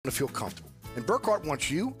to feel comfortable. And Burkhardt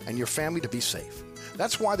wants you and your family to be safe.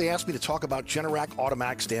 That's why they asked me to talk about Generac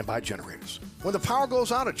automatic standby generators. When the power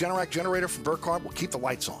goes out, a Generac generator from Burkhardt will keep the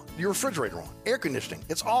lights on, your refrigerator on, air conditioning.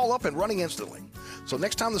 It's all up and running instantly. So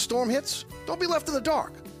next time the storm hits, don't be left in the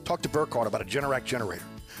dark. Talk to Burkhardt about a Generac generator.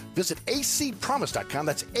 Visit acpromise.com,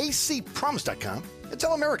 that's acpromise.com, and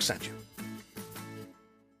tell them Eric sent you.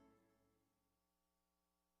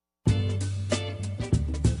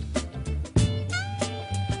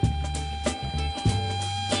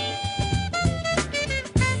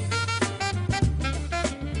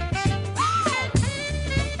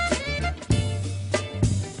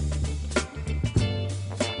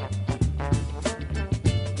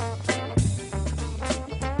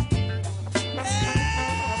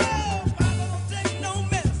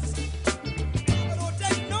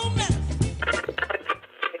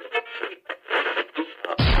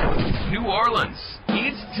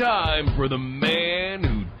 Time for the man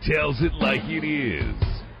who tells it like it is.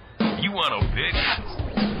 You want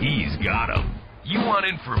opinions? He's got them. You want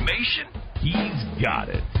information? He's got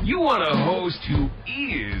it. You want a host who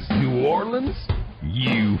is New Orleans?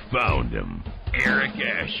 You found him. Eric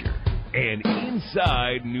Asher and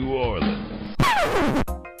Inside New Orleans.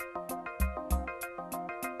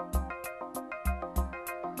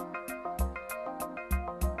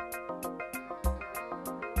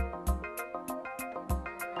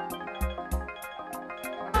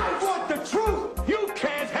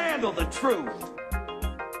 The truth.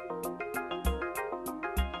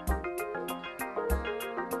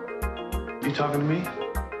 You talking to me?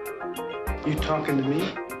 You talking to me?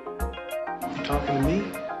 You talking to me?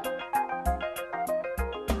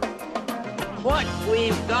 What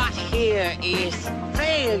we've got here is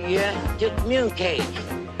failure to communicate.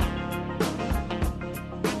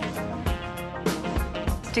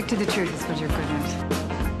 Stick to the truth is what you're good at.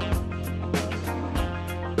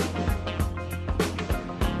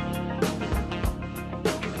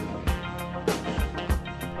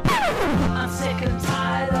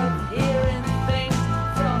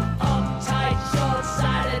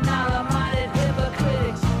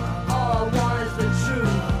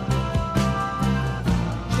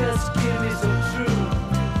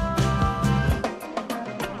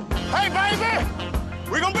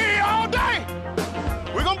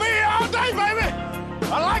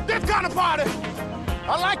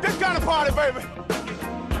 I like this kind of party, baby.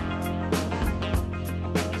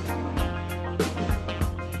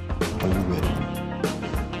 Are you ready?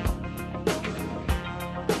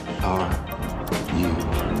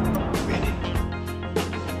 Are you ready?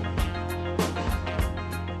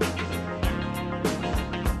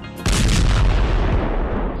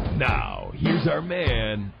 Now, here's our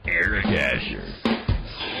man, Eric Asher.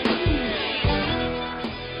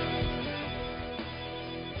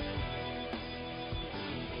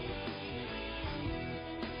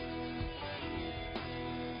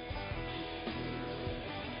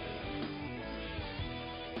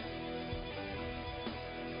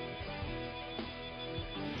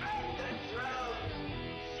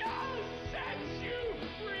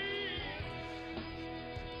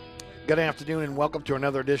 Good afternoon and welcome to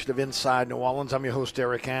another edition of Inside New Orleans. I'm your host,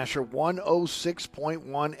 Eric Asher,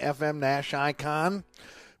 106.1 FM Nash Icon.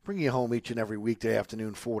 Bringing you home each and every weekday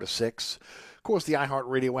afternoon, 4 to 6. Of course, the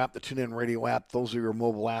iHeartRadio app, the TuneIn Radio app, those are your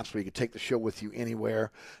mobile apps where you can take the show with you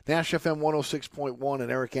anywhere. Nash FM 106.1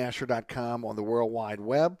 and ericasher.com on the World Wide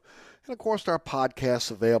Web. And, of course, our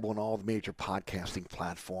podcasts available on all the major podcasting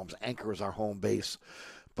platforms. Anchor is our home base.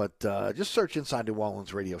 But just search Inside New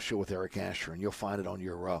Orleans Radio Show with Eric Asher, and you'll find it on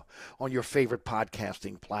your favorite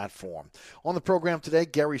podcasting platform. On the program today,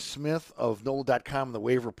 Gary Smith of NOLA.com and the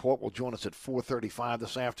Wave Report will join us at 4:35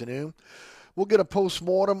 this afternoon. We'll get a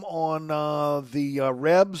postmortem on the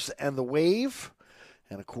Rebs and the Wave.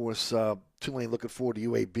 And, of course, Tulane looking forward to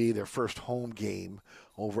UAB, their first home game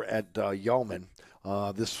over at Yeoman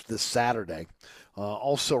this Saturday.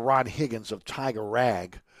 Also, Ron Higgins of Tiger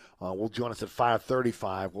Rag will join us at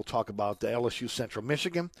 5:35. We'll talk about the LSU Central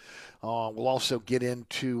Michigan. We'll also get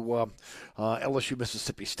into LSU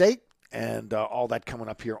Mississippi State and all that coming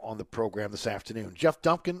up here on the program this afternoon. Jeff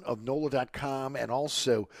Duncan of NOLA.com and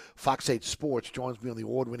also Fox 8 Sports joins me on the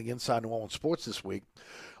award-winning Inside New Orleans Sports this week.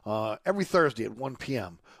 Every Thursday at 1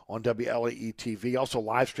 p.m. on WLAE-TV, also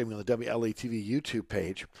live streaming on the WLAE-TV YouTube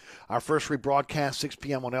page. Our first rebroadcast, 6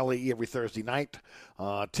 p.m. on LAE every Thursday night,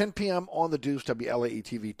 10 p.m. on the Deuce,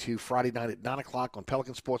 WLAE-TV 2, Friday night at 9 o'clock on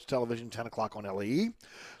Pelican Sports Television, 10 o'clock on LAE,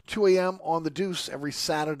 2 a.m. on the Deuce every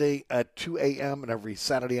Saturday at 2 a.m. and every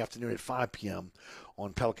Saturday afternoon at 5 p.m.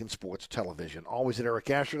 on Pelican Sports Television. Always at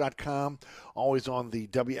ericasher.com, always on the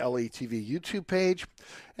WLATV YouTube page,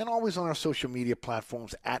 and always on our social media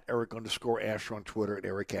platforms at Eric_Asher on Twitter, at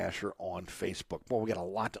Eric Asher on Facebook. Boy, we got a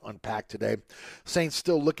lot to unpack today. Saints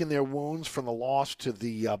still licking their wounds from the loss to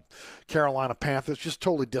the Carolina Panthers, just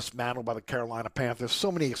totally dismantled by the Carolina Panthers.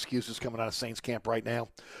 So many excuses coming out of Saints camp right now.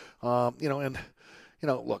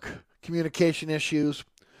 Look, communication issues.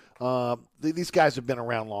 These guys have been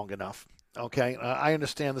around long enough. Okay, I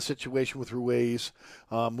understand the situation with Ruiz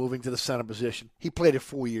moving to the center position. He played it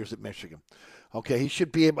 4 years at Michigan. Okay, he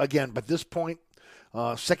should be able, again, but at this point,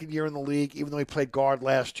 second year in the league, even though he played guard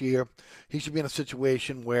last year, he should be in a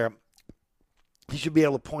situation where he should be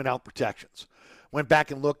able to point out protections. Went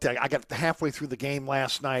back and looked. I got halfway through the game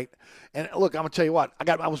last night, and look, I'm gonna tell you what.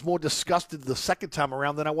 I was more disgusted the second time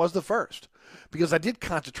around than I was the first, because I did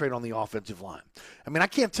concentrate on the offensive line. I mean, I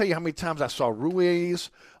can't tell you how many times I saw Ruiz.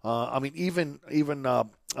 Even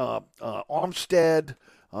Armstead,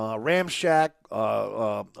 Ramczyk.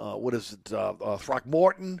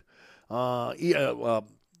 Throckmorton.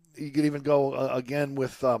 You could even go again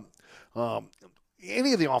with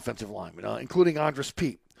any of the offensive linemen, including Andres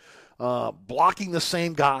Peet. Blocking the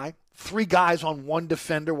same guy, 3 guys on one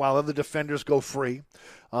defender while other defenders go free.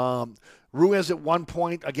 Ruiz at one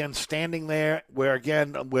point, again, standing there where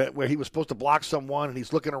he was supposed to block someone, and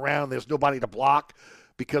he's looking around. There's nobody to block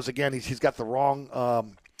because, again, he's got the wrong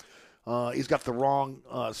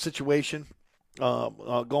situation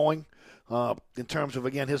going in terms of,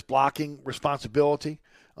 again, his blocking responsibility.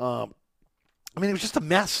 It was just a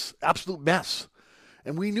mess, absolute mess.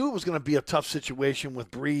 And we knew it was going to be a tough situation with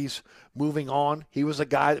Breeze moving on. He was a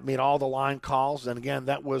guy that made all the line calls. And, again,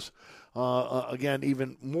 that was,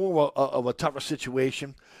 even more of a tougher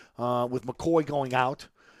situation with McCoy going out.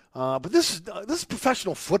 But this is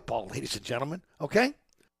professional football, ladies and gentlemen, okay?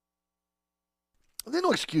 There are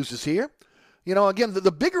no excuses here. Again,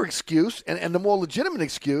 the bigger excuse and the more legitimate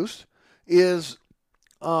excuse is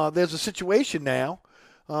there's a situation now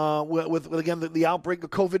with the outbreak of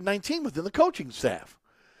COVID-19 within the coaching staff.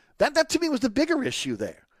 That to me was the bigger issue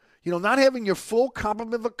there. Not having your full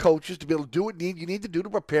complement of coaches to be able to do what you need to do to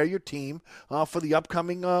prepare your team for the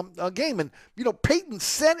upcoming game. And, Peyton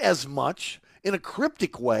said as much in a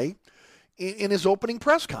cryptic way in his opening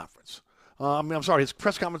press conference. His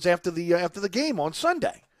press conference after the game on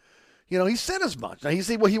Sunday. He said as much. Now, he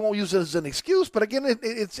said, he won't use it as an excuse, but, again,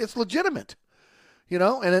 it's legitimate.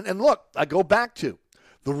 And look, I go back to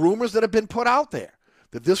the rumors that have been put out there,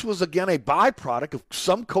 that this was, again, a byproduct of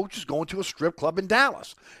some coaches going to a strip club in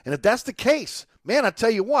Dallas. And if that's the case, man, I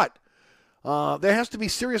tell you what, there has to be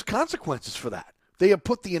serious consequences for that. They have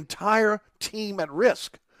put the entire team at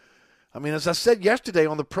risk. As I said yesterday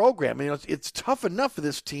on the program, it's tough enough for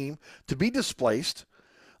this team to be displaced,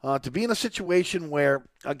 to be in a situation where,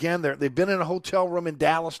 again, they've been in a hotel room in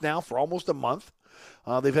Dallas now for almost a month.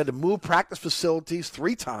 They've had to move practice facilities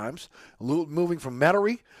 3 times, moving from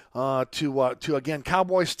Metairie to again,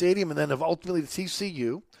 Cowboy Stadium, and then ultimately to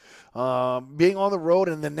TCU, being on the road,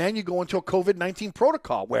 and then you go into a COVID-19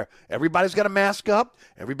 protocol where everybody's got to mask up,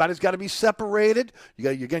 everybody's got to be separated.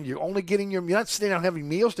 You're only getting you're not sitting down having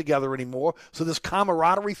meals together anymore. So this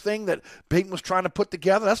camaraderie thing that Peyton was trying to put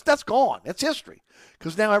together, that's gone. That's history.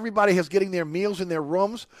 Because now everybody is getting their meals in their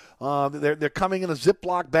rooms. They're coming in a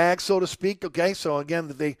Ziploc bag, so to speak. Okay, so again,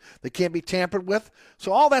 they can't be tampered with.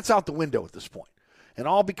 So all that's out the window at this point, and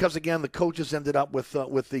all because, again, the coaches ended up with the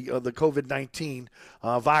COVID-19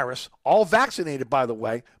 virus, all vaccinated, by the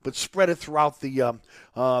way, but spread it throughout the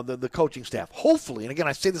coaching staff. Hopefully, and again,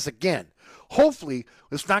 I say this again, hopefully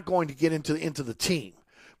it's not going to get into the team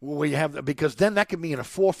where you have, because then that could mean a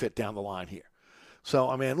forfeit down the line here.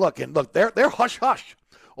 So, look, they're hush-hush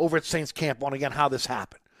over at Saints camp on, again, how this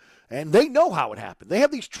happened. And they know how it happened. They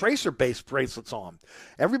have these tracer-based bracelets on.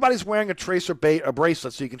 Everybody's wearing a tracer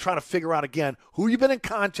bracelet, so you can try to figure out, again, who you've been in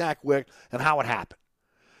contact with and how it happened.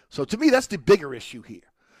 So, to me, that's the bigger issue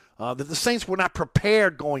here, that the Saints were not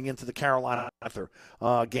prepared going into the Carolina Panther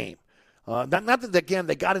game. Not that, again,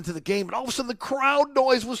 they got into the game, and all of a sudden the crowd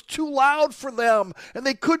noise was too loud for them, and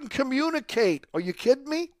they couldn't communicate. Are you kidding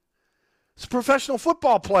me? It's professional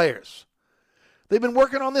football players. They've been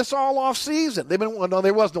working on this all off season. There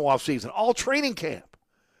was no off season, all training camp.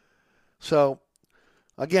 So,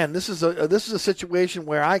 again, this is a situation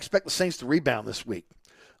where I expect the Saints to rebound this week.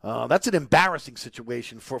 That's an embarrassing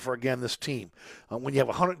situation for again, this team. When you have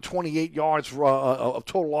 128 yards of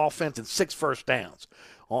total offense and 6 first downs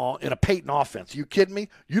in a Peyton offense. Are you kidding me?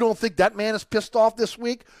 You don't think that man is pissed off this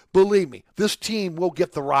week? Believe me, this team will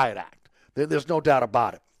get the riot act. There's no doubt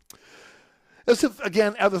about it. As if,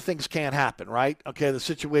 again, other things can't happen, right? Okay, the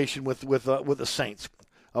situation with the Saints.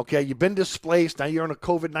 Okay, you've been displaced. Now you're in a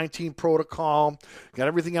COVID-19 protocol. Got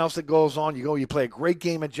everything else that goes on. You play a great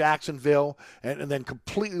game in Jacksonville, and then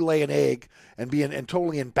completely lay an egg and be and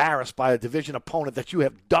totally embarrassed by a division opponent that you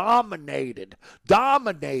have dominated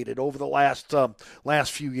over the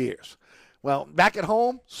last few years. Well, back at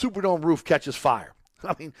home, Superdome roof catches fire.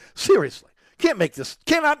 I mean, seriously,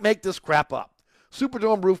 cannot make this crap up.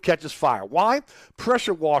 Superdome roof catches fire. Why?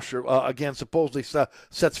 Pressure washer, again, supposedly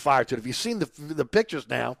sets fire to it. If you've seen the pictures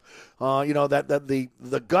now, that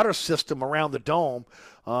the gutter system around the dome,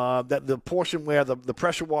 that the portion where the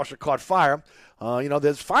pressure washer caught fire,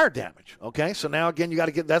 there's fire damage. Okay, so now again, we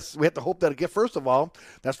have to hope that first of all,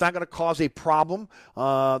 that's not going to cause a problem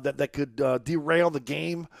that could derail the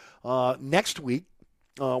game next week.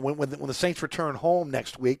 When the Saints return home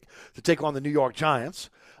next week to take on the New York Giants,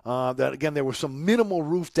 that again there was some minimal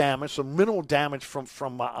roof damage, some minimal damage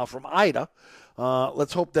from Ida.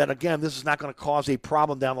 Let's hope that again this is not going to cause a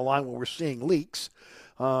problem down the line when we're seeing leaks.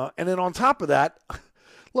 And then on top of that,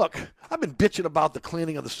 look, I've been bitching about the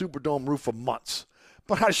cleaning of the Superdome roof for months.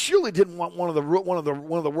 But I surely didn't want one of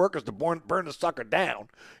the workers to burn the sucker down.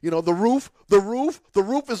 The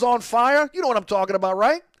roof is on fire. You know what I'm talking about,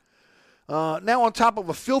 right? Now on top of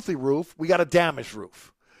a filthy roof, we got a damaged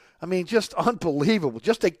roof. I mean, just unbelievable.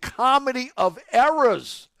 Just a comedy of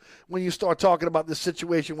errors when you start talking about this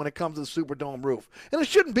situation when it comes to the Superdome roof. And it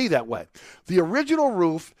shouldn't be that way. The original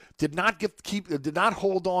roof did not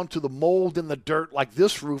hold on to the mold in the dirt like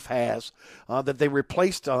this roof has, that they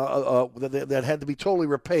replaced, that had to be totally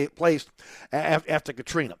replaced after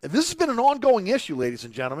Katrina. And this has been an ongoing issue, ladies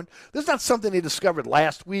and gentlemen. This is not something they discovered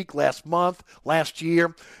last week, last month, last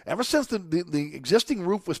year. Ever since the existing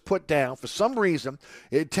roof was put down, for some reason,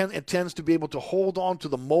 it tends to be able to hold on to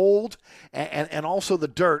the mold and also the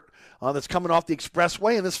dirt that's coming off the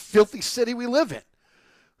expressway in this filthy city we live in.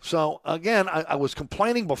 So, again, I was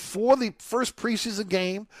complaining before the first preseason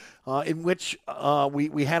game in which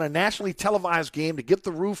we had a nationally televised game to get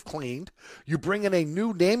the roof cleaned. You bring in a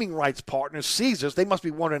new naming rights partner, Caesars. They must be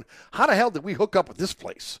wondering, how the hell did we hook up with this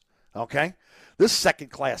place? Okay? This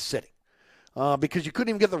second-class city. Because you couldn't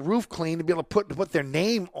even get the roof cleaned to be able to put their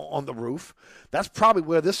name on the roof. That's probably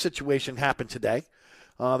where this situation happened today.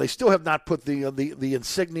 They still have not put the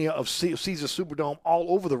insignia of Caesar Superdome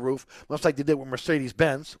all over the roof, much like they did with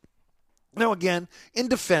Mercedes-Benz. Now, again, in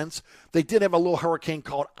defense, they did have a little hurricane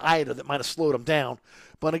called Ida that might have slowed them down.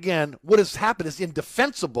 But, again, what has happened is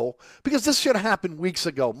indefensible because this should have happened weeks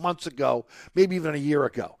ago, months ago, maybe even a year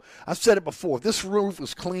ago. I've said it before. If this roof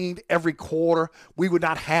was cleaned every quarter, we would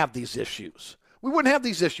not have these issues. We wouldn't have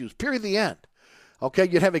these issues, period, the end. Okay,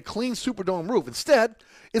 you'd have a clean Superdome roof. Instead,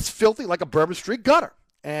 it's filthy like a Bourbon Street gutter.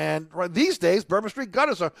 And these days, Bourbon Street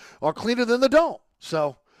gutters are cleaner than the dome.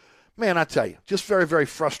 So, man, I tell you, just very, very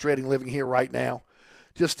frustrating living here right now.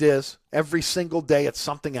 Just is. Every single day it's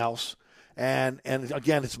something else. And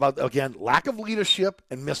again, it's about, lack of leadership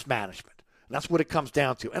and mismanagement. And that's what it comes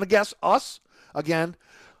down to. And I guess us, again,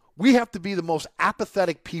 we have to be the most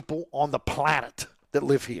apathetic people on the planet that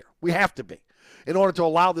live here. We have to be in order to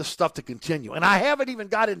allow this stuff to continue. And I haven't even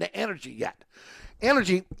got into energy yet.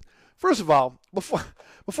 Energy, first of all,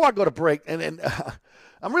 before I go to break, and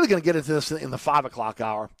I'm really going to get into this in the 5 o'clock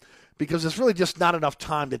hour because there's really just not enough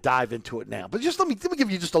time to dive into it now. But just let me give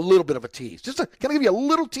you just a little bit of a tease. Can I give you a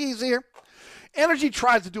little tease here? Energy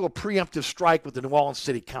tries to do a preemptive strike with the New Orleans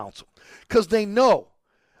City Council because they know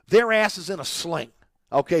their ass is in a sling,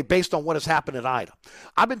 okay, based on what has happened at Ida.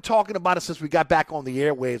 I've been talking about it since we got back on the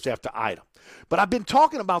airwaves after Ida. But I've been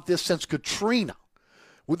talking about this since Katrina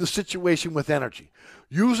with the situation with energy.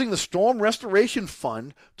 Using the Storm Restoration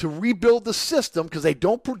Fund to rebuild the system because they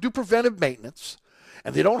don't do preventive maintenance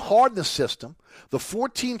and they don't harden the system. The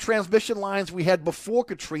 14 transmission lines we had before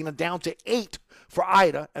Katrina down to 8 for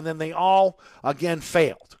Ida, and then they all, again,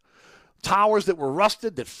 failed. Towers that were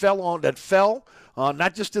rusted, that fell,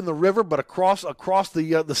 not just in the river, but across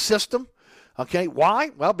the system. Okay, why?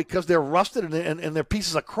 Well, because they're rusted and they're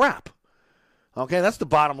pieces of crap. Okay, that's the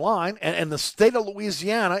bottom line. And the state of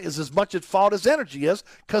Louisiana is as much at fault as energy is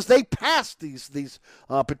because they passed these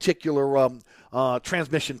particular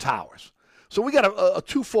transmission towers. So we got a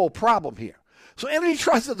twofold problem here. So energy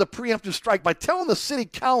tries to do the preemptive strike by telling the city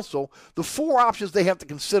council the 4 options they have to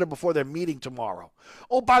consider before their meeting tomorrow.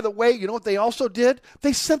 Oh, by the way, you know what they also did?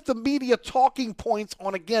 They sent the media talking points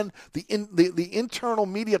on, again, the internal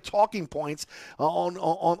media talking points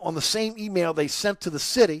on the same email they sent to the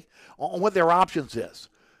city on what their options is.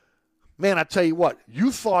 Man, I tell you what,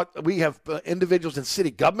 you thought we have individuals in city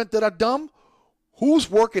government that are dumb? Who's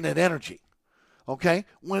working at energy? Okay,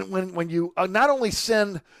 when you not only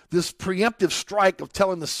send this preemptive strike of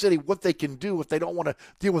telling the city what they can do if they don't want to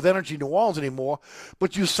deal with Energy New Orleans anymore,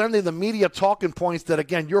 but you send in the media talking points that,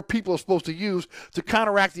 again, your people are supposed to use to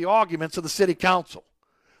counteract the arguments of the city council.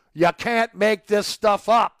 You can't make this stuff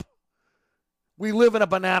up. We live in a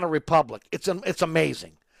banana republic. It's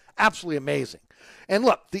amazing, absolutely amazing. And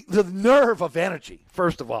look, the nerve of Energy,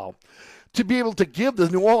 first of all, to be able to give the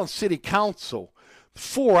New Orleans City Council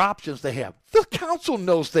 4 options they have. The council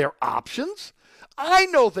knows their options. I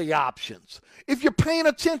know the options. If you're paying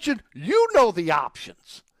attention, you know the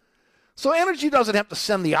options. So Energy doesn't have to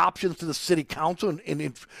send the options to the city council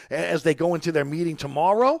as they go into their meeting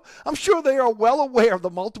tomorrow. I'm sure they are well aware of the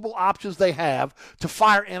multiple options they have to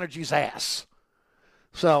fire Energy's ass.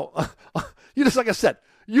 So, just like I said,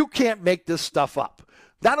 you can't make this stuff up.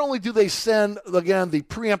 Not only do they send, again, the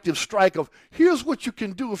preemptive strike of, here's what you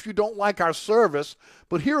can do if you don't like our service,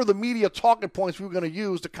 but here are the media talking points we're going to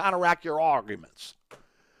use to counteract your arguments.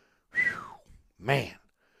 Whew, man,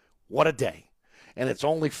 what a day. And it's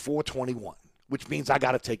only 4:21, which means I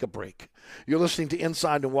got to take a break. You're listening to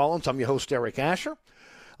Inside New Orleans. I'm your host, Eric Asher.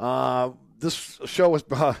 This show is,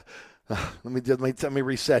 let me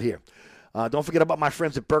reset here. Don't forget about my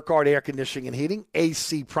friends at Burkhardt Air Conditioning and Heating,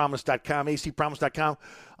 acpromise.com, acpromise.com.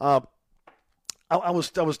 I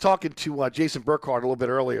was talking to Jason Burkhardt a little bit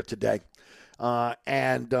earlier today,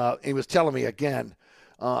 and he was telling me again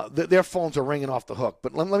that their phones are ringing off the hook.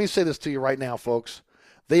 But let me say this to you right now, folks.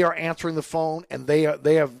 They are answering the phone, and they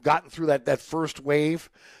have gotten through that first wave,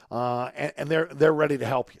 and they're ready to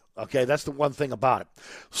help you. Okay, that's the one thing about it.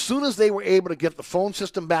 As soon as they were able to get the phone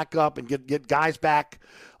system back up and get guys back,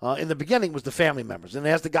 in the beginning it was the family members. And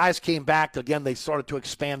as the guys came back, again, they started to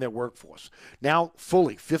expand their workforce. Now,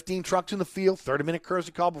 fully, 15 trucks in the field, 30-minute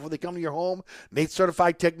courtesy call before they come to your home,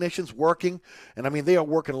 NATE-certified technicians working. And, I mean, they are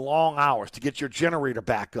working long hours to get your generator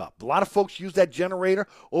back up. A lot of folks use that generator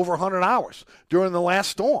over 100 hours during the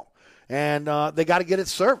last storm. And they got to get it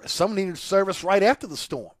serviced. Some needed service right after the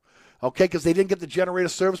storm, okay, because they didn't get the generator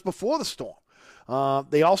service before the storm.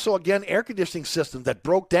 They also, again, air conditioning systems that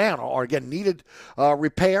broke down or again, needed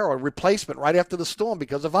repair or replacement right after the storm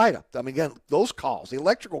because of Ida. I mean, again, those calls, the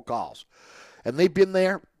electrical calls. And they've been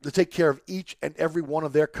there to take care of each and every one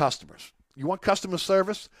of their customers. You want customer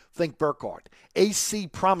service? Think Burkhardt.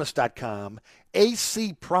 acpromise.com,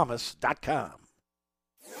 acpromise.com.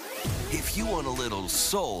 If you want a little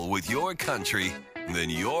soul with your country, then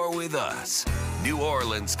you're with us. New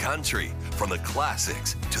Orleans Country. From the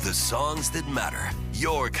classics to the songs that matter.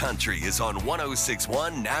 Your country is on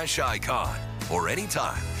 106.1 Nash Icon. Or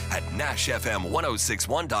anytime at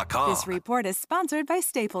NashFM1061.com. This report is sponsored by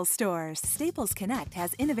Staples Stores. Staples Connect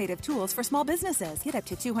has innovative tools for small businesses. Get up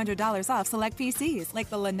to $200 off select PCs, like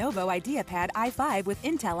the Lenovo IdeaPad i5 with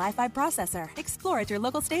Intel i5 processor. Explore at your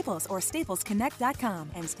local Staples or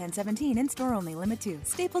staplesconnect.com. Ends 10/17 in store only. Limit 2.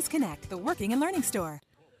 Staples Connect, the working and learning store.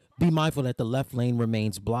 Be mindful that the left lane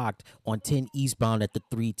remains blocked on 10 eastbound at the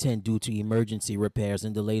 310 due to emergency repairs,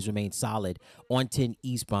 and delays remain solid on 10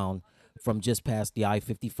 eastbound from just past the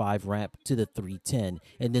I-55 ramp to the 310.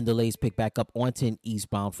 And then delays pick back up on 10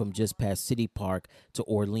 eastbound from just past City Park to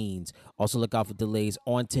Orleans. Also look out for delays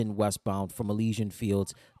on 10 westbound from Elysian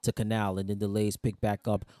Fields to Canal. And then delays pick back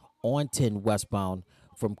up on 10 westbound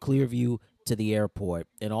from Clearview to the airport.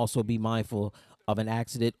 And also be mindful of an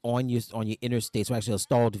accident on your interstate, so actually a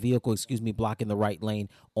stalled vehicle, blocking the right lane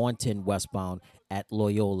on 10 westbound at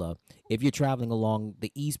Loyola. If you're traveling along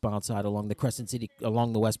the eastbound side along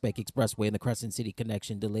the West Bank Expressway and the Crescent City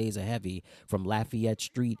connection, delays are heavy from Lafayette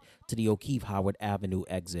Street to the O'Keefe Howard Avenue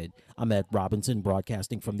exit. I'm Ed Robinson,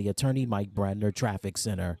 broadcasting from the Attorney Mike Brandner Traffic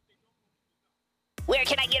Center. Where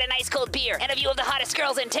can I get a nice cold beer and a view of the hottest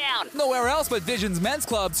girls in town? Nowhere else but Visions Men's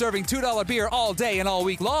Club, serving $2 beer all day and all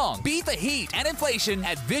week long. Beat the heat and inflation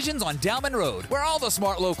at Visions on Dowman Road, where all the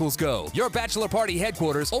smart locals go. Your bachelor party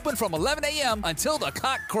headquarters, open from 11 a.m. until the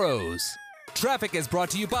cock crows. Traffic is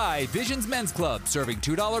brought to you by Visions Men's Club, serving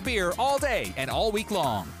 $2 beer all day and all week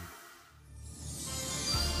long.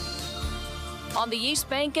 On the East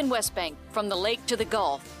Bank and West Bank, from the lake to the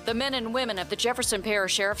Gulf, the men and women of the Jefferson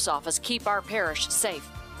Parish Sheriff's Office keep our parish safe.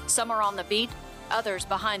 Some are on the beat, others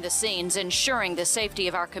behind the scenes, ensuring the safety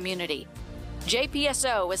of our community.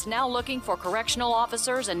 JPSO is now looking for correctional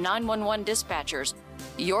officers and 911 dispatchers.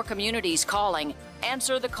 Your community's calling.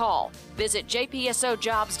 Answer the call. Visit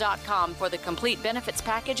jpsojobs.com for the complete benefits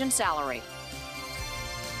package and salary.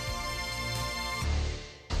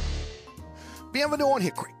 Bienvenue on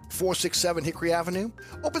Hickory, 467 Hickory Avenue.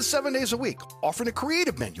 Open 7 days a week, offering a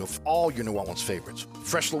creative menu of all your New Orleans favorites.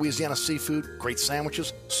 Fresh Louisiana seafood, great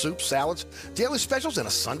sandwiches, soups, salads, daily specials, and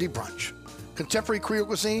a Sunday brunch. contemporary Creole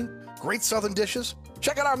cuisine, great southern dishes.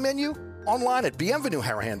 Check out our menu online at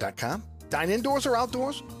bienvenueharahan.com. Dine indoors or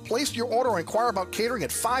outdoors. Place your order or inquire about catering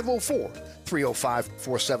at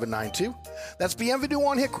 504-305-4792. That's Bienvenue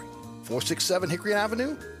on Hickory, 467 Hickory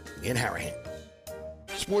Avenue in Harahan.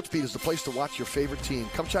 SportsBeat is the place to watch your favorite team.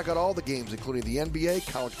 Come check out all the games, including the NBA,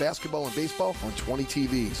 college basketball, and baseball on 20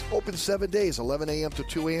 TVs. Open 7 days, 11 a.m. to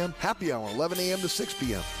 2 a.m. Happy hour, 11 a.m. to 6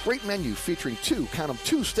 p.m. Great menu featuring two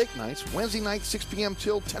steak nights. Wednesday night, 6 p.m.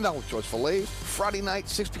 till $10 choice fillets. Friday night,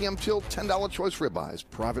 6 p.m. till $10 choice ribeyes.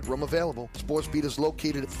 Private room available. SportsBeat is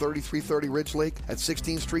located at 3330 Ridge Lake at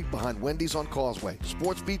 16th Street behind Wendy's on Causeway.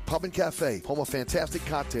 SportsBeat Pub and Cafe, home of fantastic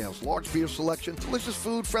cocktails, large beer selection, delicious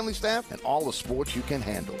food, friendly staff, and all the sports you can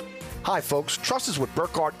handle. Hi, folks. Trust is what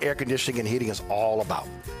Burkhardt Air Conditioning and Heating is all about.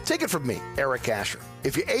 Take it from me, Eric Asher.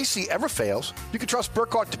 If your AC ever fails, you can trust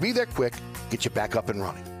Burkhardt to be there quick, get you back up and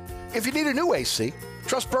running. If you need a new AC,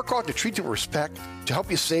 trust Burkhardt to treat you with respect, to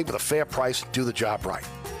help you save with a fair price, do the job right.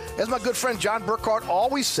 As my good friend John Burkhardt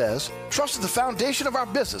always says, trust is the foundation of our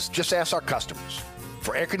business. Just ask our customers.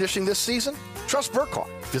 For air conditioning this season, trust Burkhardt.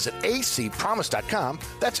 Visit acpromise.com.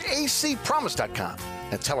 That's acpromise.com.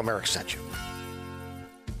 And tell them Eric sent you.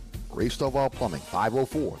 Ray Stovall Plumbing,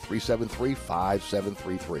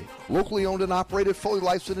 504-373-5733. Locally owned and operated, fully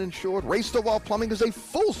licensed and insured, Ray Stovall Plumbing is a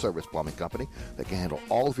full-service plumbing company that can handle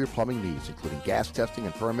all of your plumbing needs, including gas testing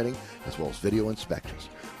and permitting, as well as video inspections.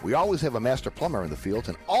 We always have a master plumber in the field,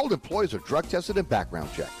 and all employees are drug tested and background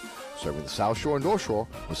checked. Serving the South Shore and North Shore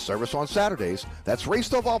with service on Saturdays. That's Ray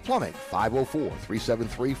Stovall Plumbing,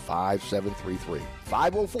 504-373-5733.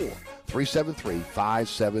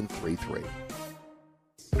 504-373-5733.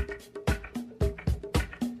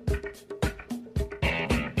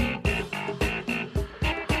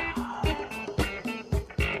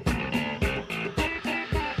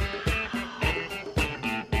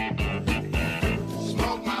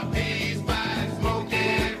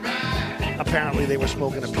 Apparently they were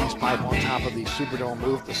smoking a peace pipe on top of the Superdome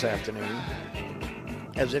roof this afternoon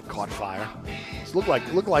as it caught fire. It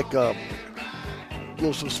looked like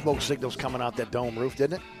some smoke signals coming out that dome roof,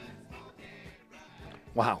 didn't it?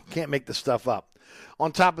 Wow, can't make this stuff up.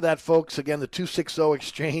 On top of that, folks, again, the 260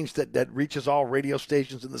 exchange that reaches all radio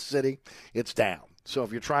stations in the city, it's down. So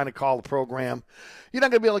if you're trying to call the program, you're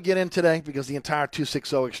not going to be able to get in today because the entire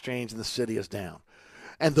 260 exchange in the city is down.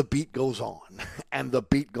 And the beat goes on, and the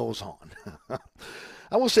beat goes on.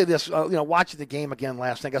 I will say this, watching the game again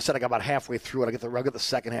last night, like I said, I got about halfway through it. I get the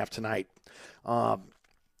second half tonight. I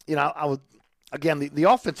was, again, the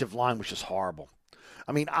offensive line was just horrible.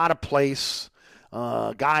 I mean, out of place.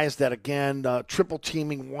 Guys that, again, triple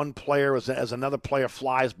teaming one player as another player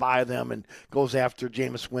flies by them and goes after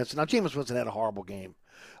Jameis Winston. Now, Jameis Winston had a horrible game.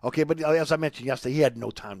 Okay, but as I mentioned yesterday, he had no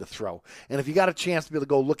time to throw. And if you got a chance to be able to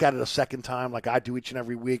go look at it a second time, like I do each and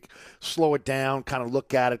every week, slow it down, kind of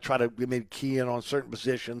look at it, try to maybe key in on certain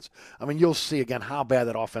positions, I mean, you'll see, again, how bad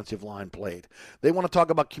that offensive line played. They want to talk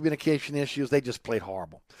about communication issues. They just played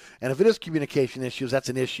horrible. And if it is communication issues, that's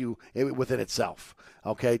an issue within itself.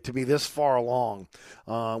 Okay, to be this far along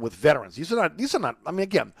with veterans. These are not, I mean,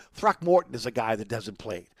 again, Throckmorton is a guy that hasn't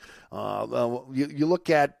played. You look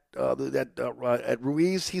at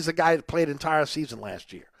Ruiz, he's a guy that played an entire season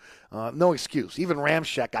last year. No excuse. Even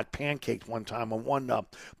Ramczyk got pancaked one time on one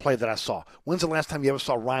play that I saw. When's the last time you ever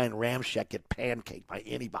saw Ryan Ramczyk get pancaked by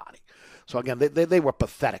anybody? So, again, they were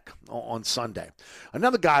pathetic on Sunday.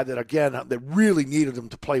 Another guy that, again, that really needed him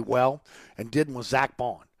to play well and didn't was Zach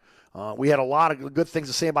Bond. We had a lot of good things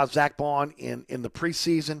to say about Zach Bond in the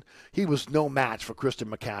preseason. He was no match for Christian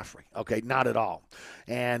McCaffrey. Okay, not at all.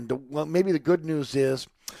 And maybe the good news is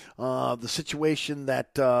the situation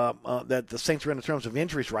that the Saints are in terms of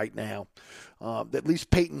injuries right now. At least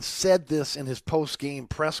Peyton said this in his post-game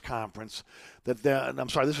press conference. This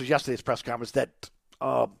was yesterday's press conference that.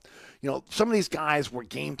 Some of these guys were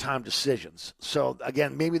game-time decisions. So,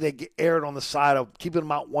 again, maybe they erred on the side of keeping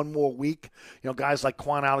them out one more week. Guys like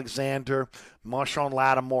Quan Alexander, Marshawn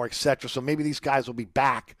Lattimore, etc. So maybe these guys will be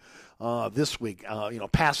back this week,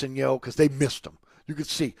 passing because they missed them. You could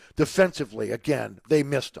see defensively, again, they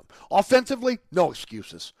missed them. Offensively, no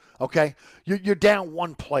excuses, okay? You're down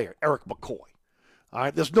one player, Eric McCoy. All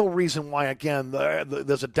right, there's no reason why, again,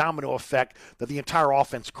 there's a domino effect that the entire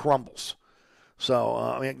offense crumbles. So,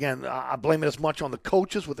 I blame it as much on the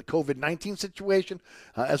coaches with the COVID-19 situation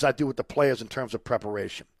as I do with the players in terms of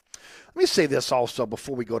preparation. Let me say this also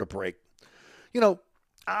before we go to break. I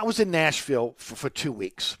was in Nashville for 2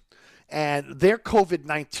 weeks. and their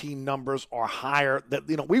COVID-19 numbers are higher.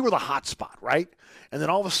 That we were the hot spot, right? And then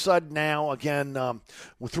all of a sudden now, again,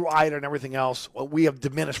 through Ida and everything else, we have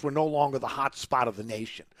diminished. We're no longer the hot spot of the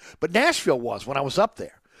nation. But Nashville was when I was up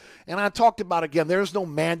there. And I talked about, again, there's no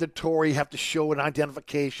mandatory, you have to show an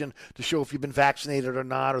identification to show if you've been vaccinated or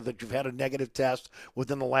not, or that you've had a negative test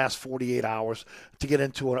within the last 48 hours to get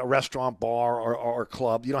into a restaurant, bar, or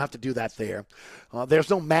club. You don't have to do that there.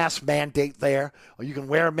 There's no mask mandate there. You can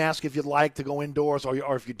wear a mask if you'd like to go indoors,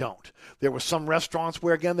 or if you don't. There were some restaurants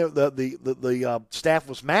where, again, the staff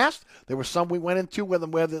was masked. There were some we went into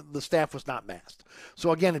where the staff was not masked.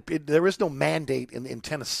 So, again, there is no mandate in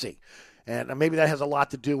Tennessee. And maybe that has a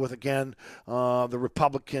lot to do with, again, the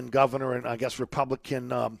Republican governor and, I guess,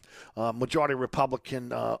 majority Republican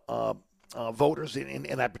voters in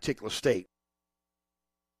that particular state.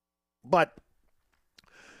 But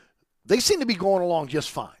they seem to be going along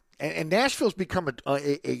just fine. And Nashville's become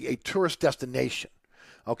a tourist destination,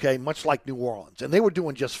 okay, much like New Orleans. And they were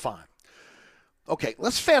doing just fine. Okay,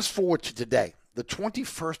 let's fast forward to today, the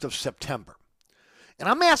 21st of September. And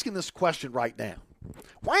I'm asking this question right now.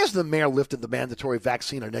 Why has the mayor lifted the mandatory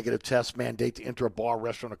vaccine or negative test mandate to enter a bar,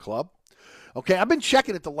 restaurant, or club? Okay, I've been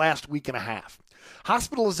checking it the last week and a half.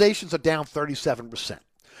 Hospitalizations are down 37%.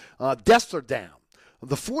 Deaths are down.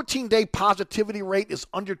 The 14-day positivity rate is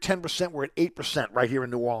under 10%. We're at 8% right here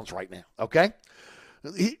in New Orleans right now, okay?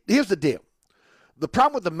 Here's the deal. The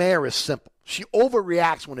problem with the mayor is simple. She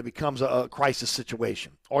overreacts when it becomes a crisis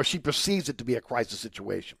situation, or she perceives it to be a crisis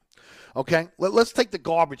situation. Okay, let's take the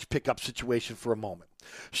garbage pickup situation for a moment.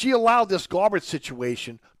 She allowed this garbage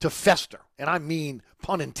situation to fester, and I mean,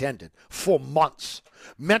 pun intended, for months.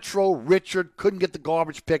 Metro, Richard couldn't get the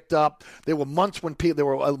garbage picked up. There were months when people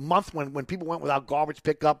went without garbage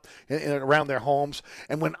pickup around their homes.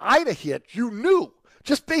 And when Ida hit, you knew,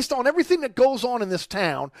 just based on everything that goes on in this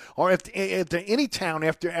town, or if any town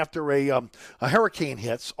after a hurricane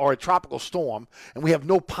hits or a tropical storm, and we have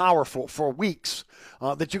no power for weeks,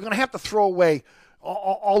 that you're going to have to throw away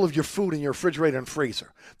all of your food in your refrigerator and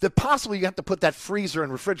freezer. That possibly you have to put that freezer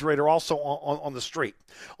and refrigerator also on the street.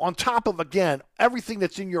 On top of, again, everything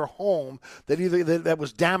that's in your home that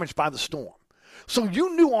was damaged by the storm. So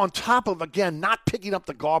you knew, on top of, again, not picking up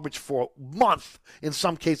the garbage for a month, in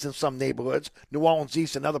some cases in some neighborhoods, New Orleans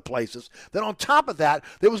East and other places, that on top of that,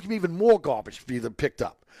 there was going to be even more garbage to be picked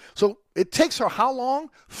up. So it takes her how long?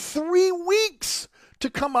 3 weeks to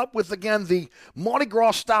come up with, again, the Mardi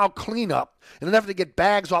Gras-style cleanup in an effort to get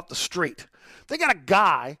bags off the street. They got a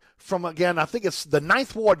guy from, again, I think it's the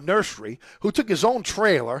 9th Ward Nursery, who took his own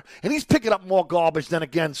trailer, and he's picking up more garbage than,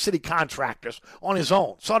 again, city contractors on his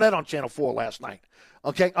own. Saw that on Channel 4 last night.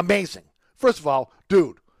 Okay, amazing. First of all,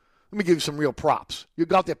 dude, let me give you some real props. You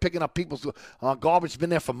go out there picking up people's garbage, been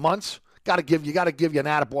there for months. Got to give you an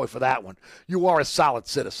attaboy for that one. You are a solid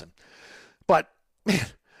citizen. But, man,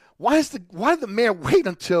 why did the mayor wait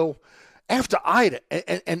until after Ida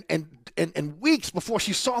and weeks before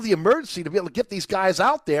she saw the emergency to be able to get these guys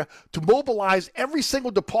out there to mobilize every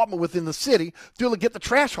single department within the city to be able to get the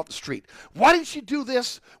trash off the street? Why didn't she do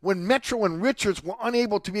this when Metro and Richards were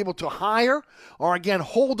unable to be able to hire or, again,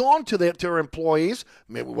 hold on to their employees?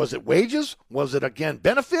 Maybe, was it wages? Was it, again,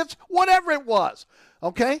 benefits? Whatever it was,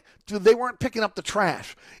 okay? They weren't picking up the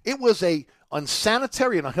trash. It was a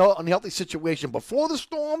unsanitary and unhealthy situation before the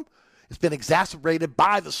storm. It's been exacerbated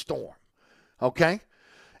by the storm, okay?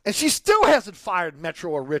 And she still hasn't fired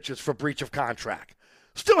Metro or Richards for breach of contract.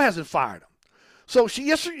 Still hasn't fired them. So she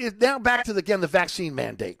issued, now back to, the vaccine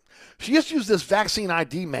mandate. She issues this vaccine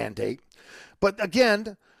ID mandate, but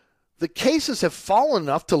again, the cases have fallen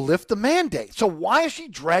enough to lift the mandate. So why is she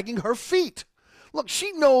dragging her feet? Look,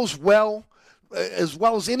 she knows as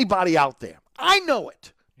well as anybody out there. I know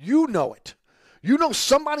it. You know it. You know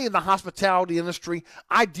somebody in the hospitality industry.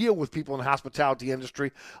 I deal with people in the hospitality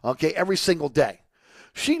industry, okay, every single day.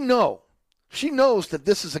 She knows that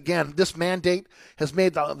this mandate has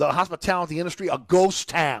made the hospitality industry a ghost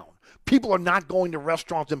town. People are not going to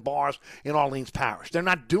restaurants and bars in Orleans Parish. They're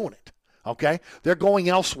not doing it, okay? They're going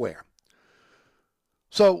elsewhere.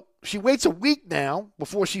 So she waits a week now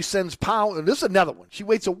before she sends power. And this is another one. She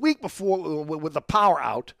waits a week before, with the power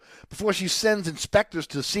out, before she sends inspectors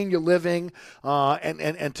to senior living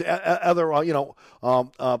and to other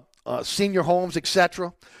senior homes,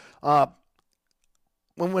 etc.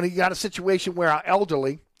 When you got a situation where our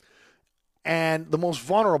elderly and the most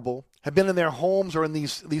vulnerable have been in their homes or in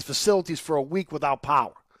these facilities for a week without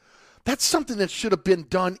power. That's something that should have been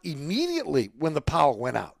done immediately when the power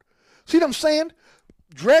went out. See what I'm saying?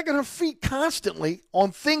 Dragging her feet constantly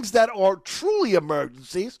on things that are truly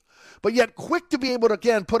emergencies but yet quick to be able to,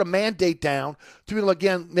 again, put a mandate down to be able to,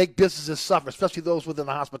 again, make businesses suffer, especially those within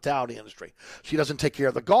the hospitality industry. She doesn't take care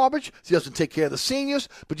of the garbage. She doesn't take care of the seniors,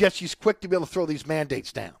 but yet she's quick to be able to throw these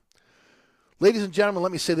mandates down. Ladies and gentlemen,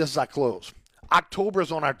 let me say this as I close. October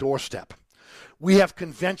is on our doorstep. We have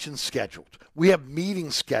conventions scheduled. We have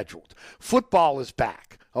meetings scheduled. Football is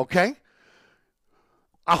back, okay?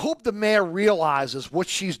 I hope the mayor realizes what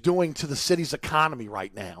she's doing to the city's economy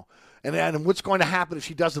right now and what's going to happen if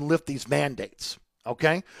she doesn't lift these mandates,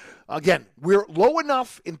 okay? Again, we're low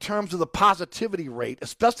enough in terms of the positivity rate,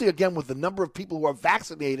 especially, again, with the number of people who are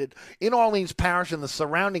vaccinated in Orleans Parish and the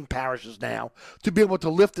surrounding parishes now, to be able to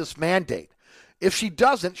lift this mandate. If she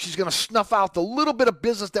doesn't, she's going to snuff out the little bit of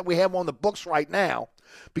business that we have on the books right now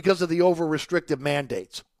because of the over-restrictive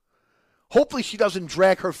mandates. Hopefully she doesn't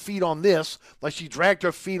drag her feet on this like she dragged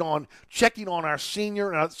her feet on checking on our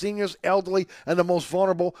seniors, elderly, and the most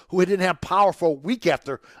vulnerable who didn't have power for a week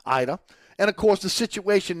after Ida. And, of course, the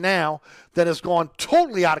situation now that has gone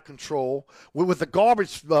totally out of control with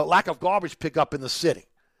the lack of garbage pickup in the city.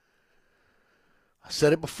 I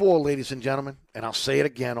said it before, ladies and gentlemen, and I'll say it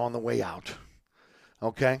again on the way out.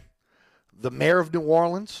 Okay? The mayor of New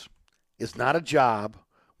Orleans is not a job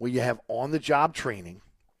where you have on-the-job training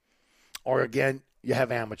or, again, you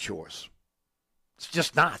have amateurs. It's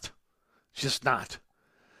just not. It's just not.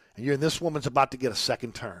 And this woman's about to get a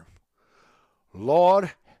second term.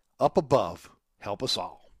 Lord, up above, help us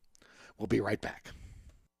all. We'll be right back.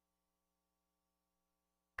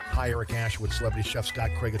 Hi, Eric Asher with Celebrity Chef Scott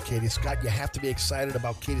Craig of Katie's. Scott, you have to be excited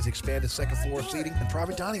about Katie's expanded second floor seating and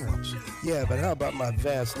private dining rooms. Yeah, but how about my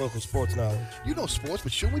vast local sports knowledge? You know sports,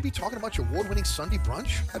 but shouldn't we be talking about your award-winning Sunday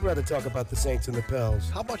brunch? I'd rather talk about the Saints and the Pels.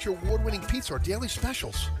 How about your award-winning pizza or daily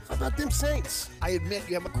specials? How about them Saints? I admit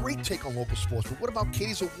you have a great take on local sports, but what about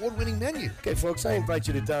Katie's award-winning menu? Okay, folks, I invite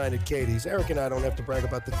you to dine at Katie's. Eric and I don't have to brag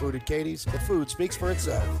about the food at Katie's. The food speaks for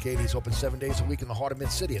itself. Katie's open 7 days a week in the heart of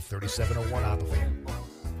Mid-City at 3701 Opperville.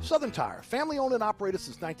 Southern Tire, family owned and operated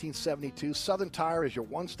since 1972. Southern Tire is your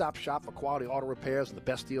one-stop shop for quality auto repairs and the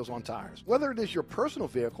best deals on tires. Whether it is your personal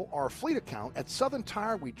vehicle or a fleet account, at Southern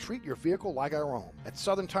Tire, we treat your vehicle like our own. At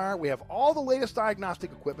Southern Tire, we have all the latest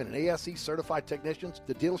diagnostic equipment and ASE certified technicians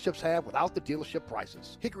the dealerships have without the dealership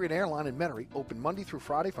prices. Hickory and Airline in Metairie, open Monday through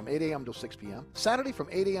Friday from 8 a.m. till 6 p.m., Saturday from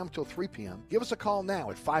 8 a.m. till 3 p.m. Give us a call now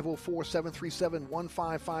at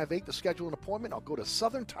 504-737-1558 to schedule an appointment, or go to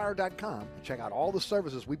southerntire.com and check out all the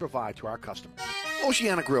services we provide to our customers.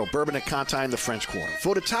 Oceana Grill, Bourbon at Conti in the French Quarter.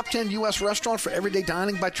 Voted top 10 U.S. restaurant for everyday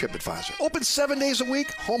dining by TripAdvisor. Open 7 days a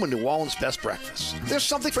week, home of New Orleans' best breakfast. There's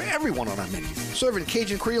something for everyone on our menu. Serving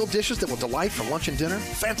Cajun Creole dishes that will delight for lunch and dinner.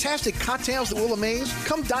 Fantastic cocktails that will amaze.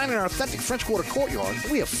 Come dine in our authentic French Quarter courtyard.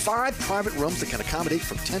 We have 5 private rooms that can accommodate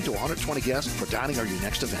from 10 to 120 guests for dining or your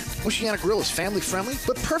next event. Oceana Grill is family friendly,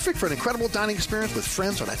 but perfect for an incredible dining experience with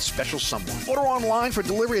friends or that special someone. Order online for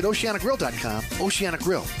delivery at oceanagrill.com. Oceana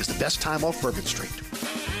Grill is the best time off Bourbon Street.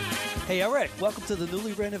 Hey, Eric, welcome to the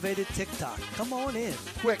newly renovated TikTok. Come on in.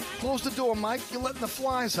 Quick, close the door, Mike. You're letting the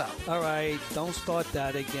flies out. All right, don't start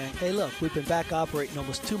that again. Hey, look, we've been back operating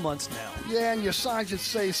almost 2 months now. Yeah, and your sign should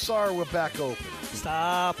say, sorry, we're back open.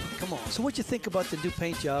 Stop. Come on. So what you think about the new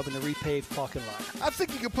paint job and the repaved parking lot? I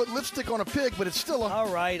think you could put lipstick on a pig, but it's still a... All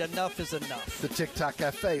right, enough is enough. The TikTok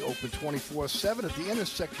Cafe, open 24/7 at the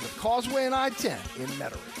intersection of Causeway and I-10 in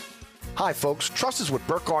Metairie. Hi, folks. Trust is what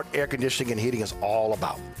Burkhardt Air Conditioning and Heating is all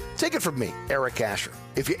about. Take it from me, Eric Asher.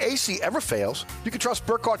 If your AC ever fails, you can trust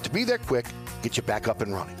Burkhardt to be there quick, get you back up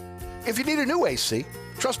and running. If you need a new AC,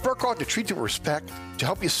 trust Burkhardt to treat you with respect, to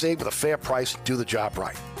help you save with a fair price, do the job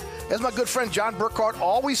right. As my good friend John Burkhardt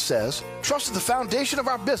always says, trust is the foundation of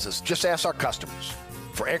our business. Just ask our customers.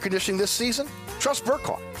 For air conditioning this season, trust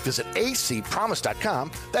Burkhardt. Visit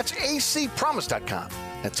acpromise.com. That's acpromise.com.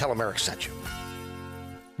 And tell them Eric sent you.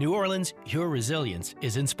 New Orleans, your resilience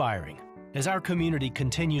is inspiring. As our community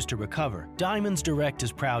continues to recover, Diamonds Direct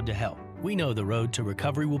is proud to help. We know the road to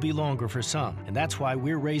recovery will be longer for some, and that's why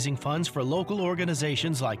we're raising funds for local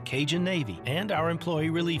organizations like Cajun Navy and our Employee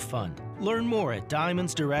Relief Fund. Learn more at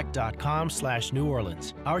diamondsdirect.com/New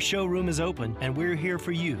Orleans. Our showroom is open, and we're here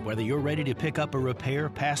for you, whether you're ready to pick up a repair,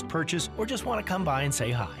 past purchase, or just want to come by and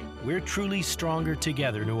say hi. We're truly stronger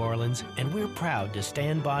together, New Orleans, and we're proud to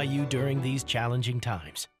stand by you during these challenging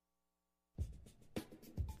times.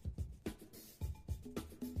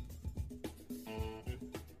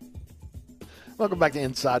 Welcome back to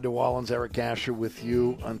Inside New Orleans. Eric Asher with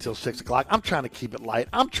you until 6 o'clock. I'm trying to keep it light.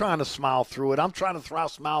 I'm trying to smile through it. I'm trying to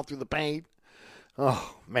smile through the pain.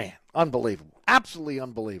 Oh, man. Unbelievable. Absolutely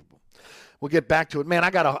unbelievable. We'll get back to it. Man, I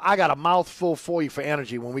got a mouthful for you for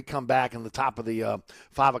energy when we come back in the top of the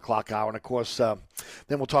 5 o'clock hour. And, of course, then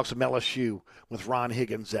we'll talk some LSU with Ron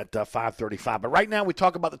Higgins at 5:35. But right now we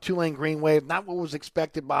talk about the Tulane Green Wave, not what was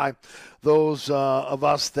expected by those of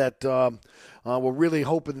us that were really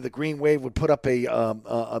hoping that the Green Wave would put up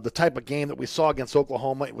the type of game that we saw against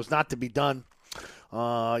Oklahoma. It was not to be done.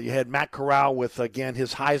 You had Matt Corral with, again,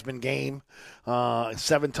 his Heisman game,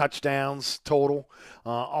 7 touchdowns total.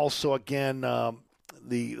 Also, again,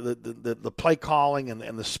 the play calling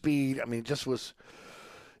and the speed. I mean, it just was.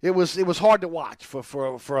 It was hard to watch for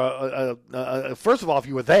first of all, if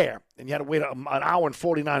you were there and you had to wait an hour and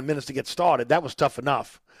 49 minutes to get started, that was tough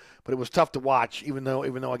enough. But it was tough to watch, even though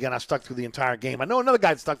again I stuck through the entire game. I know another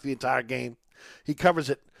guy that stuck through the entire game. He covers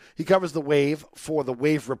it. He covers the Wave for the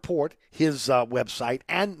Wave Report, his website,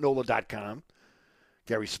 and NOLA.com.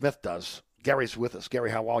 Gary Smith does. Gary's with us. Gary,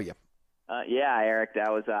 how are you? Yeah, Eric, I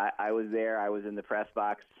was there. I was in the press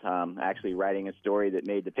box, actually writing a story that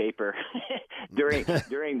made the paper during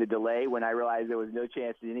the delay when I realized there was no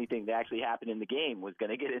chance that anything that actually happened in the game was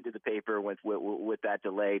going to get into the paper with that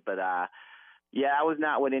delay. But yeah, I was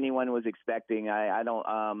not what anyone was expecting. I don't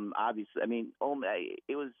obviously. I mean, Ole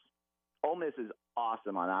Miss is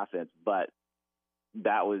awesome on offense, but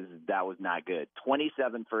that was not good.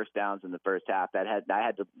 27 first downs in the first half. That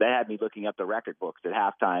had me looking up the record books at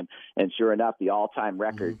halftime, and sure enough, the all-time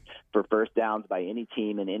record for first downs by any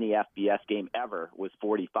team in any FBS game ever was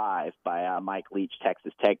 45 by Mike Leach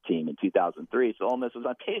Texas Tech team in 2003. So Ole Miss was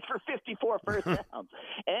on pace for 54 first downs.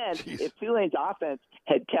 And if Tulane's offense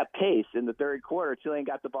had kept pace in the third quarter, Tulane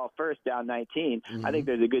got the ball first, down 19. I think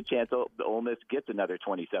there's a good chance Ole Miss gets another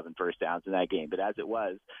 27 first downs in that game. But as it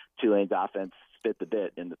was, Tulane's offense spit the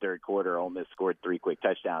bit in the third quarter. Ole Miss scored 3 quick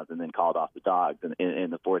touchdowns and then called off the Dogs in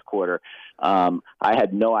the fourth quarter. I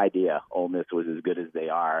had no idea Ole Miss was as good as they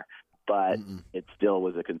are, but it still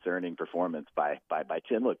was a concerning performance by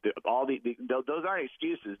Tim. Look, those aren't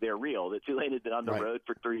excuses; they're real. The Tulane had been on the road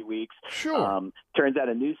for 3 weeks. Sure. Turns out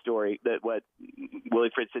a news story that what Willie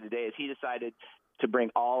Fritz said today is he decided to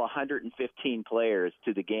bring all 115 players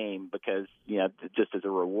to the game because, just as a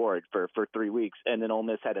reward for 3 weeks. And then Ole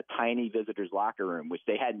Miss had a tiny visitors locker room, which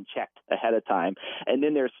they hadn't checked ahead of time. And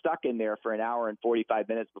then they're stuck in there for an hour and 45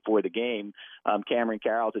 minutes before the game. Cameron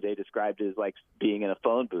Carroll today described it as like being in a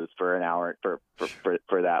phone booth for an hour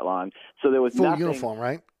for that long. So there was full nothing, uniform,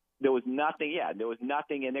 right? There was nothing,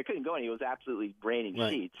 and there couldn't go any. It was absolutely raining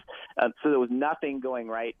sheets. So there was nothing going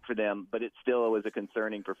right for them, but it still was a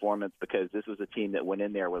concerning performance because this was a team that went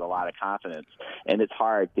in there with a lot of confidence, and it's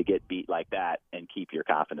hard to get beat like that and keep your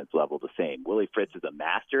confidence level the same. Willie Fritz is a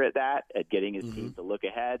master at that, at getting his team to look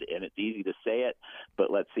ahead, and it's easy to say it,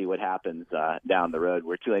 but let's see what happens down the road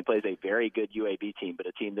where Tulane plays a very good UAB team, but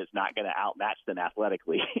a team that's not going to outmatch them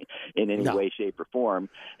athletically in any way, shape, or form,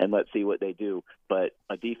 and let's see what they do. But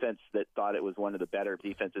a defense that thought it was one of the better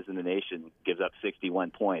defenses in the nation gives up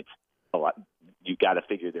 61 points. You got to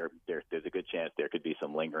figure there's a good chance there could be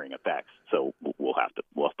some lingering effects. So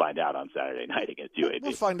we'll find out on Saturday night against UAB.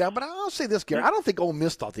 We'll find out, but I'll say this, Gary. I don't think Ole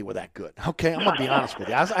Miss thought they were that good. Okay, I'm gonna be honest with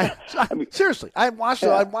you. I mean, seriously, I watched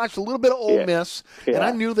a little bit of Ole Miss, and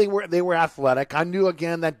I knew they were athletic. I knew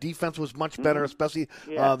again that defense was much better, especially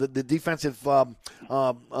the defensive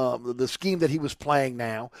the scheme that he was playing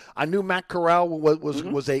now. I knew Matt Corral was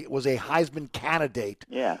a Heisman candidate.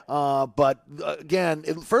 Yeah. But again,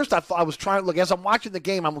 at first I was trying to look. As I'm watching the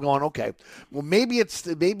game, I'm going, okay, well maybe it's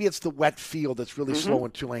the wet field that's really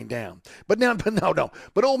slowing Tulane down. But no.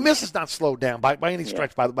 But Ole Miss is not slowed down by any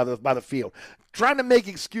stretch by the field. Trying to make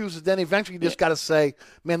excuses, then eventually you just got to say,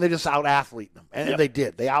 man, they just out-athleted them, and they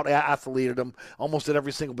did. They out-athleted them almost at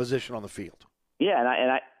every single position on the field. Yeah,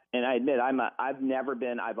 and I admit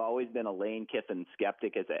I've always been a Lane Kiffin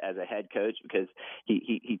skeptic as a head coach because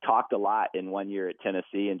he talked a lot in 1 year at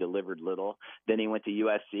Tennessee and delivered little. Then he went to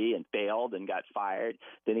USC and failed and got fired.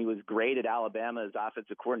 Then he was great at Alabama as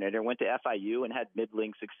offensive coordinator, went to FIU and had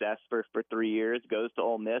middling success for 3 years, goes to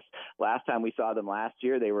Ole Miss. Last time we saw them last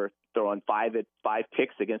year, they were throwing five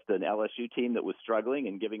picks against an LSU team that was struggling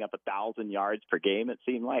and giving up 1,000 yards per game, it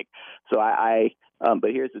seemed like. So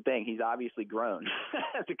but here's the thing. He's obviously grown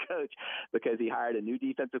as a coach because he hired a new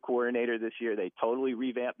defensive coordinator this year. They totally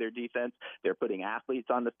revamped their defense. They're putting athletes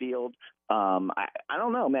on the field. I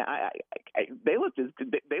don't know, man. They looked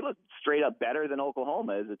straight up better than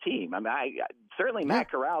Oklahoma as a team. I mean, certainly Matt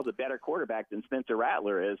Corral's a better quarterback than Spencer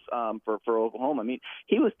Rattler is for Oklahoma. I mean,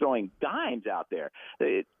 he was throwing dimes out there.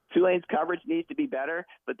 Tulane's coverage needs to be better,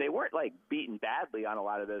 but they weren't like beaten badly on a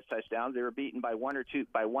lot of those touchdowns. They were beaten by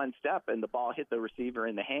one step, and the ball hit the receiver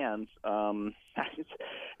in the hands.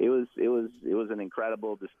 It was an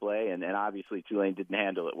incredible display, and obviously Tulane didn't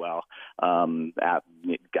handle it well.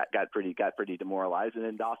 Got pretty demoralized, and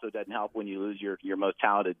it also doesn't help when you lose your most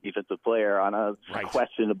talented defensive player on a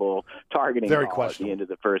questionable targeting call at the end of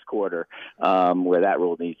the first quarter, where that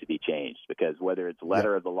rule needs to be changed, because whether it's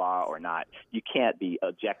letter of the law or not, you can't be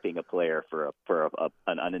ejecting a player for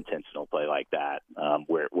an unintentional play like that,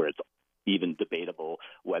 where it's even debatable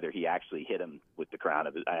whether he actually hit him with the crown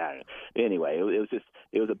of his. I don't know. Anyway,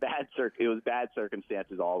 it was bad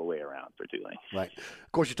circumstances all the way around for Tulane. Right.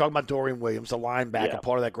 Of course, you're talking about Dorian Williams, a linebacker,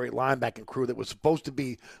 part of that great linebacking crew that was supposed to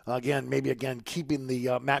be maybe keeping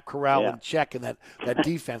the Matt Corral in check and that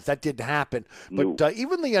defense. That didn't happen. But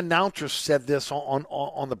even the announcers said this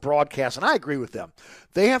on the broadcast, and I agree with them.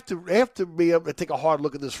 They have to be able to take a hard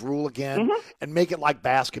look at this rule again and make it like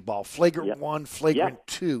basketball: flagrant 1, flagrant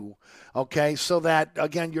 2. Okay, so that,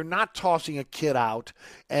 again, you're not tossing a kid out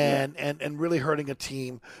and really hurting a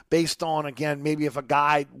team based on, again, maybe if a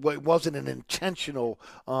guy wasn't an intentional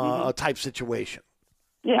type situation.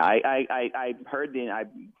 Yeah, I heard I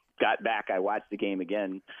got back. I watched the game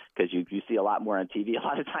again because you see a lot more on TV a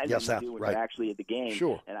lot of times than you do when you're actually at the game.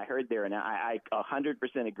 Sure. And I heard there, and I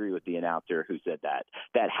 100% agree with the announcer who said that.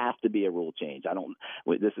 That has to be a rule change.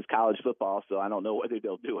 This is college football, so I don't know whether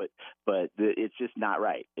they'll do it, but it's just not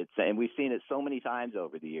right. And we've seen it so many times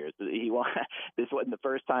over the years. This wasn't the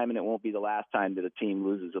first time, and it won't be the last time that a team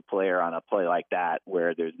loses a player on a play like that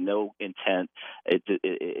where there's no intent.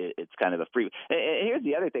 It's kind of a free. And here's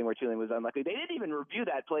the other thing where Tulane was unlucky. They didn't even review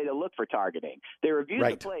that play to look for targeting. They reviewed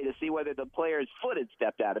the play to see whether the player's foot had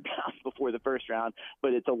stepped out of bounds before the first round,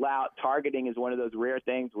 but it's allowed. Targeting is one of those rare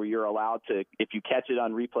things where you're allowed to, if you catch it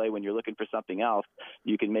on replay when you're looking for something else,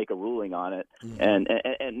 you can make a ruling on it. And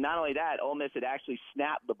not only that, Ole Miss had actually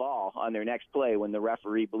snapped the ball on their next play when the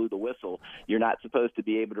referee blew the whistle. You're not supposed to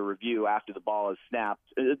be able to review after the ball is snapped.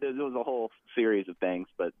 There was a whole series of things,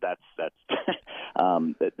 but that's but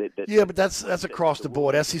that's across the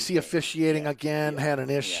board. SEC officiating again had an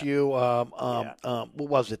issue. What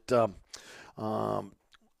was it? I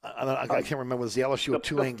can't remember. It was the LSU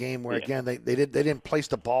Tulane game where again they didn't place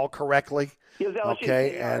the ball correctly. It was LSU,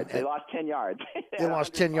 okay, and they lost 10 yards. They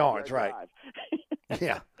lost 10 yards, right?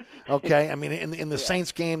 Yeah. Okay. I mean, in the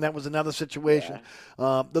Saints game, that was another situation.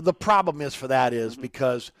 The problem is for that is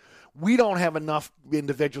because we don't have enough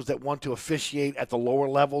individuals that want to officiate at the lower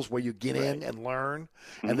levels where you get in and learn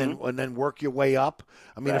and then work your way up.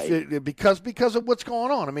 I mean, because of what's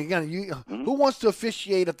going on. I mean, again, who wants to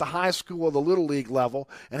officiate at the high school or the little league level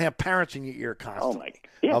and have parents in your ear constantly?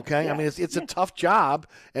 Okay, I mean, it's a tough job,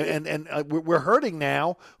 and we're hurting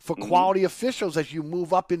now for quality officials as you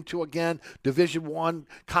move up into, again, Division I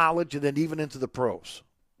college and then even into the pros.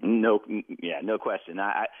 No question.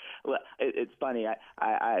 It's funny.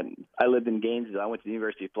 I lived in Gainesville. I went to the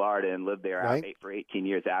University of Florida and lived there for 18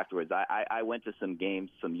 years afterwards. I went to some games,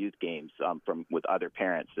 some youth games, with other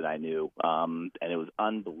parents that I knew, and it was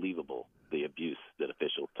unbelievable the abuse that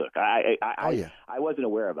officials took. I wasn't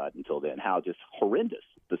aware of it until then. How just horrendous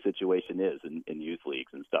the situation is in youth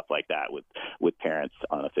leagues and stuff like that with parents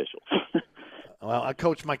on officials. Well, I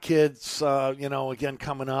coached my kids, again,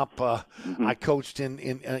 coming up. I coached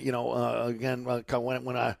again,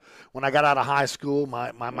 when I got out of high school,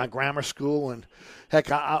 my grammar school, and heck,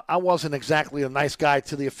 I wasn't exactly a nice guy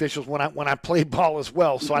to the officials when I played ball as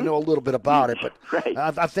well, so I know a little bit about it. But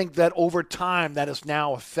I think that over time that is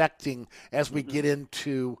now affecting as we get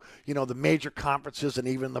into, the major conferences and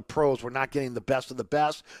even the pros. We're not getting the best of the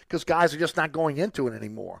best because guys are just not going into it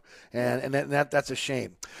anymore, and that's a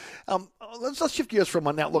shame. Let's shift gears for a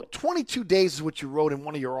moment. Now, look, 22 days is what you wrote in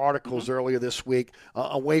one of your articles earlier this week,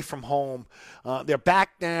 away from home. They're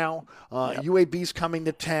back now. UAB's coming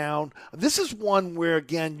to town. This is one where,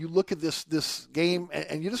 again, you look at this game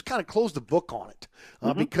and you just kind of close the book on it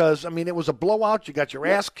because, I mean, it was a blowout. You got your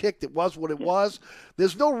ass kicked. It was what it was.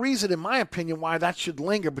 There's no reason, in my opinion, why that should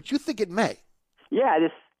linger, but you think it may. Yeah,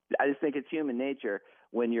 I just think it's human nature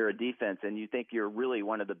when you're a defense and you think you're really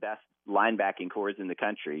one of the best linebacking corps in the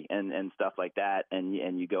country and stuff like that, and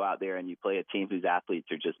you go out there and you play a team whose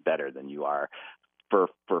athletes are just better than you are for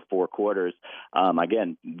 4 quarters.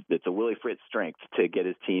 Again, it's a Willie Fritz strength to get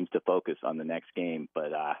his teams to focus on the next game.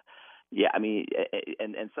 But, I mean,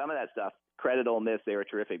 and some of that stuff, credit Ole Miss, they were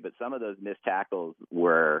terrific, but some of those missed tackles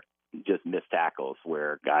were just missed tackles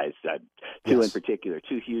where guys, two in particular,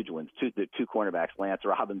 2 huge ones, the 2 cornerbacks, Lance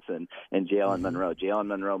Robinson and Jalen Monroe. Jalen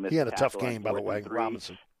Monroe missed He had a tough tackle game, by the way,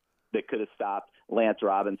 Robinson. that could have stopped Lance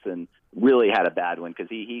Robinson really had a bad one because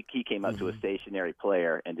he came up to a stationary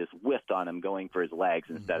player and just whiffed on him going for his legs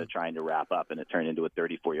instead of trying to wrap up, and it turned into a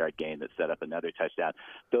 34-yard gain that set up another touchdown.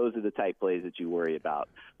 Those are the type plays that you worry about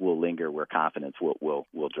will linger where confidence will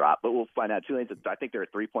drop. But we'll find out. Tulane's, I think they're a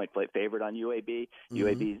 3-point favorite on UAB.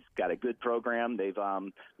 UAB's got a good program. They've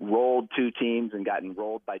rolled 2 teams and gotten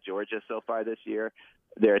rolled by Georgia so far this year.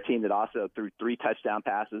 They're a team that also threw 3 touchdown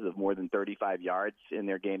passes of more than 35 yards in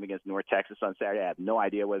their game against North Texas on Saturday. I have no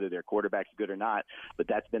idea whether their quarterback's good or not, but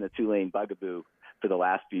that's been a Tulane bugaboo for the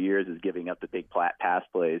last few years, is giving up the big pass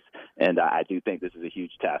plays. And I do think this is a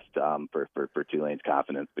huge test for Tulane's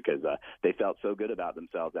confidence, because they felt so good about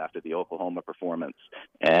themselves after the Oklahoma performance,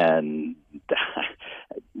 and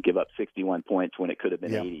give up 61 points when it could have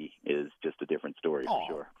been 80 is just a different story for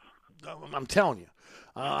sure. I'm telling you.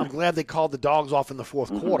 I'm glad they called the dogs off in the fourth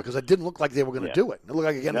quarter, because it didn't look like they were going to do it. It looked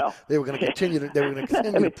like they were going to continue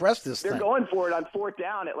to press this thing. They're going for it on 4th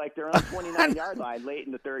down at like their own 29-yard line late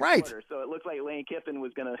in the third quarter. So it looked like Lane Kiffin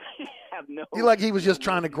was going to have no. He was just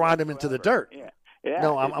trying to grind him into the dirt. Yeah,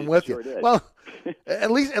 no, I'm with you. Did. Well,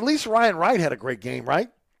 at least Ryan Wright had a great game, right?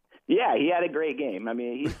 Yeah, he had a great game. I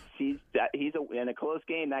mean, he's in a close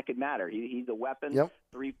game that could matter. He's a weapon.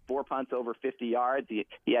 3-4 punts over 50 yards. He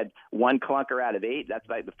had 1 clunker out of 8. That's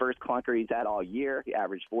like the first clunker he's had all year. He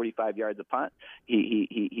averaged 45 yards a punt.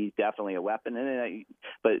 He's definitely a weapon. And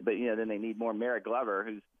but then they need more. Merrick Glover,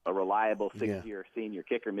 who's a reliable 6-year senior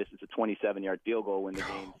kicker, misses a 27-yard field goal when the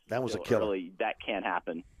game. That was a killer. Early. That can't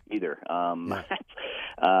happen either. That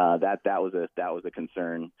was a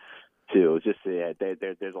concern too. It's just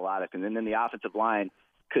there's a lot of, and then the offensive line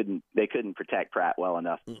couldn't protect Pratt well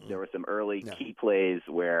enough. There were some early key plays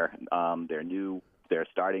where their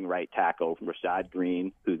starting right tackle, Rashad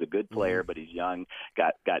Green, who's a good player but he's young,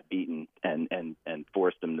 got beaten and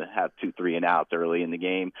forced them to have 2 3-and-outs early in the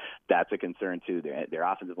game. That's a concern too. Their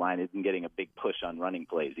offensive line isn't getting a big push on running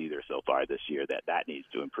plays either so far this year. That needs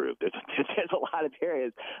to improve. There's a lot of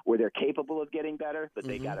areas where they're capable of getting better, but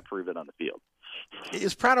they got to prove it on the field.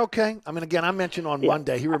 Is Pratt okay? I mean, again, I mentioned on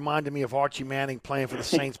Monday, he reminded me of Archie Manning playing for the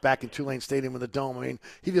Saints back in Tulane Stadium in the Dome. I mean,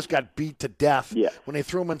 he just got beat to death when they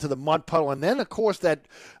threw him into the mud puddle. And then, of course, that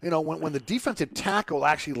when the defensive tackle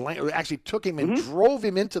actually took him and drove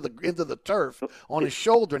him into the turf on his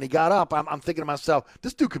shoulder, and he got up, I'm thinking to myself,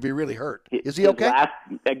 this dude could be really hurt. Is he okay?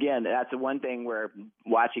 Again, that's the one thing where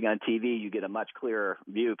watching on TV, you get a much clearer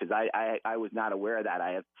view, because I was not aware of that.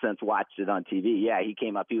 I have since watched it on TV. Yeah, he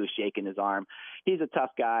came up, he was shaking his arm. He's a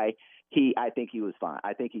tough guy. I think he was fine.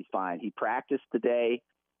 I think he's fine. He practiced today.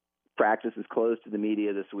 Practice is closed to the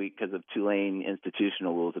media this week because of Tulane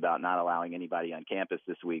institutional rules about not allowing anybody on campus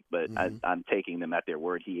this week. But I'm taking them at their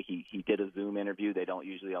word. He did a Zoom interview. They don't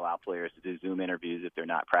usually allow players to do Zoom interviews if they're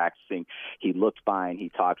not practicing. He looked fine. He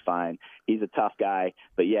talked fine. He's a tough guy.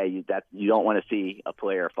 But yeah, you don't want to see a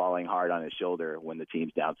player falling hard on his shoulder when the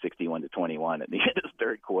team's down 61-21 at the end of the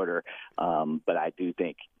third quarter. But I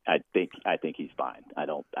think he's fine.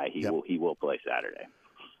 He will play Saturday.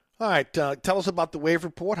 All right, tell us about the waiver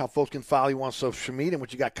report, how folks can follow you on social media, and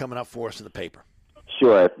what you got coming up for us in the paper.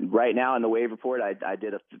 Sure. Right now in the waiver report, I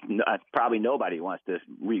did probably nobody wants to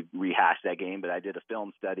rehash that game, but I did a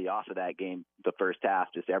film study off of that game, the first half,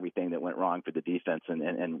 just everything that went wrong for the defense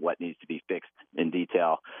and what needs to be fixed in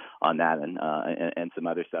detail on that, and some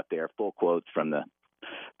other stuff there. Full quotes from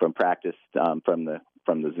practice,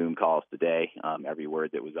 from the Zoom calls today, every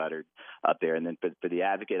word that was uttered up there. And then for the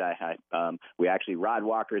Advocate, we actually, Rod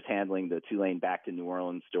Walker's handling the Tulane back to New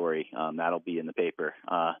Orleans story. That'll be in the paper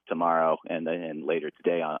tomorrow and later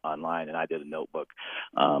today online. And I did a notebook.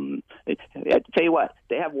 I tell you what,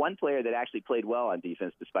 they have one player that actually played well on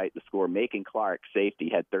defense despite the score. Macon Clark,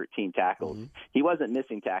 safety, had 13 tackles. He wasn't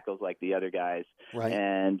missing tackles like the other guys. Right.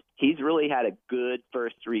 And he's really had a good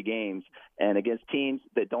first 3 games. And against teams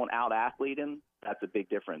that don't out-athlete him, that's a big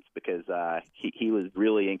difference, because he was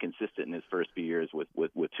really inconsistent in his first few years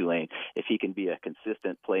with Tulane. If he can be a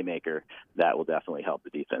consistent playmaker, that will definitely help the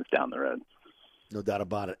defense down the road. No doubt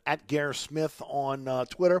about it. At Gary Smith on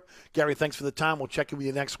Twitter. Gary, thanks for the time. We'll check in with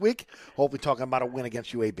you next week. Hopefully talking about a win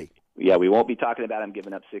against UAB. Yeah, we won't be talking about him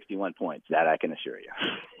giving up 61 points. That I can assure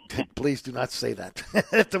you. Please do not say that.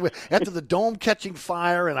 After the Dome catching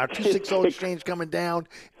fire and our 260 exchange coming down,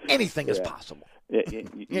 anything is possible.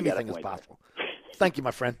 Anything is possible. Thank you,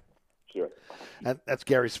 my friend. Sure. That's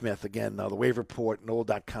Gary Smith. Again, the waiver report,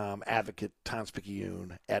 Noel.com, Advocate, Tom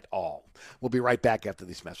Picayune, et al. We'll be right back after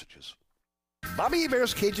these messages. Bobby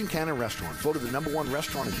Hebert's Cajun Cannon Restaurant, voted the #1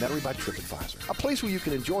 restaurant in Metairie by TripAdvisor. A place where you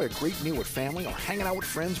can enjoy a great meal with family or hanging out with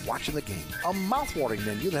friends watching the game. A mouth-watering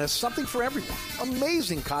menu that has something for everyone.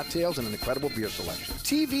 Amazing cocktails and an incredible beer selection.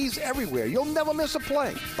 TVs everywhere. You'll never miss a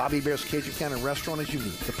play. Bobby Hebert's Cajun Cannon Restaurant is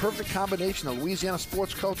unique. The perfect combination of Louisiana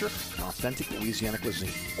sports culture and authentic Louisiana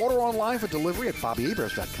cuisine. Order online for delivery at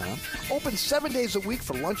BobbyHeberts.com. Open 7 days a week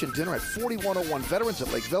for lunch and dinner at 4101 Veterans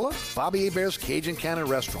at Lake Villa. Bobby Hebert's Cajun Cannon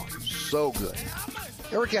Restaurant. So good.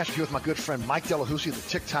 Eric Asher here with my good friend Mike Delahousie at the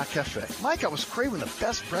TikTok Cafe. Mike, I was craving the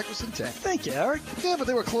best breakfast in town. Thank you, Eric. Yeah, but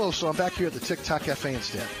they were closed, so I'm back here at the TikTok Cafe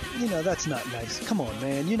instead. You know, that's not nice. Come on,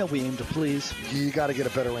 man. You know we aim to please. You got to get a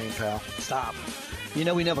better aim, pal. Stop. You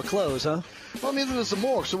know we never close, huh? Well, neither does the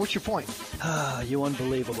morgue, so what's your point? Ah, you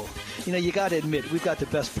unbelievable. You know, you got to admit, we've got the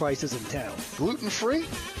best prices in town. Gluten-free?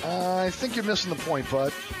 I think you're missing the point,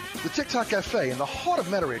 bud. The TikTok Cafe in the heart of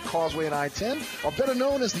Metairie at Causeway and I-10 are better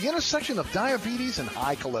known as the intersection of diabetes and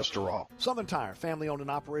high cholesterol. Southern Tire, family owned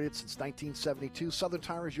and operated since 1972. Southern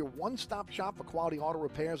Tire is your one-stop shop for quality auto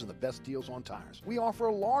repairs and the best deals on tires. We offer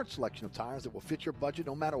a large selection of tires that will fit your budget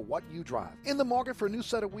no matter what you drive. In the market for a new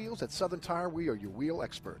set of wheels at Southern Tire, we are your wheel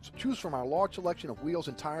experts. Choose from our large selection of wheels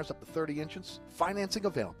and tires up to 30 inches. Financing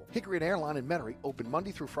available. Hickory and Airline in Metairie, open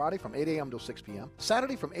Monday through Friday from 8 a.m. till 6 p.m.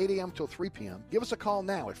 Saturday from 8 a.m. till 3 p.m. Give us a call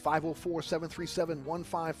now at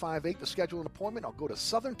 504-737-1558 to schedule an appointment, or go to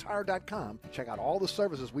southerntire.com and check out all the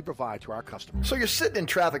services we provide to our customers. So you're sitting in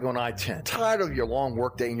traffic on I-10, tired of your long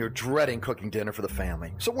workday and you're dreading cooking dinner for the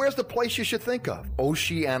family. So where's the place you should think of?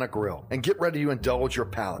 Oceana Grill. And get ready to indulge your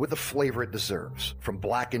palate with the flavor it deserves. From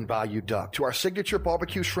blackened bayou duck to our signature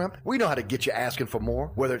barbecue shrimp, we know how to get you asking for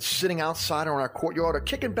more. Whether it's sitting outside or in our courtyard or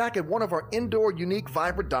kicking back at one of our indoor, unique,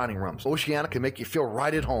 vibrant dining rooms, Oceana can make you feel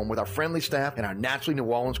right at home with our friendly staff and our naturally New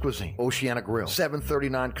Orleans cuisine. Oceana Grill,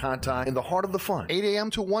 739 Conti, in the heart of the fun, 8 a.m.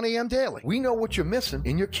 to 1 a.m. daily. We know what you're missing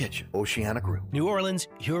in your kitchen. Oceana Grill. New Orleans,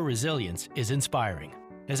 your resilience is inspiring.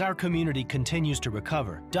 As our community continues to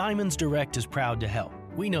recover, Diamonds Direct is proud to help.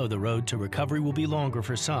 We know the road to recovery will be longer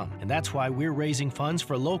for some, and that's why we're raising funds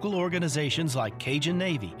for local organizations like Cajun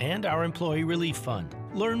Navy and our Employee Relief Fund.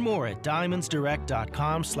 Learn more at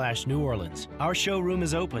diamondsdirect.com/New Orleans. Our showroom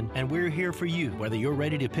is open, and we're here for you, whether you're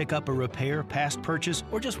ready to pick up a repair, past purchase,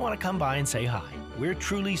 or just want to come by and say hi. We're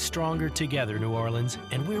truly stronger together, New Orleans,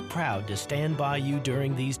 and we're proud to stand by you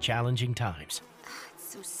during these challenging times.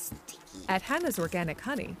 So sticky. At Hannah's Organic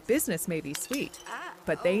Honey, business may be sweet,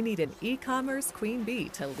 but they need an e-commerce queen bee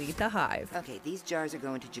to lead the hive. Okay, these jars are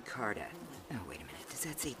going to Jakarta. Oh, wait a minute. Does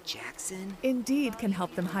that say Jackson? Indeed can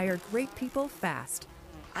help them hire great people fast.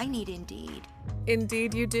 I need Indeed.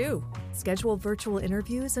 Indeed you do. Schedule virtual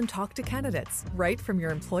interviews and talk to candidates right from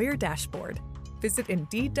your employer dashboard. Visit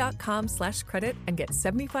Indeed.com/credit and get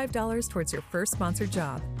 $75 towards your first sponsored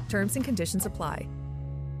job. Terms and conditions apply.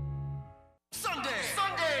 Sunday!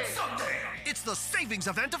 It's the savings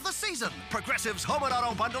event of the season. Progressive's Home and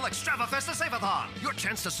Auto Bundle Extravafesta Save-a-thon. Your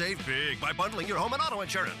chance to save big by bundling your home and auto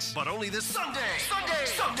insurance. But only this Sunday.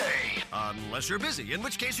 Unless you're busy, in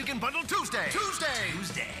which case you can bundle Tuesday.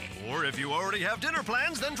 Or if you already have dinner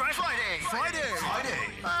plans, then try Friday.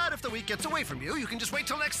 But if the week gets away from you, you can just wait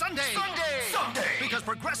till next Sunday. Sunday. Because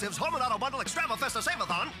Progressive's Home and Auto Bundle Extravafesta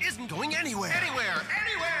Save-a-thon isn't going anywhere. Anywhere.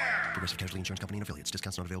 Progressive Casualty Insurance Company and Affiliates.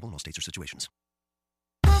 Discounts not available in all states or situations.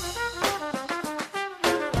 I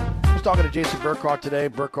was talking to Jason Burkhardt today,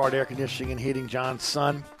 Burkhardt Air Conditioning and Heating, John's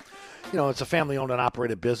son. You know, it's a family-owned and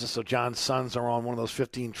operated business, so John's sons are on one of those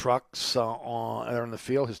 15 trucks they're in the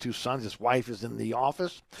field. His two sons, his wife is in the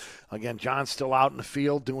office. Again, John's still out in the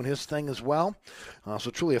field doing his thing as well. So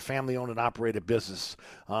truly a family-owned and operated business.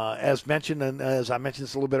 As mentioned, and as I mentioned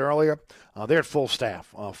this a little bit earlier, they're at full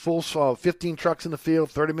staff. 15 trucks in the field,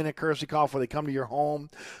 30-minute courtesy call before they come to your home.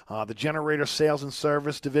 The generator sales and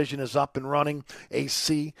service division is up and running.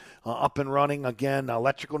 AC up and running. Again,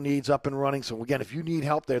 electrical needs up and running. So, again, if you need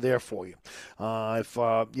help, they're there for you. If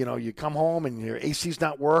you come home and your AC's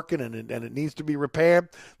not working and it needs to be repaired,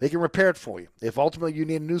 they can repair it for you. If ultimately you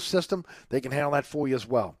need a new system, they can handle that for you as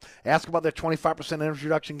well. Ask about their 25% energy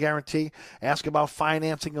reduction guarantee. Ask about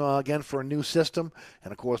financing, again, for a new system.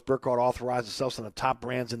 And, of course, Burkhardt authorizes some of the top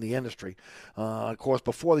brands in the industry. Of course,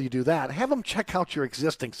 before you do that, have them check out your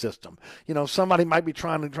existing system. You know, somebody might be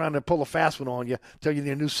trying to pull a fast one on you, tell you you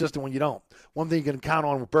need a new system when you don't. One thing you can count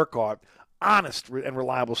on with Burkhardt, honest and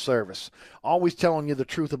reliable service. Always telling you the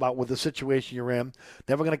truth about what the situation you're in.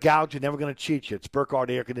 Never going to gouge you, never going to cheat you. It's Burkhardt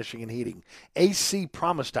Air Conditioning and Heating.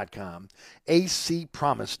 acpromise.com.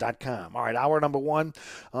 acpromise.com. All right, hour number one.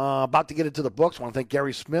 About to get into the books. I want to thank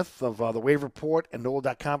Gary Smith of the Wave Report and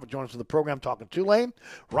NOLA.com for joining us for the program talking Tulane.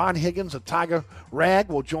 Ron Higgins of Tiger Rag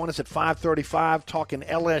will join us at 5:35 talking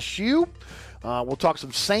LSU. We'll talk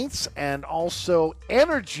some Saints and also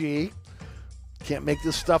energy. Can't make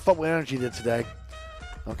this stuff up with energy did today.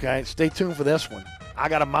 Okay, stay tuned for this one. I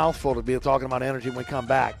got a mouthful to be talking about energy when we come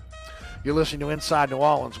back. You're listening to Inside New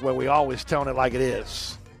Orleans, where we always tell it like it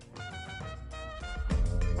is.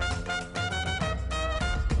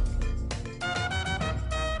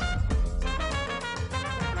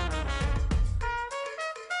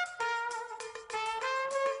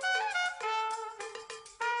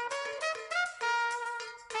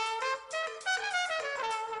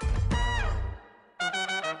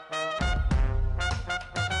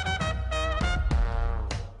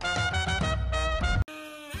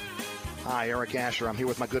 Hi, Eric Asher. I'm here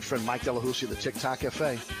with my good friend Mike Delahousie of the TikTok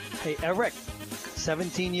Cafe. Hey, Eric,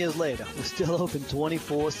 17 years later, we're still open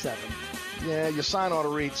 24/7. Yeah, your sign ought to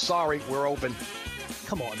read, sorry, we're open.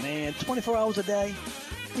 Come on, man, 24 hours a day?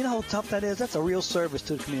 You know how tough that is? That's a real service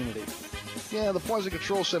to the community. Yeah, the Poison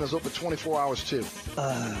Control Center is open 24 hours, too.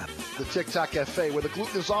 The TikTok Cafe, where the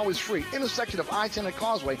gluten is always free, intersection of I-10 and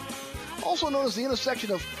Causeway, also known as the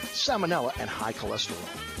intersection of salmonella and high cholesterol.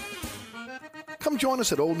 Come join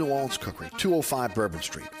us at Old New Orleans Cookery, 205 Bourbon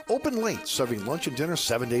Street. Open late, serving lunch and dinner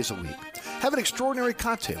 7 days a week. Have an extraordinary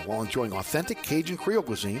cocktail while enjoying authentic Cajun Creole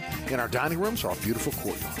cuisine in our dining rooms or our beautiful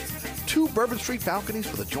courtyard. 2 Bourbon Street balconies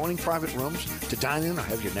with adjoining private rooms to dine in or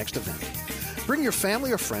have your next event. Bring your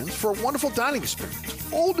family or friends for a wonderful dining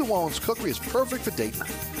experience. Old New Orleans Cookery is perfect for date night.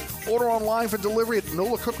 Order online for delivery at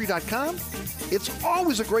NOLACookery.com. It's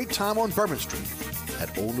always a great time on Bourbon Street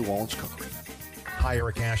at Old New Orleans Cookery. Hi,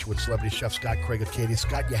 Eric Asher with celebrity chef Scott Craig of Katie's.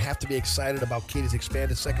 Scott, you have to be excited about Katie's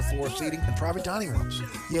expanded second floor seating and private dining rooms.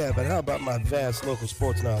 Yeah, but how about my vast local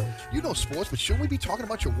sports knowledge? You know sports, but shouldn't we be talking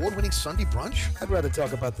about your award-winning Sunday brunch? I'd rather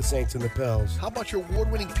talk about the Saints and the Pels. How about your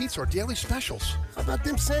award-winning pizza or daily specials? How about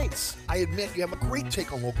them Saints? I admit you have a great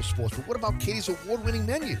take on local sports, but what about Katie's award-winning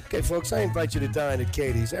menu? Okay, folks, I invite you to dine at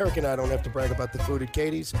Katie's. Eric and I don't have to brag about the food at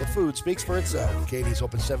Katie's. The food speaks for itself. Katie's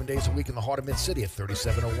open 7 days a week in the heart of Mid-City at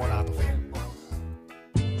 3701 Opperville.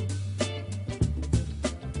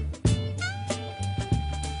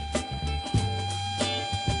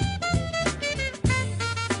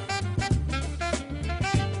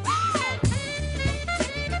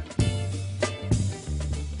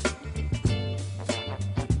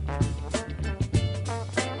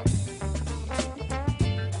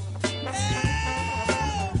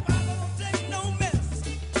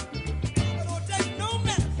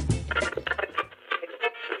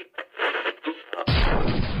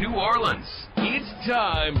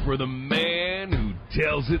 Time for the man who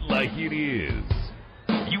tells it like it is.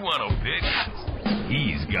 You want opinions?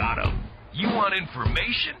 He's got them. You want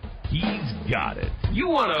information? He's got it. You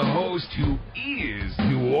want a host who is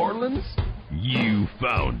New Orleans? You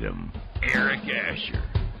found him. Eric Asher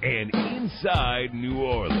and Inside New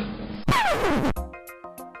Orleans.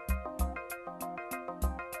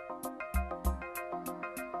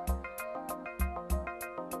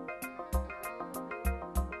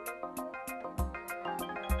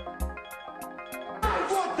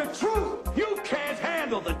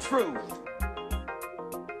 The truth.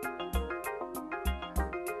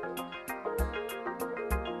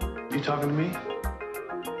 You talking to me?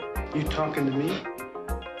 You talking to me?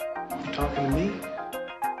 You talking to me?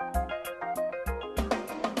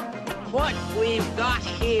 What we've got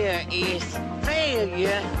here is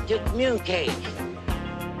failure to communicate.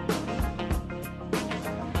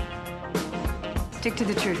 Stick to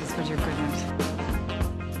the truth is what you're good at.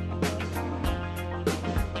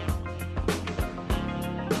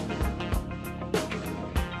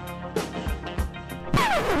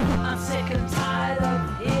 I'm sick and tired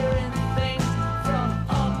of hearing things from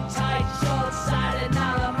uptight, short-sighted,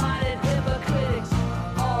 narrow-minded hypocrites.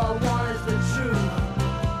 All I want is the truth.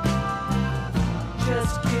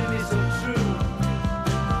 Just give me some truth.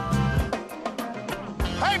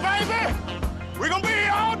 Hey, baby! We're gonna be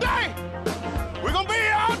here all day! We're gonna be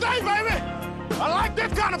here all day, baby! I like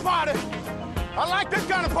this kind of party! I like this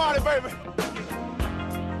kind of party, baby!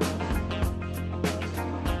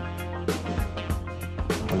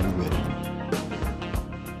 Are you ready?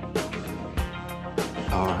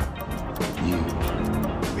 Are you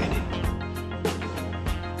ready?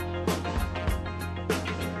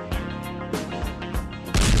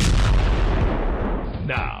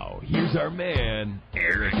 Now, here's here's our man,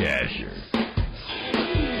 Eric Asher.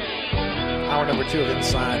 Hour number 2 of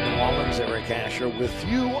Inside New Orleans. Eric Asher with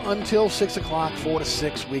you until 6 o'clock, 4 to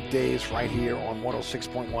 6 weekdays right here on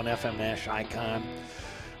 106.1 FM Nash Icon.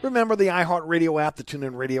 Remember the iHeartRadio app, the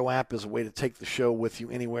TuneIn Radio app is a way to take the show with you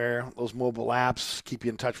anywhere. Those mobile apps keep you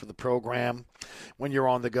in touch with the program when you're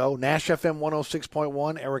on the go. Nash FM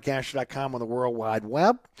 106.1, ericasher.com on the World Wide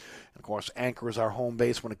Web. Of course, Anchor is our home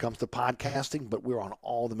base when it comes to podcasting, but we're on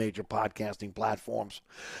all the major podcasting platforms.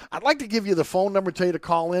 I'd like to give you the phone number, tell you to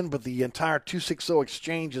call in, but the entire 260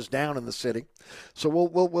 exchange is down in the city, so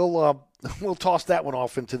we'll toss that one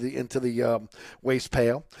off into the waste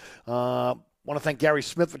pail. Want to thank Gary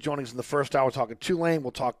Smith for joining us in the first hour talking Tulane.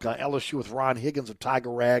 We'll talk LSU with Ron Higgins of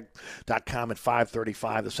TigerRag.com at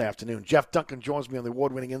 5:35 this afternoon. Jeff Duncan joins me on the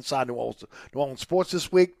award-winning Inside New Orleans Sports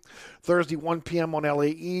this week. Thursday, 1 p.m. on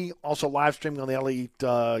LAE. Also live streaming on the LAE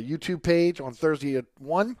YouTube page on Thursday at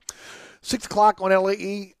 1. 6 o'clock on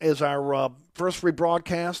LAE is our first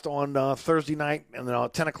rebroadcast on Thursday night, and then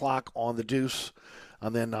 10 o'clock on the Deuce.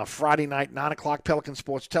 And then Friday night, 9 o'clock, Pelican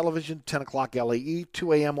Sports Television, 10 o'clock LAE,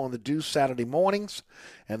 2 a.m. on the Deuce Saturday mornings,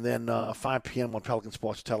 and then 5 p.m. on Pelican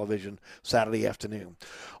Sports Television Saturday afternoon.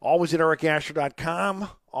 Always at ericasher.com,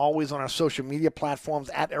 always on our social media platforms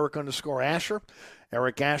at Eric_Asher,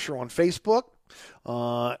 Eric Asher on Facebook,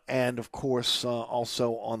 and, of course,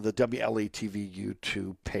 also on the WLE-TV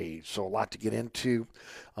YouTube page. So a lot to get into.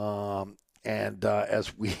 And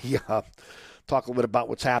as we talk a little bit about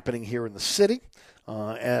what's happening here in the city,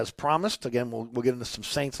 as promised. Again, we'll get into some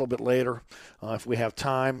Saints a little bit later if we have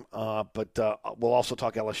time. But we'll also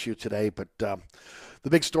talk LSU today. But the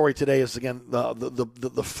big story today is, again,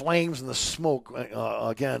 the flames and the smoke,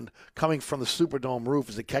 again, coming from the Superdome roof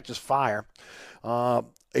as it catches fire. A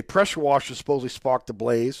pressure washer supposedly sparked the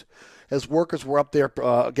blaze as workers were up there,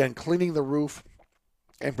 again, cleaning the roof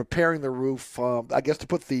and preparing the roof, I guess, to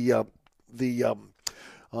put the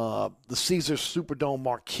Caesars Superdome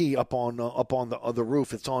marquee up on the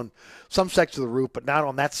roof. It's on some section of the roof, but not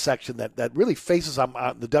on that section that really faces the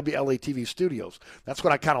WLA-TV studios. That's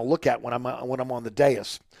what I kind of look at when I'm on the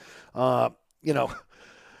dais. I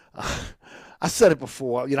said it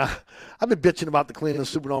before. I've been bitching about the cleaning of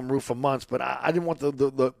the Superdome roof for months, but I didn't want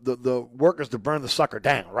the workers to burn the sucker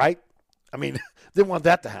down, right? I mean, didn't want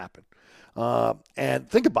that to happen. And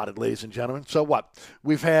think about it, ladies and gentlemen. So what?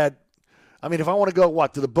 We've had. I mean, if I want to go,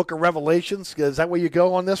 to the Book of Revelations? Is that where you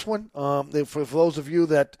go on this one? For those of you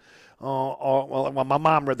that my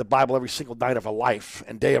mom read the Bible every single night of her life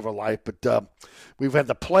and day of her life, but we've had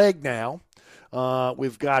the plague now.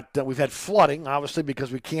 We've had flooding, obviously,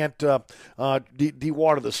 because we can't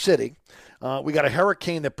dewater the city. We got a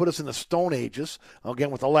hurricane that put us in the Stone Ages, again,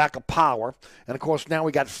 with a lack of power. And, of course, now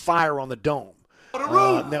we got fire on the dome. The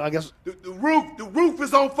roof. Now I guess the roof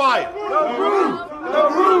is on fire. The roof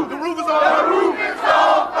is on fire. The roof is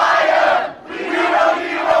on fire. We don't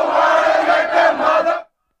need no water, let that mother.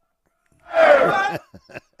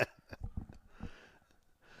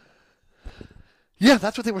 Yeah,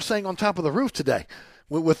 that's what they were saying on top of the roof today,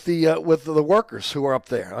 with the workers who are up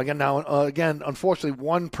there. Again, unfortunately,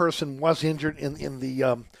 one person was injured in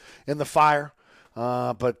the fire,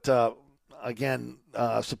 but. Again,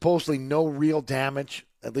 supposedly no real damage.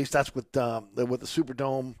 At least that's what the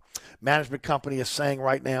Superdome management company is saying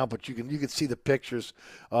right now. But you can see the pictures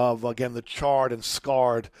of, again, the charred and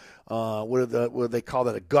scarred. What do they call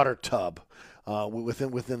that? A gutter tub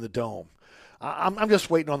within the dome. I'm just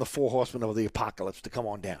waiting on the 4 horsemen of the apocalypse to come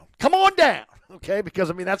on down. Come on down, okay? Because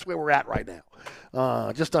that's where we're at right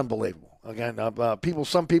now. Just unbelievable. Again,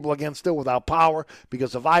 some people again still without power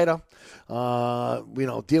because of Ida.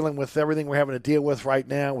 Dealing with everything we're having to deal with right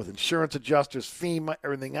now with insurance adjusters, FEMA,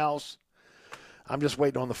 everything else. I'm just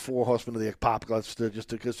waiting on the 4 horsemen of the apocalypse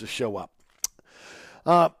to show up.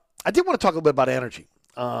 I did want to talk a little bit about energy,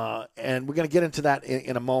 and we're going to get into that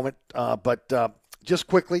in a moment. But just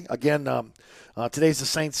quickly, again, today's the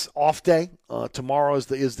Saints' off day. Tomorrow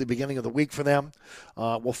is the beginning of the week for them.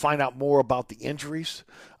 We'll find out more about the injuries.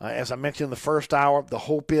 As I mentioned in the first hour, the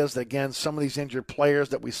hope is that, again, some of these injured players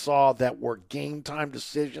that we saw that were game time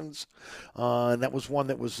decisions, and that was one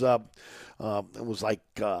that was it was like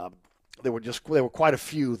there were quite a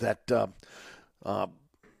few that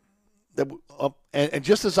and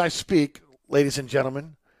just as I speak, ladies and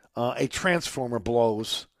gentlemen, a transformer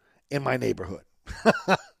blows in my neighborhood.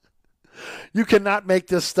 You cannot make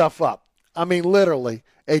this stuff up. I mean, literally,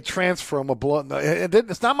 a transformer blow.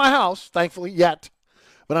 It's not my house, thankfully, yet.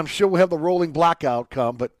 But I'm sure we'll have the rolling blackout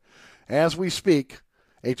come. But as we speak,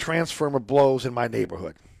 a transformer blows in my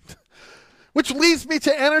neighborhood. Which leads me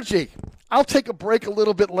to energy. I'll take a break a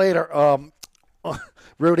little bit later,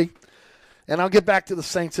 Rudy. And I'll get back to the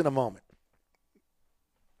Saints in a moment.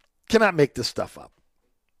 Cannot make this stuff up.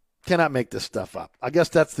 Cannot make this stuff up. I guess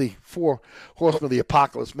that's the 4 horsemen of the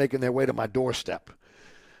apocalypse making their way to my doorstep.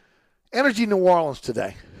 Energy New Orleans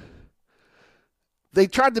today. They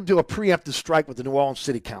tried to do a preemptive strike with the New Orleans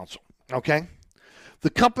City Council, okay? The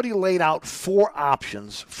company laid out 4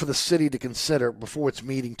 options for the city to consider before its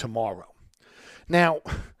meeting tomorrow. Now,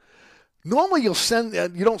 normally you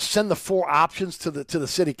don't send the 4 options to the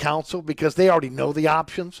city council because they already know the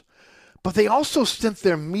options. But they also sent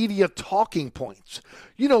their media talking points.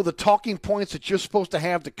 You know, the talking points that you're supposed to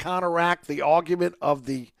have to counteract the argument of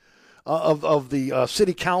the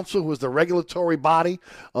city council, who is the regulatory body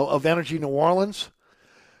of Energy New Orleans.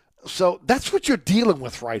 So that's what you're dealing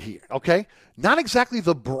with right here, okay? Not exactly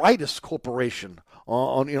the brightest corporation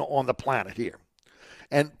on the planet here.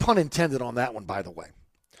 And pun intended on that one, by the way.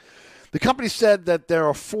 The company said that there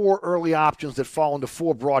are 4 early options that fall into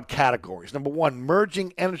 4 broad categories. Number 1,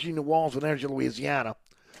 merging Energy New Orleans with Energy Louisiana.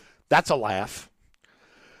 That's a laugh.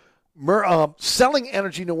 Selling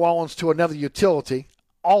Energy New Orleans to another utility.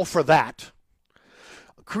 All for that.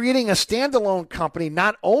 Creating a standalone company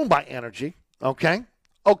not owned by Energy.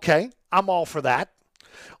 Okay, I'm all for that.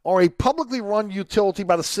 Or a publicly run utility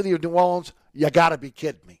by the city of New Orleans. You got to be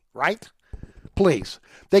kidding me, right? Please.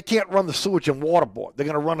 They can't run the sewage and water board. They're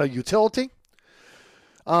going to run a utility.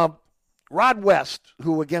 Rod West,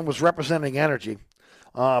 who again was representing Energy,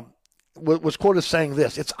 was quoted saying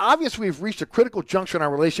this: "It's obvious we've reached a critical juncture in our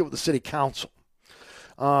relationship with the city council.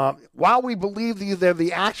 While we believe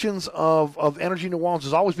the actions of Energy New Orleans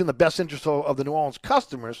has always been the best interest of the New Orleans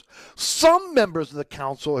customers, some members of the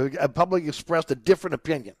council have publicly expressed a different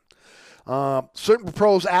opinion. Certain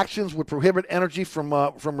proposed actions would prohibit Energy from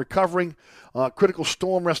recovering critical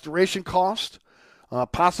storm restoration costs,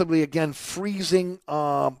 possibly, again, freezing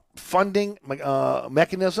funding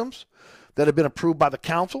mechanisms that have been approved by the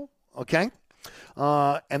council, okay?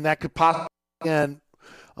 And that could possibly, again,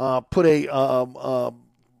 put a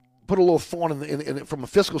little thorn in from a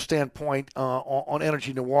fiscal standpoint on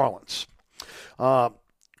Energy New Orleans."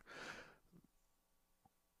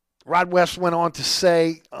 Rod West went on to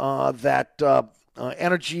say that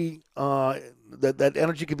energy that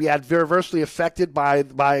energy could be adversely affected by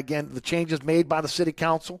again the changes made by the city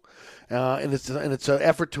council, and it's an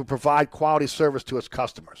effort to provide quality service to its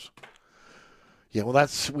customers. Yeah, well,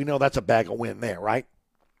 we know that's a bag of wind there, right?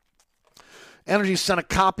 Energy sent a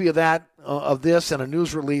copy of this and a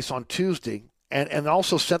news release on Tuesday, and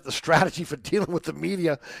also sent the strategy for dealing with the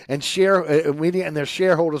media and their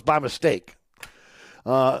shareholders by mistake.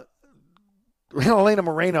 Elena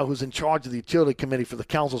Moreno, who's in charge of the utility committee for the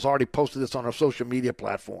council, has already posted this on her social media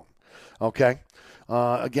platform. Okay,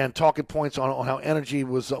 again, talking points on how Energy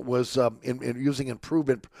was in using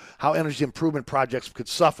improvement, how energy improvement projects could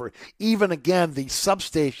suffer. Even again, the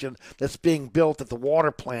substation that's being built at the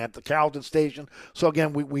water plant, the Carrollton station. So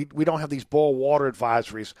again, we don't have these boil water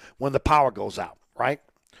advisories when the power goes out, right?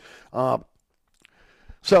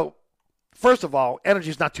 So first of all, Energy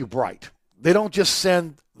is not too bright. They don't just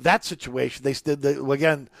send that situation. They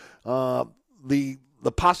again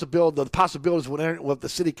the possibilities of what the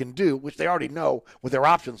city can do, which they already know what their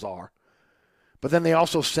options are. But then they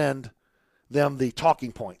also send them the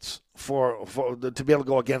talking points to be able to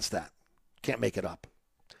go against that. Can't make it up.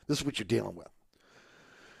 This is what you're dealing with.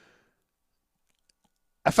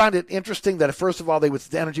 I find it interesting that first of all,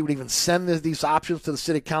 Energy would even send these options to the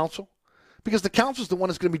city council, because the council is the one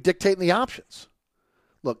that's going to be dictating the options.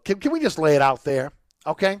 Look, can we just lay it out there?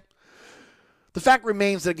 Okay? The fact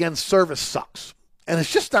remains that, again, service sucks. And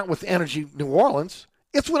it's just not with Energy New Orleans.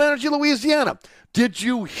 It's with Energy Louisiana. Did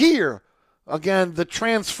you hear, again, the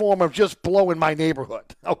transformer just blow in my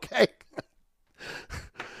neighborhood? Okay?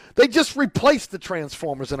 They just replaced the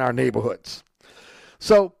transformers in our neighborhoods.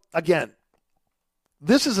 So, again,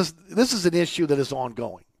 this is an issue that is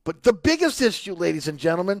ongoing. But the biggest issue, ladies and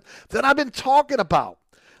gentlemen, that I've been talking about,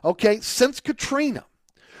 okay, since Katrina,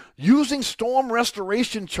 using storm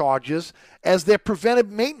restoration charges as their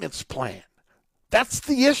preventive maintenance plan. That's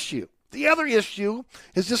the issue. The other issue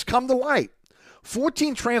has just come to light.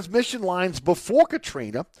 14 transmission lines before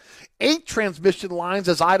Katrina, 8 transmission lines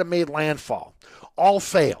as Ida made landfall. All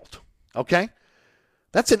failed. Okay?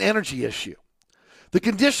 That's an energy issue. The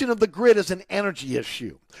condition of the grid is an energy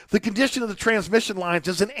issue. The condition of the transmission lines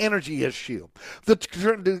is an energy issue. The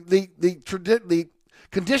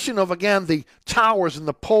condition of, again, the towers and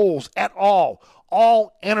the poles at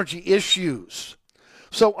all energy issues.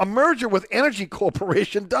 So a merger with Energy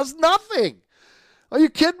Corporation does nothing. Are you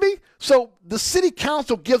kidding me? So the city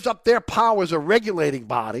council gives up their power as a regulating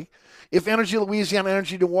body if Energy Louisiana,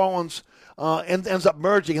 Energy New Orleans ends up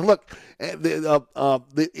merging. And look, in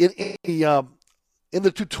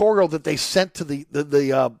the tutorial that they sent to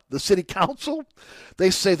the city council, they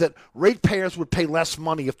say that ratepayers would pay less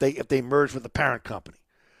money if they merged with the parent company.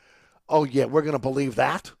 Oh yeah, we're going to believe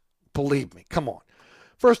that? Believe me, come on.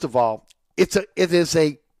 First of all, it is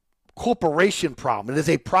a corporation problem. It is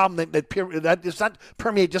a problem that does not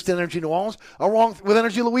permeate just Energy New Orleans, along with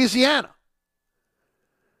Energy Louisiana.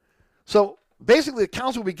 So basically, the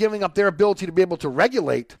council will be giving up their ability to be able to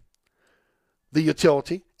regulate the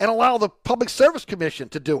utility and allow the Public Service Commission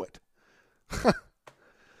to do it.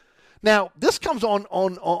 Now, this comes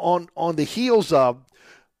on the heels of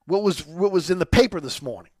what was in the paper this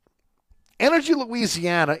morning. Energy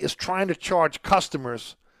Louisiana is trying to charge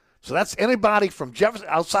customers, so that's anybody from Jefferson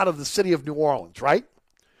outside of the city of New Orleans, right?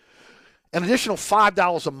 An additional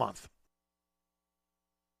 $5 a month.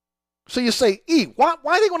 So you say, why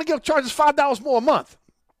are they going to charge us $5 more a month?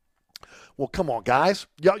 Well, come on, guys.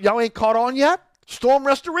 Y'all ain't caught on yet? Storm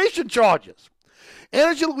restoration charges.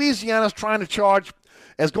 Energy Louisiana is trying to charge,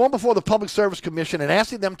 as going before the Public Service Commission and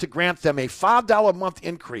asking them to grant them a $5 a month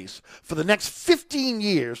increase for the next 15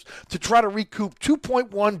 years to try to recoup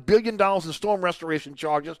 $2.1 billion in storm restoration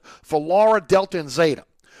charges for Laura, Delta, and Zeta.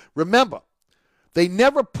 Remember, they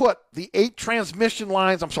never put the 6 transmission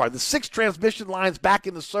lines back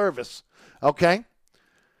into service, okay?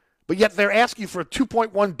 But yet they're asking for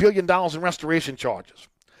 $2.1 billion in restoration charges.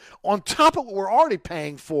 On top of what we're already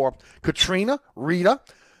paying for Katrina, Rita,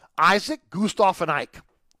 Isaac, Gustav, and Ike.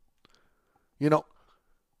 You know,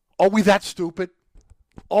 are we that stupid?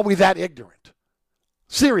 Are we that ignorant?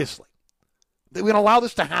 Seriously. Are we going to allow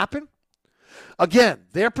this to happen? Again,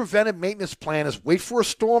 their preventive maintenance plan is wait for a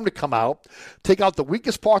storm to come out, take out the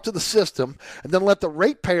weakest parts of the system, and then let the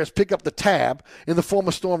ratepayers pick up the tab in the form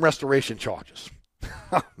of storm restoration charges.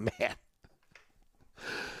 Oh, man.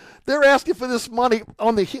 They're asking for this money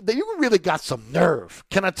on the hit. You really got some nerve.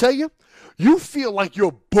 Can I tell you? You feel like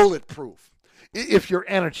you're bulletproof if you're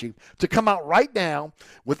Energy to come out right now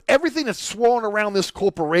with everything that's swirling around this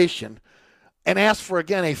corporation and ask for,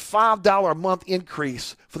 again, a $5 a month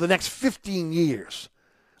increase for the next 15 years,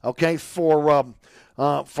 okay, for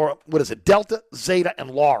what is it, Delta, Zeta,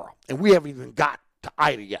 and Laura. And we haven't even got to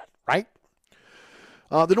Ida yet, right?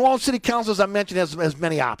 The New Orleans City Council, as I mentioned, has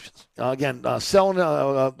many options. Selling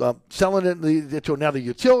it to another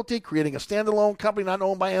utility, creating a standalone company not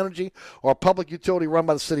owned by Energy, or a public utility run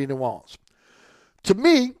by the city of New Orleans. To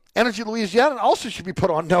me, Energy Louisiana also should be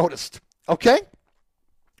put on notice, okay?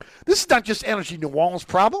 This is not just Energy New Orleans'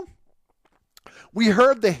 problem. We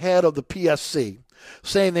heard the head of the PSC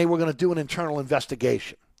saying they were going to do an internal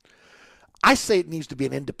investigation. I say it needs to be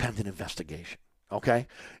an independent investigation, okay?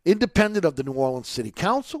 Independent of the New Orleans City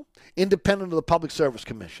Council, independent of the Public Service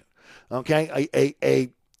Commission, okay? A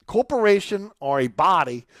corporation or a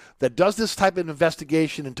body that does this type of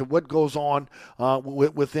investigation into what goes on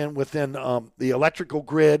within the electrical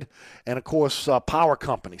grid and, of course, power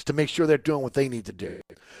companies to make sure they're doing what they need to do.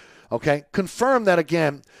 Okay, confirm that,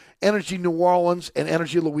 again, Energy New Orleans and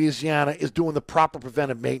Energy Louisiana is doing the proper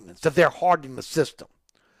preventive maintenance, that they're hardening the system.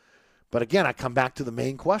 But again, I come back to the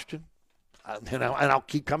main question, and I'll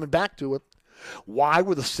keep coming back to it. Why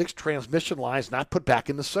were the 6 transmission lines not put back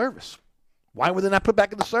into service? Why were they not put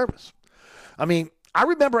back into service? I mean, I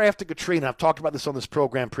remember after Katrina, I've talked about this on this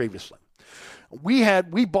program previously.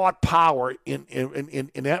 We bought power in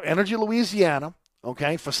Energy Louisiana,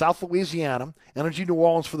 okay, for South Louisiana, Energy New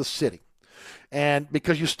Orleans for the city. And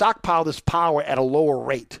because you stockpile this power at a lower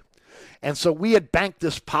rate. And so we had banked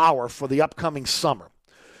this power for the upcoming summer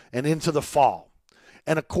and into the fall.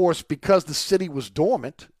 And, of course, because the city was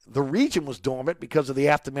dormant, the region was dormant because of the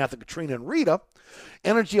aftermath of Katrina and Rita,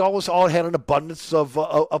 Energy always had an abundance of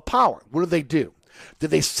power. What did they do? Did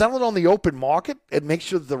they sell it on the open market and make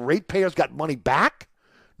sure that the ratepayers got money back?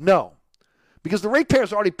 No, because the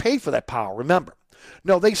ratepayers already paid for that power, remember.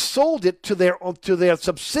 No, they sold it to their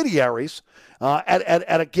subsidiaries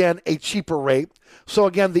at again, a cheaper rate. So,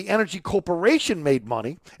 again, the Energy Corporation made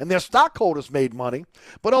money, and their stockholders made money.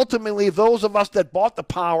 But ultimately, those of us that bought the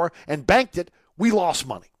power and banked it, we lost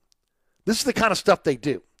money. This is the kind of stuff they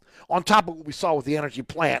do. On top of what we saw with the energy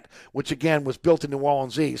plant, which, again, was built in New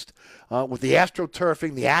Orleans East, with the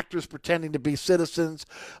astroturfing, the actors pretending to be citizens,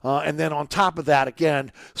 and then on top of that,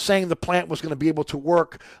 again, saying the plant was going to be able to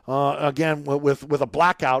work, again, with a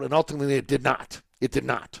blackout, and ultimately it did not. It did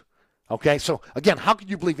not. Okay, so, again, how can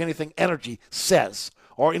you believe anything Energy says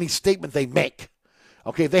or any statement they make?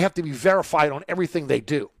 Okay, they have to be verified on everything they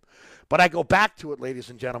do. But I go back to it, ladies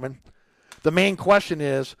and gentlemen. The main question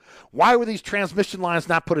is, why were these transmission lines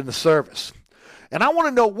not put into service? And I want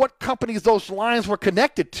to know what companies those lines were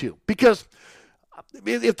connected to. Because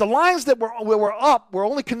if the lines that were up were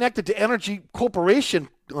only connected to energy corporation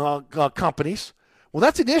companies, well,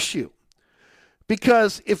 that's an issue.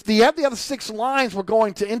 Because if the other 6 lines were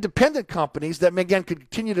going to independent companies that, again, could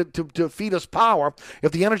continue to feed us power,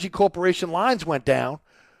 if the energy corporation lines went down,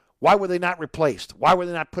 why were they not replaced? Why were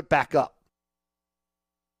they not put back up?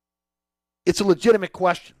 It's a legitimate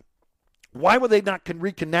question. Why were they not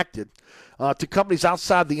reconnected to companies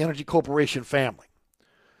outside the energy corporation family?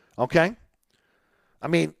 Okay? I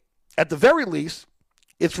mean, at the very least,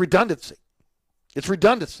 it's redundancy. It's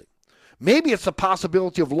redundancy. Maybe it's a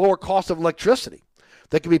possibility of lower cost of electricity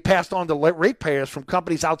that can be passed on to ratepayers from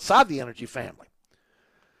companies outside the energy family.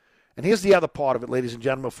 And here's the other part of it, ladies and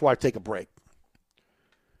gentlemen, before I take a break.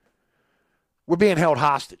 We're being held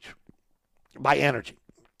hostage by Energy.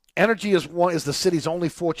 Energy is the city's only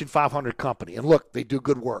Fortune 500 company. And look, they do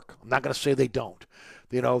good work. I'm not going to say they don't.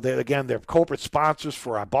 You know, they're corporate sponsors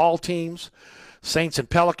for our ball teams, Saints and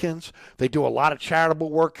Pelicans. They do a lot of charitable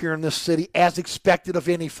work here in this city, as expected of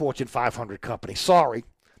any Fortune 500 company. Sorry,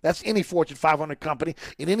 that's any Fortune 500 company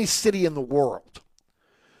in any city in the world.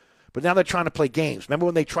 But now they're trying to play games. Remember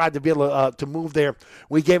when they tried to be able to move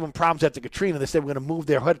we gave them problems after Katrina. They said we're going to move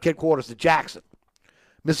their headquarters to Jackson,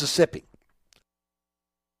 Mississippi.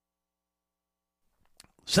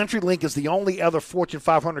 CenturyLink is the only other Fortune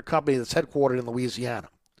 500 company that's headquartered in Louisiana.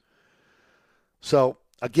 So,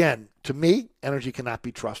 again, to me, Energy cannot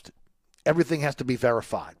be trusted. Everything has to be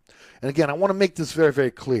verified. And again, I want to make this very,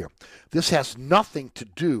 very clear. This has nothing to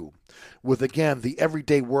do with, again, the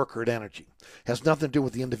everyday worker at Energy. It has nothing to do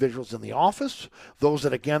with the individuals in the office, those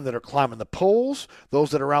that, again, that are climbing the poles,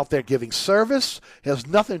 those that are out there giving service. It has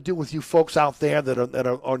nothing to do with you folks out there that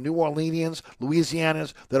are New Orleanians,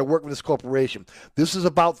 Louisianans, that are working with this corporation. This is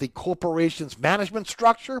about the corporation's management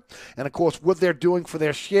structure and, of course, what they're doing for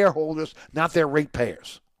their shareholders, not their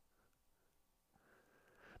ratepayers.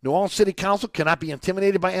 New Orleans City Council cannot be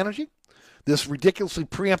intimidated by Energy. This ridiculously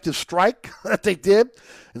preemptive strike that they did.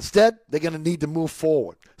 Instead, they're going to need to move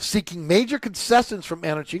forward, seeking major concessions from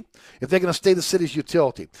Energy if they're going to stay the city's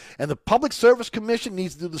utility. And the Public Service Commission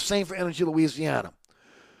needs to do the same for Energy Louisiana.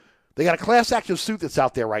 They got a class action suit that's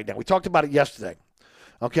out there right now. We talked about it yesterday.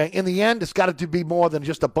 Okay, in the end, it's got to be more than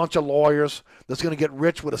just a bunch of lawyers that's going to get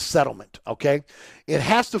rich with a settlement, okay? It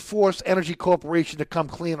has to force Energy Corporation to come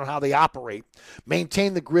clean on how they operate,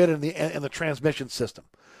 maintain the grid and the transmission system,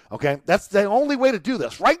 okay? That's the only way to do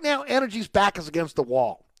this. Right now, Energy's back is against the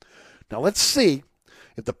wall. Now, let's see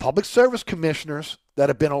if the public service commissioners that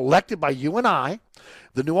have been elected by you and I,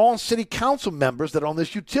 the New Orleans City Council members that are on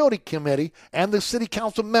this utility committee, and the city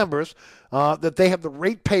council members, that they have the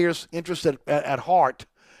ratepayers' interest at heart,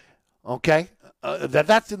 okay,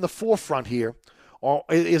 that's in the forefront here, or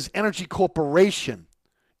is Energy Corporation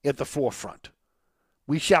at the forefront?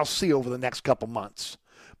 We shall see over the next couple months.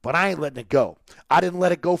 But I ain't letting it go. I didn't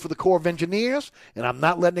let it go for the Corps of Engineers, and I'm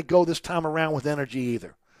not letting it go this time around with Energy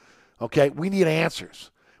either. Okay, we need answers.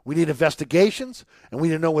 We need investigations, and we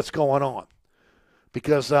need to know what's going on.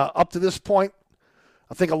 Because up to this point,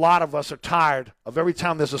 I think a lot of us are tired of every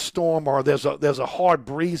time there's a storm or there's a hard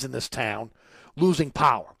breeze in this town, losing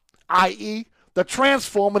power. I.e., the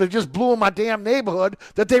transformer that just blew in my damn neighborhood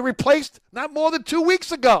that they replaced not more than 2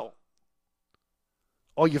 weeks ago.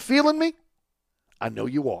 Are you feeling me? I know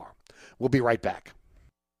you are. We'll be right back.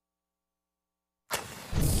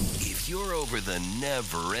 If you're over the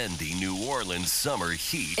never-ending New Orleans summer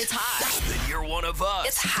heat, It's hot. then you're one of us.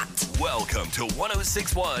 It's hot. Welcome to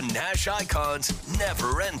 106.1 Nash Icons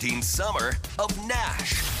Never-Ending Summer of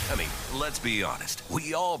Nash. I mean, let's be honest.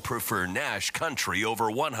 We all prefer Nash country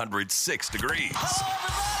over 106 degrees.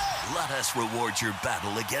 Let us reward your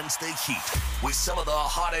battle against the heat with some of the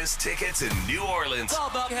hottest tickets in New Orleans. It's all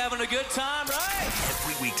about having a good time, right?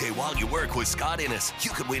 Every weekday while you work with Scott Innes,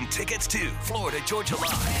 you could win tickets to Florida Georgia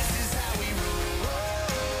Live,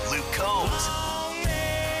 Luke Combs,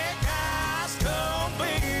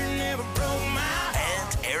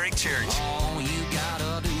 and Eric Church.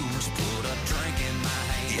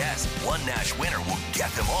 Yes, one Nash winner will get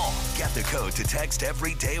them all. Get the code to text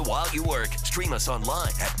every day while you work. Stream us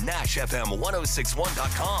online at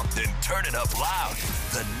NashFM1061.com. Then turn it up loud.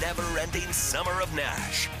 The never-ending summer of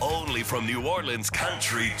Nash. Only from New Orleans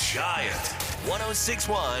Country Giant.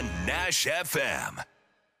 1061 Nash FM.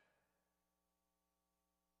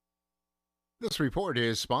 This report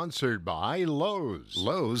is sponsored by Lowe's.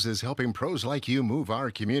 Lowe's is helping pros like you move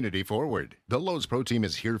our community forward. The Lowe's Pro Team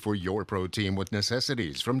is here for your pro team with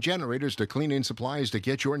necessities, from generators to cleaning supplies to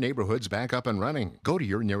get your neighborhoods back up and running. Go to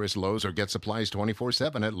your nearest Lowe's or get supplies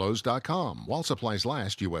 24/7 at Lowe's.com. While supplies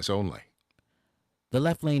last, U.S. only. The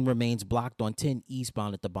left lane remains blocked on 10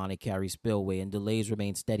 eastbound at the Bonnet Carey Spillway, and delays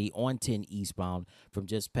remain steady on 10 eastbound from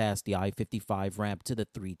just past the I-55 ramp to the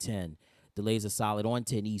 310. Delays are solid on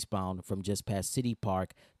 10 eastbound from just past City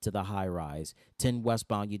Park to the high rise. 10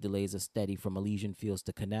 westbound, your delays are steady from Elysian Fields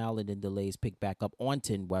to Canal, and then delays pick back up on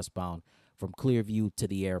 10 westbound from Clearview to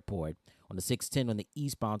the airport. On the 610 on the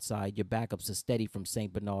eastbound side, your backups are steady from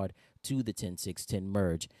St. Bernard to the 10-610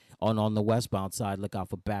 merge. On the westbound side, look out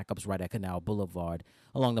for backups right at Canal Boulevard.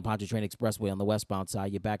 Along the Pontchartrain Expressway on the westbound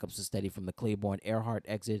side, your backups are steady from the Claiborne Earhart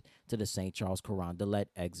exit to the St. Charles Carondelet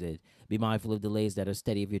exit. Be mindful of delays that are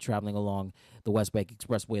steady if you're traveling along the West Bank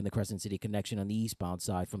Expressway and the Crescent City connection on the eastbound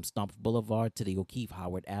side from Stump Boulevard to the O'Keefe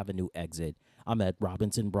Howard Avenue exit. I'm Ed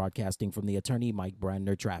Robinson, broadcasting from the Attorney Mike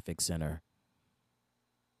Brandner Traffic Center.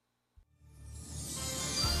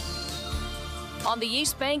 On the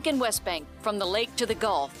East Bank and West Bank, from the lake to the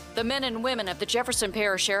Gulf, the men and women of the Jefferson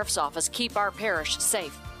Parish Sheriff's Office keep our parish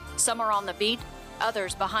safe. Some are on the beat,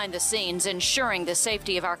 others behind the scenes, ensuring the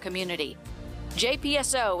safety of our community.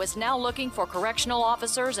 JPSO is now looking for correctional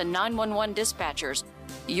officers and 911 dispatchers.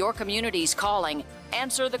 Your community's calling.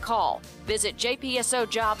 Answer the call. Visit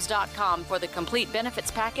jpsojobs.com for the complete benefits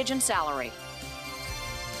package and salary.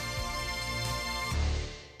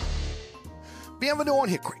 Bienvenue on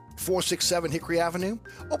Hickory, 467 Hickory Avenue.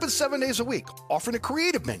 Open 7 days a week, offering a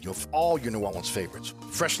creative menu of all your New Orleans favorites.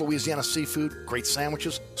 Fresh Louisiana seafood, great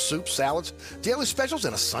sandwiches, soups, salads, daily specials,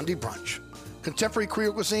 and a Sunday brunch. Contemporary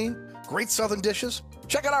Creole cuisine, great southern dishes.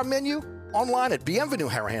 Check out our menu online at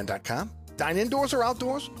bienvenueharahan.com. Dine indoors or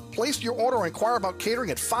outdoors. Place your order or inquire about catering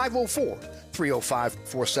at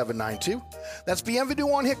 504-305-4792. That's Bienvenue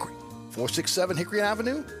on Hickory, 467 Hickory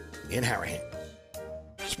Avenue in Harahan.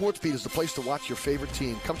 SportsBeat is the place to watch your favorite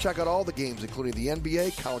team. Come check out all the games, including the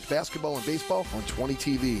NBA, college basketball, and baseball on 20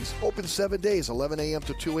 TVs. Open 7 days, 11 a.m.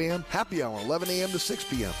 to 2 a.m. Happy hour, 11 a.m. to 6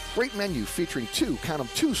 p.m. Great menu featuring two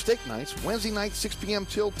steak nights. Wednesday night, 6 p.m.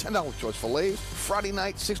 till $10 choice fillets. Friday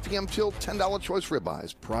night, 6 p.m. till $10 choice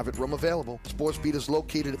ribeyes. Private room available. SportsBeat is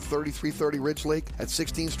located at 3330 Ridge Lake at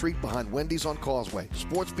 16th Street behind Wendy's on Causeway.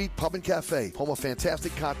 SportsBeat Pub and Cafe, home of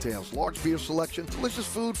fantastic cocktails, large beer selection, delicious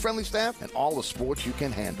food, friendly staff, and all the sports you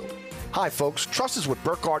can handle. Hi, folks. Trust is what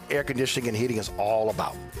Burkhardt Air Conditioning and Heating is all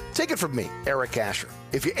about. Take it from me, Eric Asher.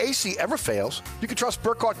 If your AC ever fails, you can trust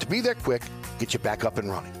Burkhardt to be there quick, get you back up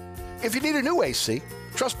and running. If you need a new AC,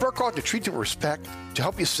 trust Burkhardt to treat you with respect, to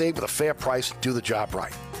help you save with a fair price, do the job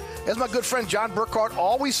right. As my good friend John Burkhardt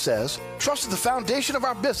always says, trust is the foundation of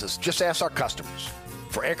our business. Just ask our customers.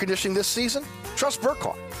 For air conditioning this season, trust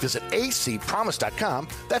Burkhardt. Visit acpromise.com.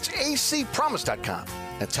 That's acpromise.com.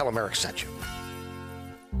 And tell them Eric sent you.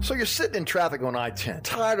 So you're sitting in traffic on I-10,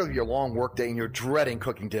 tired of your long workday and you're dreading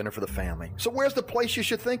cooking dinner for the family. So where's the place you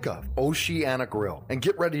should think of? Oceana Grill. And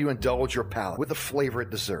get ready to indulge your palate with the flavor it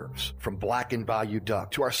deserves. From blackened bayou duck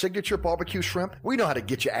to our signature barbecue shrimp, we know how to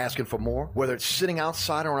get you asking for more. Whether it's sitting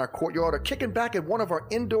outside or in our courtyard or kicking back at one of our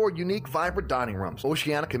indoor, unique, vibrant dining rooms,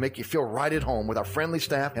 Oceana can make you feel right at home with our friendly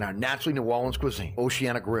staff and our naturally New Orleans cuisine.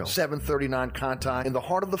 Oceana Grill, 739 Conti, in the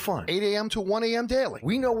heart of the fun, 8 a.m. to 1 a.m. daily.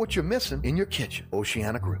 We know what you're missing in your kitchen.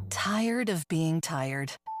 Oceana Grill. Tired of being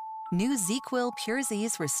tired? New ZzzQuil Pure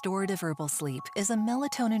Z's Restorative Herbal Sleep is a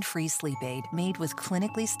melatonin-free sleep aid made with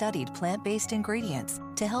clinically studied plant-based ingredients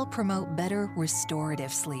to help promote better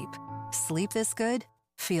restorative sleep. Sleep this good,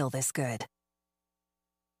 feel this good.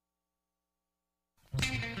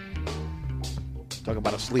 Talk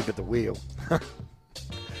about asleep at the wheel.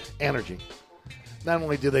 Energy. Not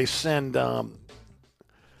only do they send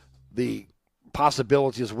the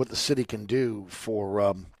possibilities of what the city can do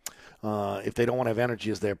for if they don't want to have energy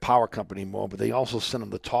as their power company anymore, but they also send them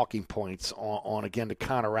the talking points on again, to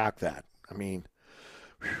counteract that. I mean,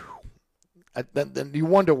 then you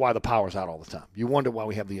wonder why the power's out all the time. You wonder why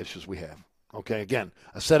we have the issues we have. Okay, again,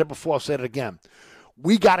 I said it before, I'll say it again.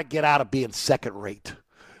 We got to get out of being second rate.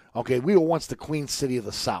 Okay, we were once the Queen City of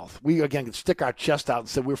the South. We, again, could stick our chest out and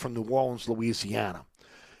say we're from New Orleans, Louisiana.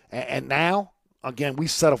 And now, again, we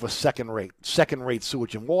settle for second-rate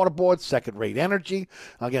sewage and water boards, second-rate energy,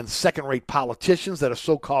 again, second-rate politicians that are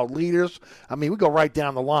so-called leaders. I mean, we go right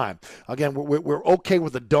down the line. Again, we're okay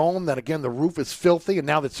with the dome that, again, the roof is filthy, and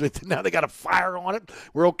now they got a fire on it.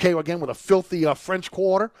 We're okay, again, with a filthy French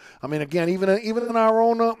Quarter. I mean, again, even in our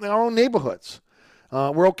own neighborhoods.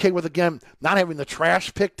 We're okay with, again, not having the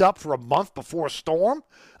trash picked up for a month before a storm.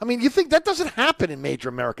 I mean, you think that doesn't happen in major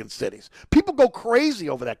American cities. People go crazy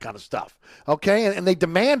over that kind of stuff, okay, and they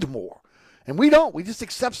demand more. And we don't. We just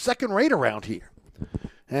accept second rate around here.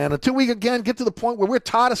 And until we, again, get to the point where we're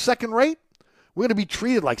tired of second rate, we're going to be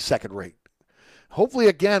treated like second rate. hopefully,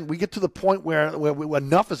 again, we get to the point where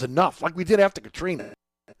enough is enough, like we did after Katrina.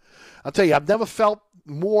 I'll tell you, I've never felt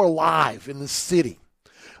more alive in this city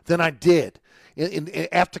than I did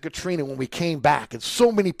after Katrina when we came back, and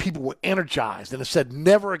so many people were energized and have said,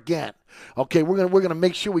 never again. Okay, we're gonna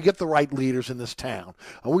make sure we get the right leaders in this town.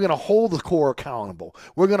 We're gonna hold the Corps accountable.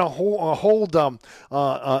 We're gonna hold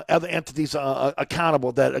other entities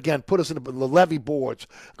accountable that, again, put us in the levee boards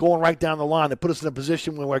going right down the line, that put us in a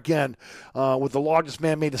position where, again, with the largest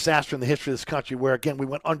man-made disaster in the history of this country, where, again, we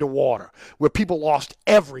went underwater, where people lost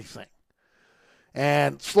everything.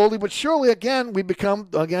 And slowly but surely, again, we become,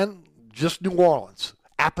 again, just New Orleans,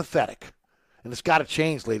 apathetic. And it's got to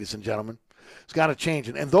change, ladies and gentlemen. It's got to change.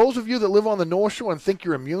 And those of you that live on the North Shore and think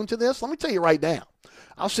you're immune to this, let me tell you right now.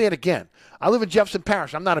 I'll say it again. I live in Jefferson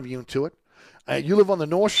Parish. I'm not immune to it. You live on the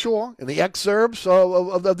North Shore in the exurbs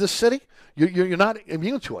of this city, you're not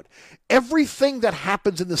immune to it. Everything that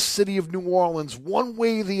happens in the city of New Orleans, one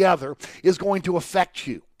way or the other, is going to affect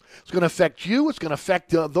you. It's going to affect you. It's going to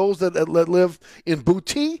affect those that live in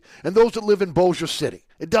Boutique and those that live in Bossier City.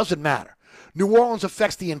 It doesn't matter. New Orleans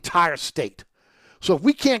affects the entire state. So if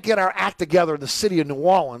we can't get our act together in the city of New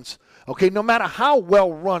Orleans, okay, no matter how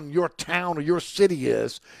well run your town or your city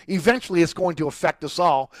is, eventually it's going to affect us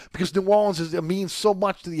all, because New Orleans means so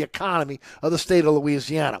much to the economy of the state of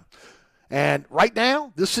Louisiana. And right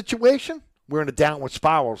now, this situation, we're in a downward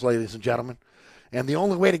spiral, ladies and gentlemen. And the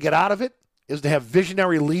only way to get out of it is to have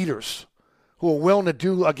visionary leaders who are willing to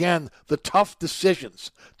do, again, the tough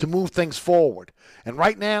decisions to move things forward. And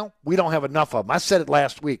right now, we don't have enough of them. I said it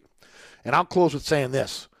last week, and I'll close with saying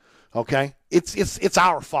this, okay? It's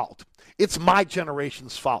our fault. It's my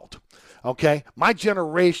generation's fault, okay? My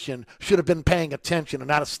generation should have been paying attention and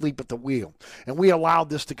not asleep at the wheel, and we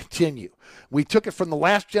allowed this to continue. We took it from the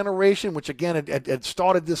last generation, which, again, had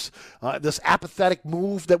started this apathetic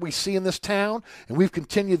move that we see in this town, and we've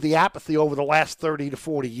continued the apathy over the last 30 to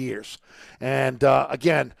 40 years. And,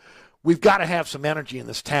 again, we've got to have some energy in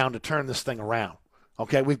this town to turn this thing around,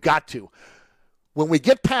 okay? We've got to. When we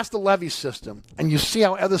get past the levee system and you see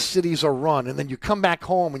how other cities are run, and then you come back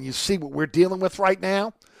home and you see what we're dealing with right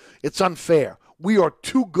now, it's unfair. We are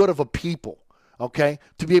too good of a people, okay,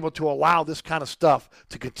 to be able to allow this kind of stuff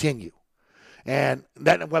to continue. And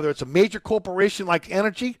that, whether it's a major corporation like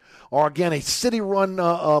Energy, or, again, a city-run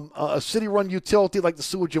utility like the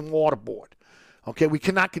Sewage and Water Board, okay, we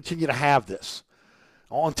cannot continue to have this.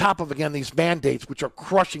 On top of, again, these mandates, which are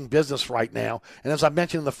crushing business right now. And as I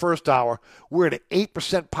mentioned in the first hour, we're at an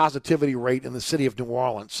 8% positivity rate in the city of New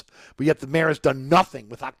Orleans. But yet the mayor has done nothing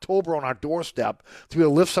with October on our doorstep to be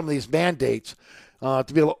able to lift some of these mandates, to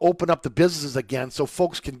be able to open up the businesses again so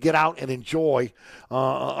folks can get out and enjoy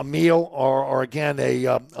a meal or again,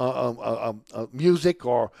 a music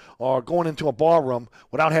or going into a bar room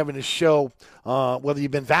without having to show whether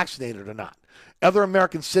you've been vaccinated or not. Other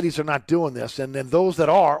American cities are not doing this, and then those that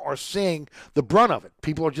are seeing the brunt of it.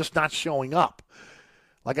 People are just not showing up.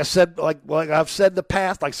 Like I said, like I've said in the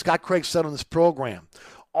past, like Scott Craig said on this program,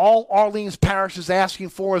 all Orleans Parish is asking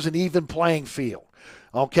for is an even playing field.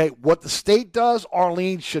 Okay, what the state does,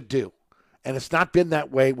 Orleans should do. And it's not been that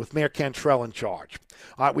way with Mayor Cantrell in charge.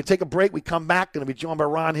 All right, we take a break. We come back. Going to be joined by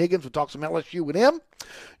Ron Higgins. We'll talk some LSU with him.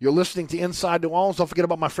 You're listening to Inside New Orleans. Don't forget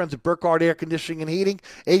about my friends at Burkhardt Air Conditioning and Heating,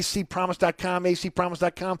 acpromise.com,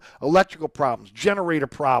 acpromise.com, electrical problems, generator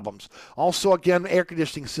problems, also, again, air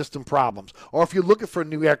conditioning system problems. Or if you're looking for a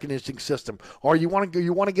new air conditioning system, or you want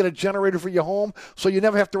to get a generator for your home so you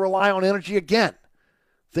never have to rely on energy again,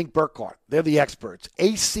 think Burkhardt. They're the experts.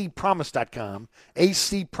 acpromise.com,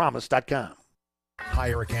 acpromise.com.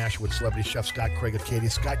 Hi, Eric Ashwood, celebrity chef Scott Craig of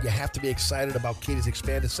Katie's. Scott, you have to be excited about Katie's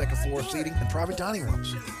expanded second floor seating and private dining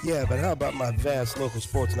rooms. Yeah, but how about my vast local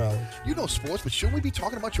sports knowledge? You know sports, but shouldn't we be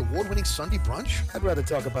talking about your award-winning Sunday brunch? I'd rather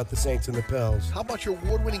talk about the Saints and the Pels. How about your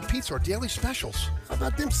award-winning pizza or daily specials? How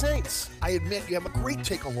about them Saints? I admit you have a great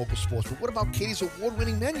take on local sports, but what about Katie's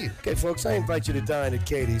award-winning menu? Okay, folks, I invite you to dine at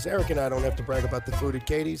Katie's. Eric and I don't have to brag about the food at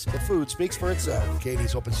Katie's. The food speaks for itself.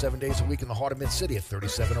 Katie's open 7 days a week in the heart of Mid-City at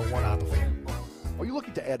 3701 Opperville. Are you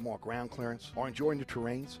looking to add more ground clearance or enjoy new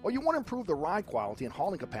terrains? Or you want to improve the ride quality and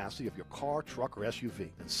hauling capacity of your car, truck, or SUV?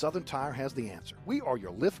 Then Southern Tire has the answer. We are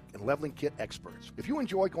your lift and leveling kit experts. If you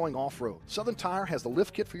enjoy going off-road, Southern Tire has the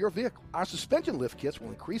lift kit for your vehicle. Our suspension lift kits will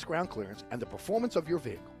increase ground clearance and the performance of your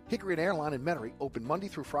vehicle. Hickory and Airline in Metairie open Monday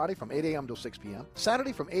through Friday from 8 a.m. till 6 p.m.,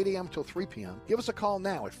 Saturday from 8 a.m. till 3 p.m. Give us a call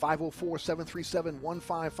now at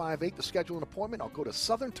 504-737-1558 to schedule an appointment, or go to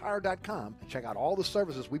southerntire.com and check out all the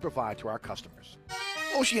services we provide to our customers.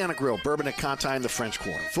 Oceana Grill, Bourbon and Conti in the French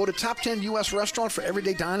Quarter. Voted top 10 U.S. restaurant for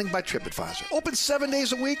everyday dining by TripAdvisor. Open 7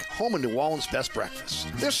 days a week, home of New Orleans' best breakfast.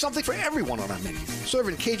 There's something for everyone on our menu.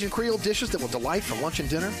 Serving Cajun Creole dishes that will delight for lunch and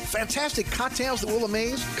dinner. Fantastic cocktails that will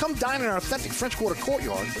amaze. Come dine in our authentic French Quarter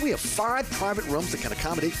courtyard. We have 5 private rooms that can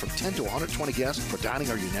accommodate from 10 to 120 guests for dining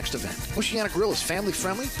or your next event. Oceana Grill is family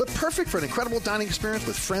friendly, but perfect for an incredible dining experience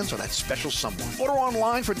with friends or that special someone. Order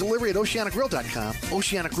online for delivery at oceanagrill.com.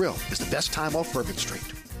 Oceana Grill is the best time off Bourbon Street.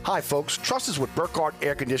 Hi, folks. Trust is what Burkhardt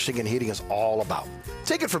Air Conditioning and Heating is all about.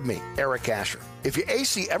 Take it from me, Eric Asher. If your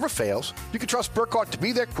AC ever fails, you can trust Burkhardt to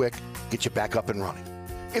be there quick, get you back up and running.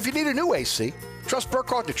 If you need a new AC, trust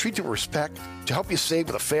Burkhardt to treat you with respect, to help you save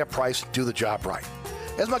with a fair price, do the job right.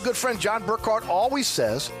 As my good friend John Burkhardt always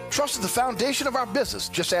says, trust is the foundation of our business.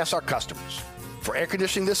 Just ask our customers. For air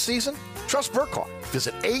conditioning this season, trust Burkhardt.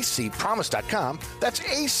 Visit acpromise.com. That's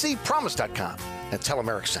acpromise.com. And tell them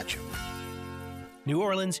Eric sent you. New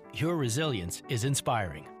Orleans, your resilience is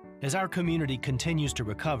inspiring. As our community continues to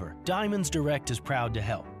recover, Diamonds Direct is proud to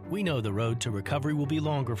help. We know the road to recovery will be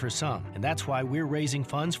longer for some, and that's why we're raising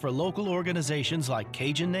funds for local organizations like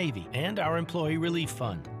Cajun Navy and our Employee Relief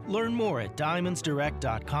Fund. Learn more at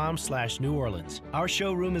diamondsdirect.com/New Orleans. Our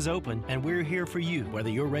showroom is open, and we're here for you, whether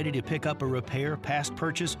you're ready to pick up a repair, past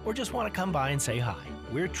purchase, or just want to come by and say hi.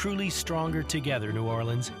 We're truly stronger together, New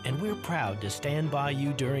Orleans, and we're proud to stand by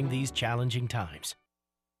you during these challenging times.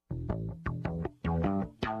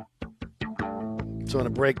 So in a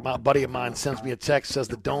break, my buddy of mine sends me a text, says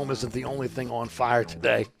the dome isn't the only thing on fire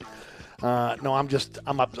today. No, I'm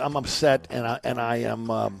upset, and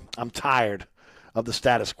I'm tired of the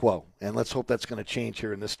status quo, and let's hope that's going to change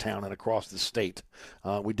here in this town and across the state.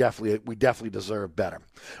 We definitely deserve better.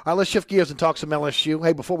 All right, let's shift gears and talk some LSU.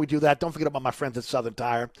 Hey, before we do that, don't forget about my friends at Southern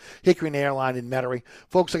Tire, Hickory and Airline in Metairie.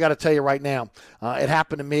 Folks, I got to tell you right now, it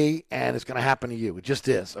happened to me, and it's going to happen to you. It just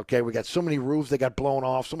is, okay? We got so many roofs that got blown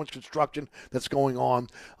off, so much construction that's going on.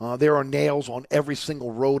 There are nails on every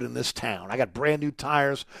single road in this town. I got brand new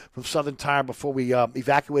tires from Southern Tire before we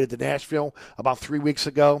evacuated to Nashville about 3 weeks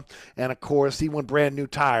ago, and of course, even with brand new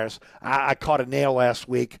tires, I caught a nail last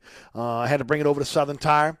week. I had to bring it over to Southern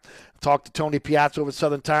Tire. Talked to Tony Piazza over at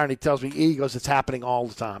Southern Tire, and he tells me, he goes, it's happening all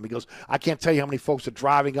the time. He goes, I can't tell you how many folks are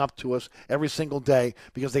driving up to us every single day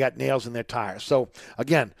because they got nails in their tires. So,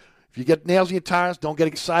 again, if you get nails in your tires, don't get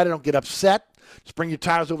excited, don't get upset. Just bring your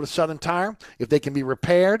tires over to Southern Tire. If they can be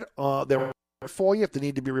repaired, they're for you. If they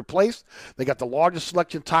need to be replaced, they got the largest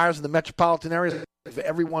selection of tires in the metropolitan area for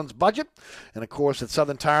everyone's budget. And, of course, at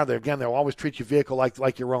Southern Tire, they'll always treat your vehicle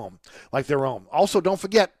like your own, like their own. Also, don't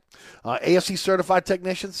forget, ASE certified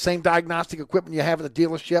technicians, same diagnostic equipment you have at the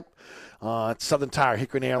dealership. At Southern Tire,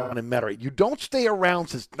 Hickory and Airline in Metairie. You don't stay around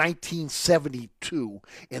since 1972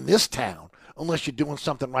 in this town unless you're doing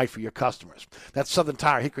something right for your customers. That's Southern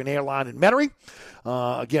Tire, Hickory and Airline in Metairie.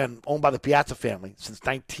 Again, owned by the Piazza family since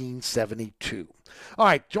 1972. All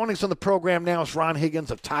right, joining us on the program now is Ron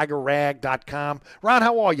Higgins of TigerRag.com. Ron,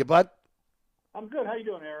 how are you, bud? I'm good. How you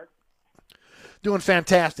doing, Eric? Doing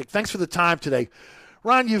fantastic. Thanks for the time today.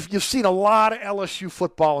 Ron, you've seen a lot of LSU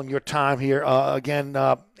football in your time here,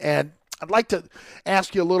 and I'd like to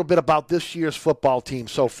ask you a little bit about this year's football team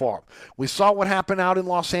so far. We saw what happened out in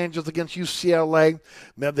Los Angeles against UCLA.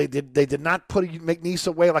 They did not put McNeese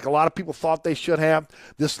away like a lot of people thought they should have.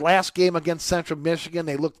 This last game against Central Michigan,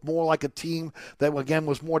 they looked more like a team that, again,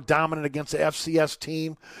 was more dominant against the FCS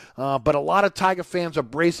team. But a lot of Tiger fans are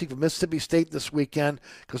bracing for Mississippi State this weekend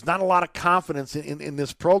because not a lot of confidence in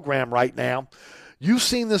this program right now. You've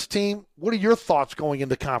seen this team. What are your thoughts going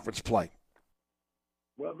into conference play?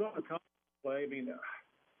 Well, going to conference play, I mean,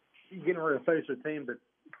 you're getting ready to face a team that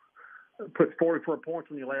put 44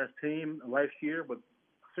 points on your last year with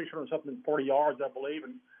 600-something 40 yards, I believe,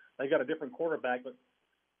 and they got a different quarterback, but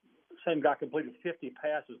the same guy completed 50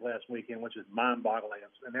 passes last weekend, which is mind-boggling.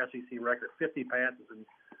 It's an SEC record, 50 passes, and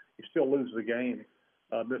you still lose the game,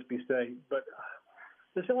 Mississippi State. But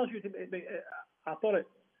this LSU team, I thought it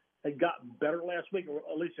got better last week, or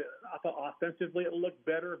at least I thought offensively it looked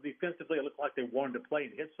better. Defensively, it looked like they wanted to play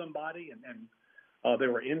and hit somebody, and they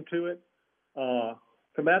were into it.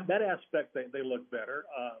 From that aspect, they look better.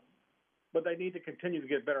 But they need to continue to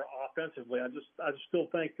get better offensively. I just still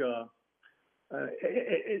think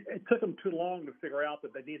it took them too long to figure out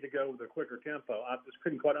that they need to go with a quicker tempo. I just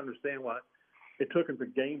couldn't quite understand why it took them to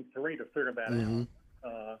game 3 to figure that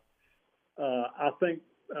out. I think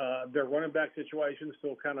their running back situation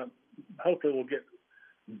still hopefully will get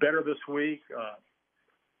better this week.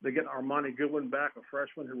 They get Armani Goodwin back, a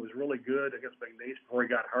freshman who was really good against McNeese before he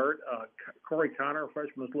got hurt. Corey Connor, a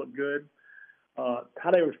freshman, has looked good.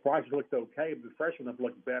 Tadeusz Price looked okay, but the freshmen have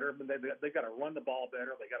looked better. But they got to run the ball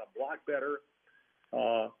better. They got to block better.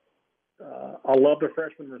 I love the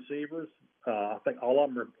freshman receivers. I think all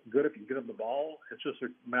of them are good if you get them the ball. It's just a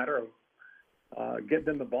matter of getting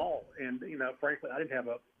them the ball. And, frankly,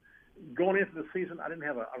 going into the season, I didn't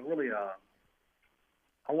have a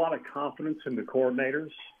lot of confidence in the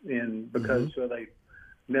coordinators because they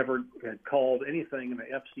never had called anything in the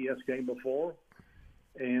FCS game before.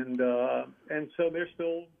 And so they're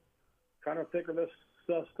still trying to figure this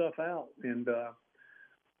stuff out. And,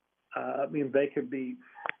 they could be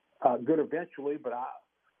good eventually, but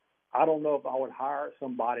I don't know if I would hire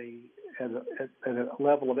somebody at a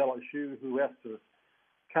level of LSU who has to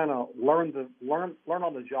kind of learn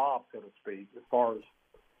on the job, so to speak, as far as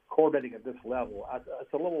coordinating at this level.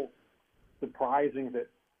 It's a little surprising that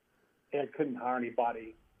Ed couldn't hire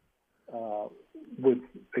anybody with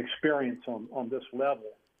experience on this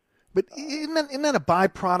level. But isn't that a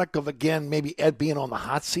byproduct of, again, maybe Ed being on the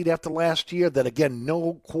hot seat after last year, that, again,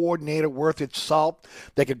 no coordinator worth its salt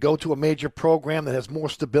that could go to a major program that has more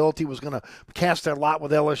stability was going to cast their lot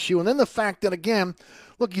with LSU? And then the fact that, again,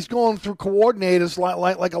 look, he's going through coordinators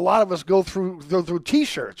like a lot of us go through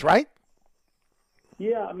T-shirts, right?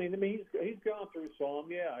 Yeah, he's gone through some.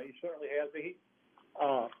 Yeah, he certainly has.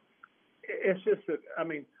 It's just that,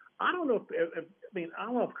 I don't know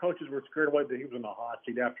if coaches were scared away that he was in the hot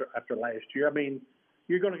seat after last year.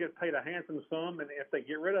 You're going to get paid a handsome sum, and if they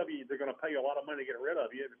get rid of you, they're going to pay you a lot of money to get rid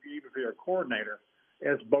of you, even if you're a coordinator,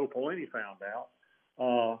 as Bo Pelini found out.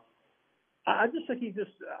 I just think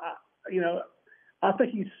I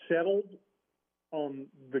think he's settled on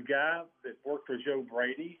the guy that worked for Joe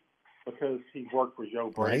Brady because he worked for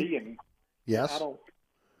Joe Brady, right. And yes,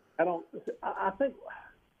 I think.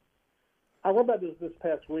 I read about this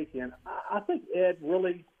past weekend. I think Ed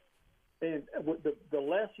really, and the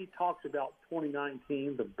less he talks about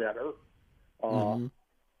 2019, the better. I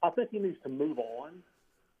think he needs to move on.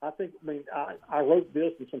 I wrote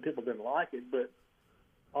this, and some people didn't like it, but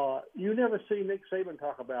you never see Nick Saban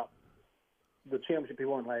talk about the championship he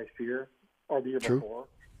won last year or the year before,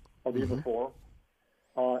 or the year before.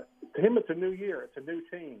 To him, it's a new year. It's a new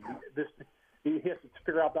team. He has to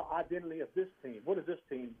figure out the identity of this team. What does this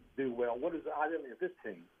team do well? What is the identity of this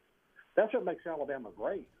team? That's what makes Alabama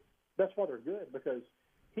great. That's why they're good, because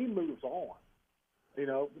he moves on.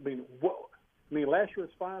 Last year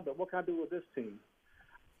was fine, but what can I do with this team?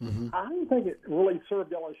 I don't think it really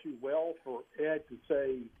served LSU well for Ed to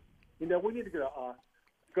say, we need to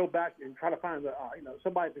go back and try to find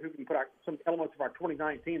somebody who can put some elements of our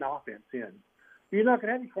 2019 offense in. You're not going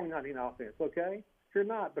to have any 2019 offense, okay? You're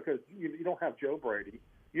not, because you don't have Joe Brady.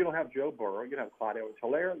 You don't have Joe Burrow. You don't have Clyde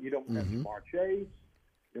Edwards-Helaire. You don't have Jamar Chase.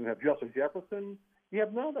 You don't have Justin Jefferson. You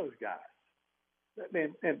have none of those guys. But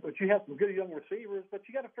you have some good young receivers, but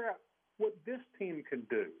you got to figure out what this team can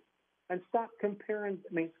do and stop comparing,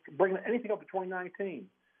 bringing anything up to 2019.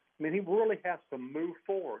 He really has to move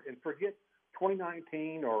forward and forget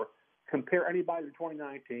 2019 or compare anybody to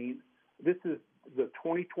 2019. This is the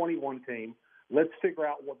 2021 team. Let's figure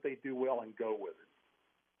out what they do well and go with it.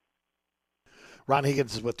 Ron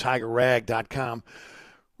Higgins is with TigerRag.com.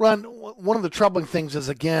 Ron, one of the troubling things is,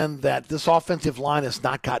 again, that this offensive line has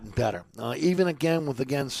not gotten better. Even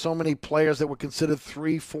with so many players that were considered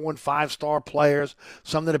 3, 4, and 5-star players,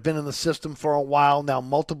 some that have been in the system for a while now,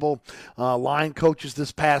 multiple line coaches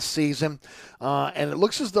this past season. And it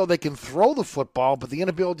looks as though they can throw the football, but the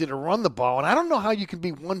inability to run the ball. And I don't know how you can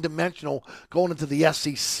be one-dimensional going into the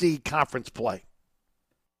SEC conference play.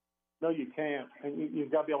 No, you can't. And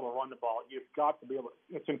you've got to be able to run the ball. You've got to be able to –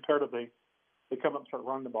 it's imperative they come up and start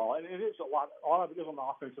running the ball. And it is a lot of it is on the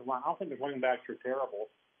offensive line. I don't think the running backs are terrible.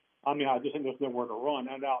 I just think there's nowhere to run.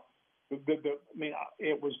 And now,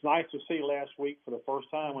 it was nice to see last week for the first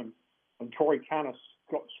time when Troy kind of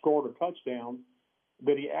scored a touchdown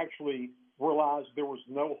that he actually realized there was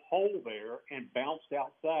no hole there and bounced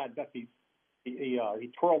outside. That he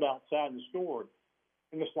twirled outside and scored.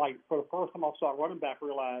 And it's like, for the first time I saw a running back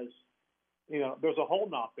realize, there's a hole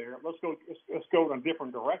not there. Let's go in a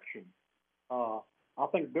different direction. I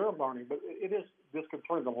think they're learning, but it is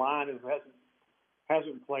disconcerting. The line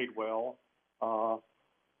hasn't played well.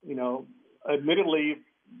 Admittedly,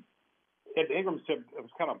 Ed Ingram said it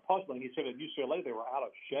was kind of puzzling. He said at UCLA they were out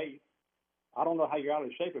of shape. I don't know how you're out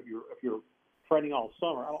of shape if you're training all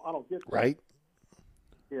summer. I don't get that. Right.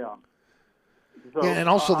 Yeah. So, and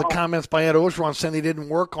also the comments by Ed Orgeron saying they didn't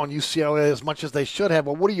work on UCLA as much as they should have.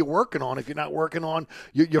 Well, what are you working on if you're not working on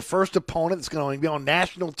your first opponent that's going to be on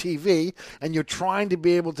national TV, and you're trying to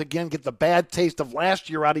be able to, again, get the bad taste of last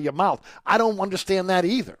year out of your mouth? I don't understand that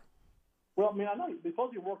either. Well, I mean, I know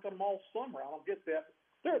because you worked on them all summer. I don't get that.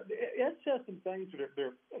 Ed says some things that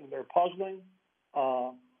they're puzzling.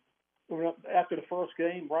 After the first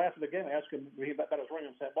game, right after the game, I asked him about his running.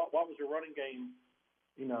 I said, "What was your running game?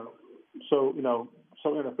 So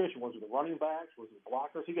inefficient? Was it the running backs? Was it the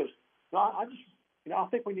blockers?" He goes, "No, I just, I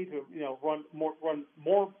think we need to, run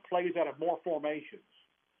more plays out of more formations."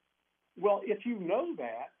 Well, if you know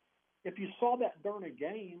that, if you saw that during a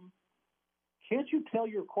game, can't you tell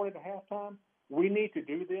your coordinator at halftime, we need to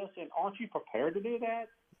do this, and aren't you prepared to do that?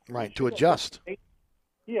 Right, to adjust.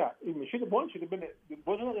 Yeah, it should have been.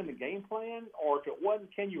 Wasn't it in the game plan, or if it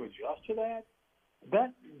wasn't, can you adjust to that?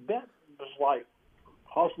 That was like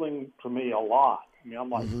hustling to me a lot. I mean, I'm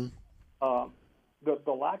like,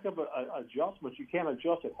 the lack of adjustments. You can't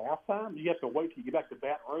adjust at halftime. You have to wait till you get back to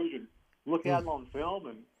Baton Rouge and look at it on film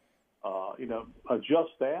and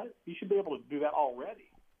adjust that. You should be able to do that already.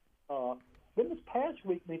 Then this past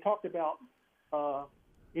week, they talked about, we're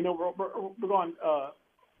going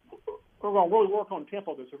to really work on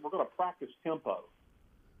tempo this week. We're going to practice tempo.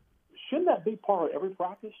 Shouldn't that be part of every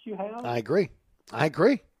practice you have? I agree.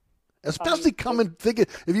 Especially thinking,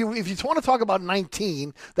 if you want to talk about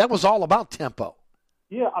 19, that was all about tempo.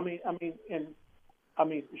 Yeah, I mean,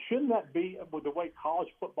 shouldn't that be with the way college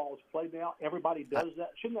football is played now? Everybody does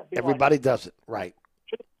that. Shouldn't that be? Everybody does it, right?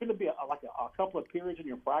 Shouldn't it be a couple of periods in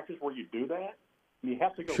your practice where you do that? And you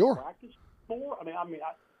have to go practice more. I mean,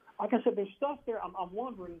 like I said, there's stuff there. I'm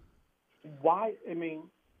wondering why. I mean,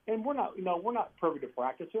 and we're not privy to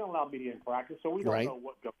practice. We don't allow media in practice, so we don't know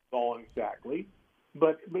what goes on exactly.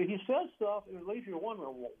 But he says stuff, and it leaves you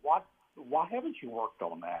wondering, well, why haven't you worked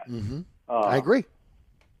on that? Mm-hmm. I agree.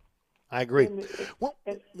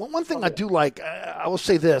 One thing I do like, I will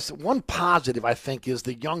say this, one positive, I think, is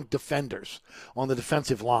the young defenders on the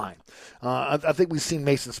defensive line. I think we've seen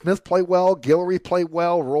Mason Smith play well, Guillory play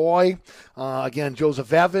well, Roy, again,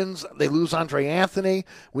 Joseph Evans. They lose Andre Anthony.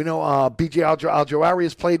 We know B.J. Aljawari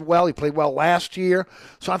has played well. He played well last year.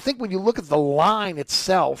 So I think when you look at the line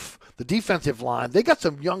itself, the defensive line, they got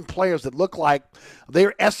some young players that look like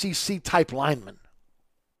they're SEC-type linemen.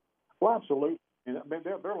 Well, absolutely. I mean,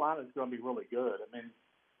 their line is going to be really good. I mean,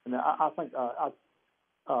 and I think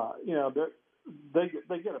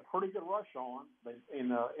they get a pretty good rush on,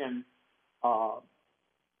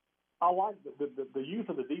 I like the youth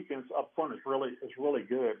of the defense up front is really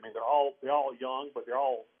good. I mean, they're all young, but they're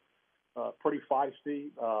all pretty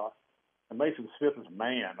feisty. And Mason Smith is a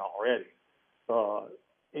man already.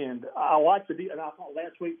 And I like and I thought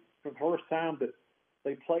last week for the first time that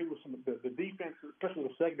they played with some the defense, especially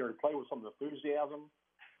the secondary, played with some enthusiasm.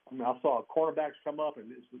 I mean, I saw quarterbacks come up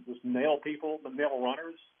and just nail people, nail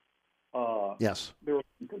runners. Yes, there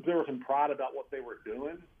was some pride about what they were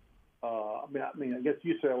doing. I mean, I guess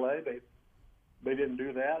UCLA they didn't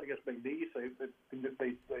do that. I guess McNeese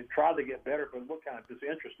they tried to get better, but looked kind of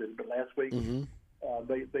disinterested. But last week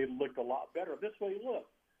they looked a lot better. This way, look,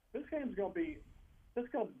 this game's going to be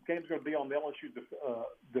on the LSU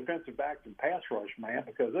defensive backs and pass rush, man,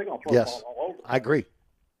 because they're going to throw the ball all over. I agree.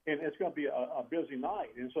 And it's going to be a busy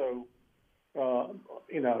night. And so,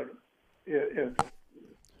 if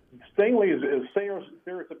Stingley is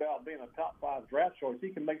serious about being a top 5 draft choice, he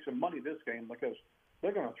can make some money this game because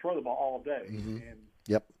they're going to throw the ball all day. Mm-hmm.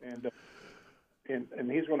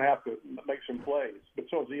 And he's going to have to make some plays. But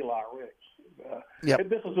so is Eli Ricks. And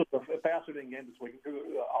this is a fascinating game this week.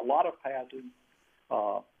 A lot of passing.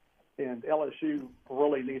 And LSU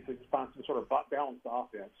really needs to find some sort of balanced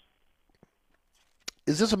offense.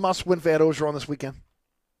 Is this a must-win for Ed Orgeron this weekend?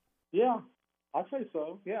 Yeah, I'd say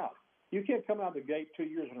so, yeah. You can't come out of the gate 2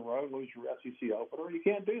 years in a row and lose your SEC opener. You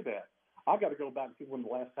can't do that. I've got to go back to when the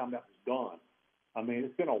last time that was done. I mean,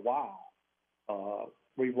 it's been a while.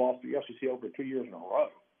 We've lost the SEC opener 2 years in a row.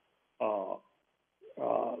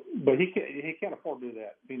 But he can't afford to do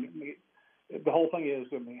that. I mean, the whole thing is,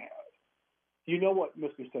 you know what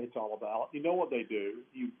Mississippi State's all about. You know what they do.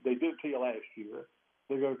 They did it to you last year.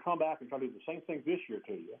 They're going to come back and try to do the same thing this year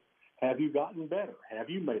to you. Have you gotten better? Have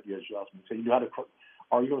you made the adjustments? Are you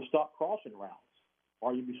going to stop crossing routes?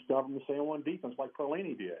 Are you be stubborn to stay on one defense like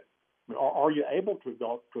Perlini did? I mean, are you able to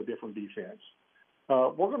go to a different defense?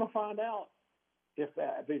 We're going to find out if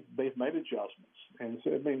they've made adjustments. And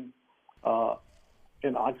so,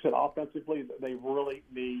 and like I said, offensively, they really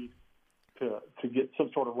need to get some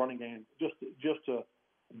sort of running game just to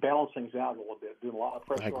balance things out a little bit. Do a lot of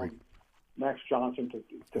pressure on Max Johnson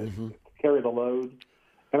to carry the load.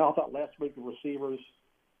 And I thought last week the receivers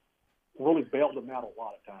really bailed him out a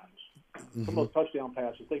lot of times. Some of those touchdown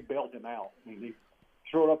passes, they bailed him out. I mean, he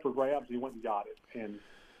threw it up for grabs, he went and got it. And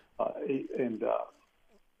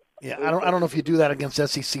Yeah, I don't know if you do that against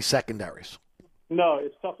SEC secondaries. No,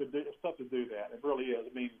 it's tough to do. It's tough to do that. It really is.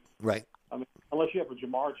 I mean, right. I mean, unless you have a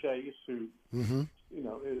Jamar Chase who, Mm-hmm. you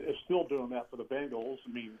know, is still doing that for the Bengals. I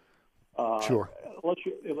mean, Sure. Unless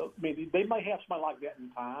they may have somebody like that in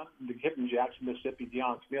time. The kid from Jackson, Mississippi,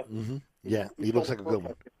 Deion Smith. Mm-hmm. Yeah, he looks like a good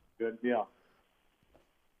one. Good, yeah.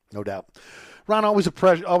 No doubt. Ron, always a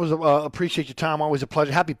pleasure. Always appreciate your time. Always a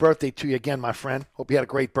pleasure. Happy birthday to you again, my friend. Hope you had a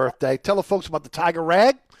great birthday. Tell the folks about the Tiger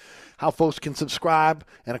Rag, how folks can subscribe,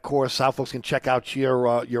 and, of course, how folks can check out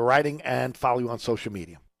your writing and follow you on social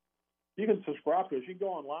media. You can subscribe to us. You can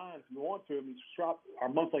go online if you want to and subscribe our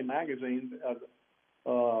monthly magazine.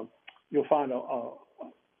 You'll find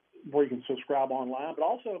where you can subscribe online. But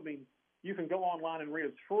also, I mean, you can go online and read it.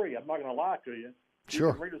 It's free. I'm not going to lie to you. Sure.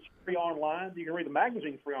 You can read it free online. You can read the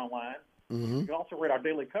magazine free online. Mm-hmm. You can also read our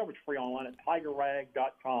daily coverage free online at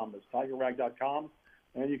tigerrag.com. It's tigerrag.com.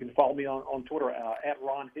 And you can follow me on Twitter at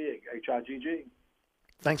Ron Higg, Higg.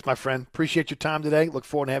 Thanks, my friend. Appreciate your time today. Look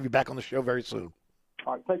forward to have you back on the show very soon.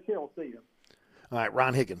 All right, take care. We'll see you. All right,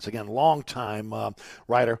 Ron Higgins, again, longtime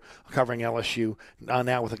writer covering LSU,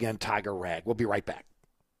 now with, again, Tiger Rag. We'll be right back.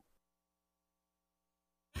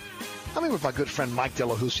 I'm here with my good friend Mike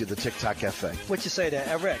Delahousie of the TikTok Cafe. What you say there,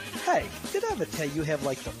 Eric? Hey, did I ever tell you have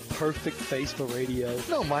like the perfect face for radio?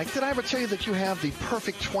 No, Mike. Did I ever tell you that you have the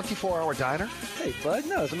perfect 24-hour diner? Hey, bud,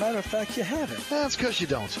 no. As a matter of fact, you haven't. That's because you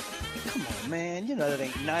don't. Come on, man. You know that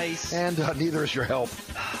ain't nice. And neither is your help.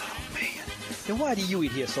 Oh, man. Then why do you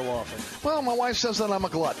eat here so often? Well, my wife says that I'm a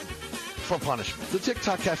glutton for punishment. The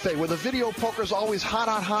TikTok Cafe, where the video poker's always hot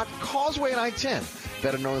on hot, Causeway and I-10,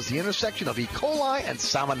 better known as the intersection of E. coli and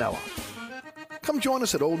salmonella. Come join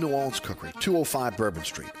us at Old New Orleans Cookery, 205 Bourbon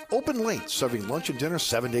Street. Open late, serving lunch and dinner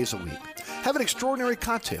 7 days a week. Have an extraordinary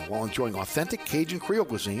cocktail while enjoying authentic Cajun Creole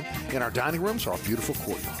cuisine in our dining rooms or our beautiful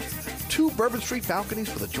courtyard. 2 Bourbon Street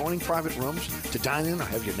balconies with adjoining private rooms to dine in or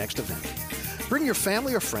have your next event. Bring your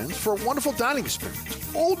family or friends for a wonderful dining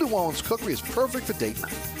experience. Old New Orleans Cookery is perfect for date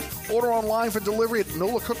night. Order online for delivery at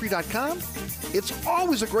nolacookery.com. It's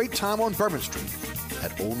always a great time on Bourbon Street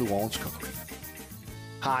at Old New Orleans Cookery.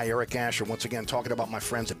 Hi, Eric Asher, once again talking about my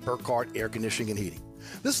friends at Burkhardt Air Conditioning and Heating.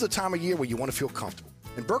 This is the time of year where you want to feel comfortable,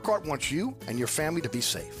 and Burkhardt wants you and your family to be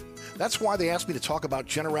safe. That's why they asked me to talk about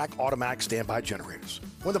Generac automatic standby generators.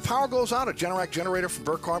 When the power goes out, a Generac generator from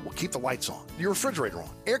Burkhardt will keep the lights on, your refrigerator on,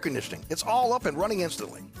 air conditioning. It's all up and running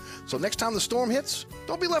instantly. So next time the storm hits,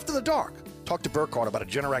 don't be left in the dark. Talk to Burkhardt about a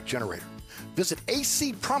Generac generator. Visit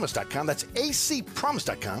acpromise.com, that's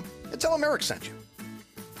acpromise.com, and tell them Eric sent you.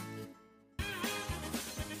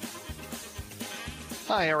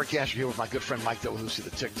 Hi, Eric Asher here with my good friend Mike Delahousie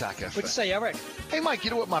of the TikTok Cafe. What'd you say, Eric? Hey, Mike,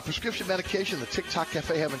 you know what my prescription medication and the TikTok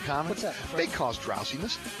Cafe have in common? What's that? They cause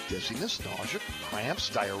drowsiness, dizziness, nausea, cramps,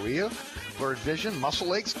 diarrhea, blurred vision,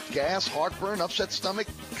 muscle aches, gas, heartburn, upset stomach,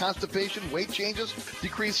 constipation, weight changes,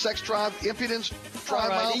 decreased sex drive, impotence, dry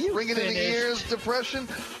mouth, ringing in the ears, depression.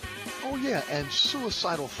 Oh, yeah, and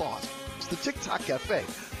suicidal thoughts. It's the TikTok Cafe,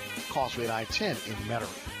 Causeway and I-10 in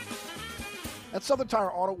Metairie. At Southern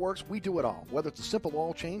Tire Auto Works, we do it all. Whether it's a simple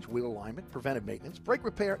oil change, wheel alignment, preventive maintenance, brake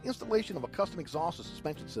repair, installation of a custom exhaust or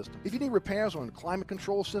suspension system. If you need repairs on climate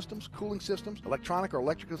control systems, cooling systems, electronic or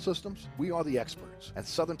electrical systems, we are the experts. At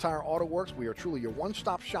Southern Tire Auto Works, we are truly your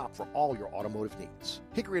one-stop shop for all your automotive needs.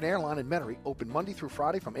 Hickory and Airline in Metairie, open Monday through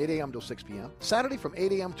Friday from 8 a.m. till 6 p.m., Saturday from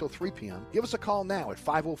 8 a.m. till 3 p.m. Give us a call now at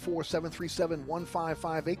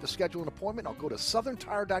 504-737-1558 to schedule an appointment, or go to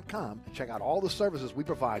southerntire.com and check out all the services we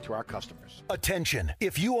provide to our customers. Attention.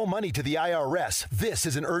 If you owe money to the IRS, this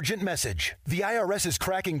is an urgent message. The IRS is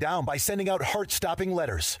cracking down by sending out heart-stopping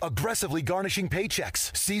letters, aggressively garnishing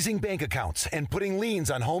paychecks, seizing bank accounts, and putting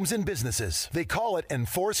liens on homes and businesses. They call it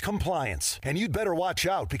enforced compliance. And you'd better watch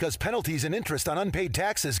out, because penalties and interest on unpaid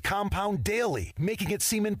taxes compound daily, making it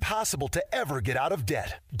seem impossible to ever get out of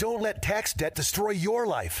debt. Don't let tax debt destroy your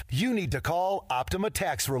life. You need to call Optima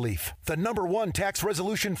Tax Relief, the #1 tax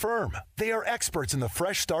resolution firm. They are experts in the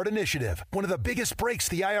Fresh Start Initiative, one of the biggest breaks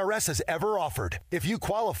the IRS has ever offered. If you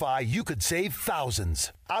qualify, you could save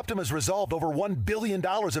thousands. Optima's resolved over $1 billion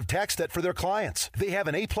of tax debt for their clients. They have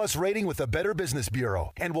an A+ rating with the Better Business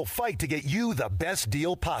Bureau and will fight to get you the best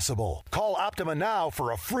deal possible. Call Optima now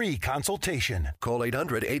for a free consultation. Call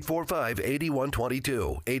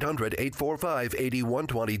 800-845-8122.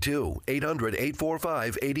 800-845-8122.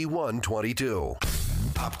 800-845-8122.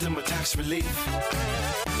 Optima Tax Relief.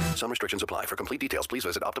 Some restrictions apply. For complete details, please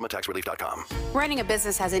visit OptimaTaxRelief.com. Running a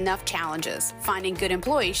business has enough challenges. Finding good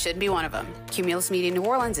employees shouldn't be one of them. Cumulus Media New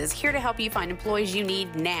Orleans is here to help you find employees you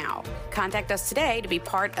need now. Contact us today to be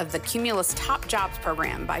part of the Cumulus Top Jobs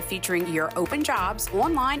program by featuring your open jobs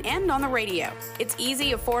online and on the radio. It's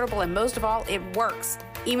easy, affordable, and most of all, it works.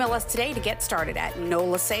 Email us today to get started at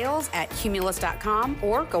nolasales@cumulus.com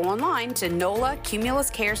or go online to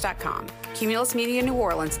nolacumuluscares.com. Cumulus Media New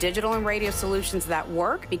Orleans, digital and radio solutions that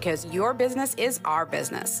work because your business is our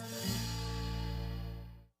business.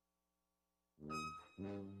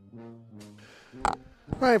 All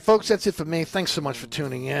right, folks, that's it for me. Thanks so much for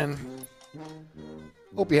tuning in.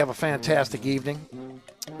 Hope you have a fantastic evening.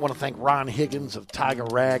 I want to thank Ron Higgins of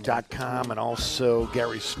TigerRag.com and also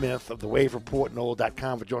Gary Smith of The Wave Report,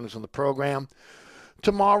 NOLA.com for joining us on the program.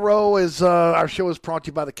 Tomorrow is our show is brought to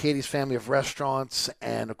you by the Katie's family of restaurants,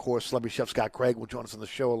 and of course, celebrity chef Scott Craig will join us on the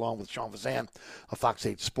show along with Sean Fazan of Fox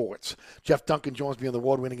 8 Sports. Jeff Duncan joins me on the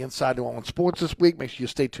award-winning Inside New Orleans Sports this week. Make sure you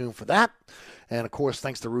stay tuned for that. And, of course,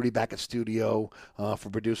 thanks to Rudy back at studio for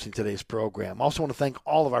producing today's program. Also want to thank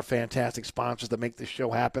all of our fantastic sponsors that make this show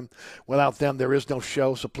happen. Without them, there is no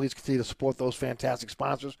show, so please continue to support those fantastic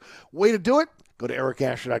sponsors. Way to do it, go to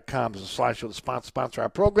ericasher.com. There's a slideshow to sponsor our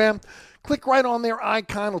program. Click right on their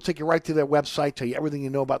icon. It'll take you right to their website, tell you everything you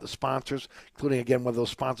know about the sponsors, including, again, whether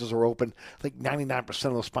those sponsors are open. I think 99%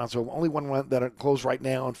 of those sponsors are open. Only one that are closed right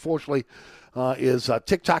now, unfortunately, is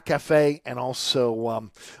TikTok Cafe and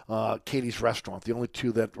also Katie's Restaurant. The only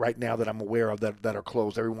two that right now that I'm aware of that are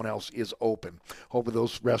closed. Everyone else is open. Hopefully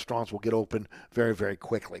those restaurants will get open very, very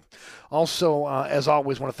quickly. Also, as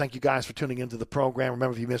always, want to thank you guys for tuning into the program.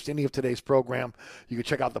 Remember, if you missed any of today's program, you can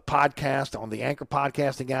check out the podcast on the Anchor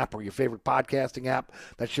podcasting app or your favorite podcasting app.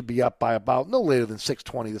 That should be up by about no later than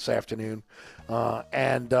 6:20 this afternoon.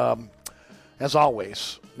 As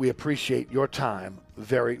always, we appreciate your time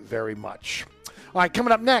very, very much. All right,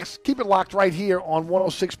 coming up next, keep it locked right here on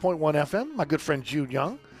 106.1 FM. My good friend Jude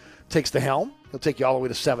Young takes the helm. He'll take you all the way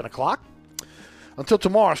to 7 o'clock. Until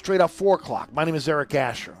tomorrow, straight up 4 o'clock. My name is Eric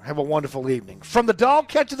Asher. Have a wonderful evening. From the dog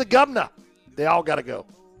catch to the governor, they all got to go.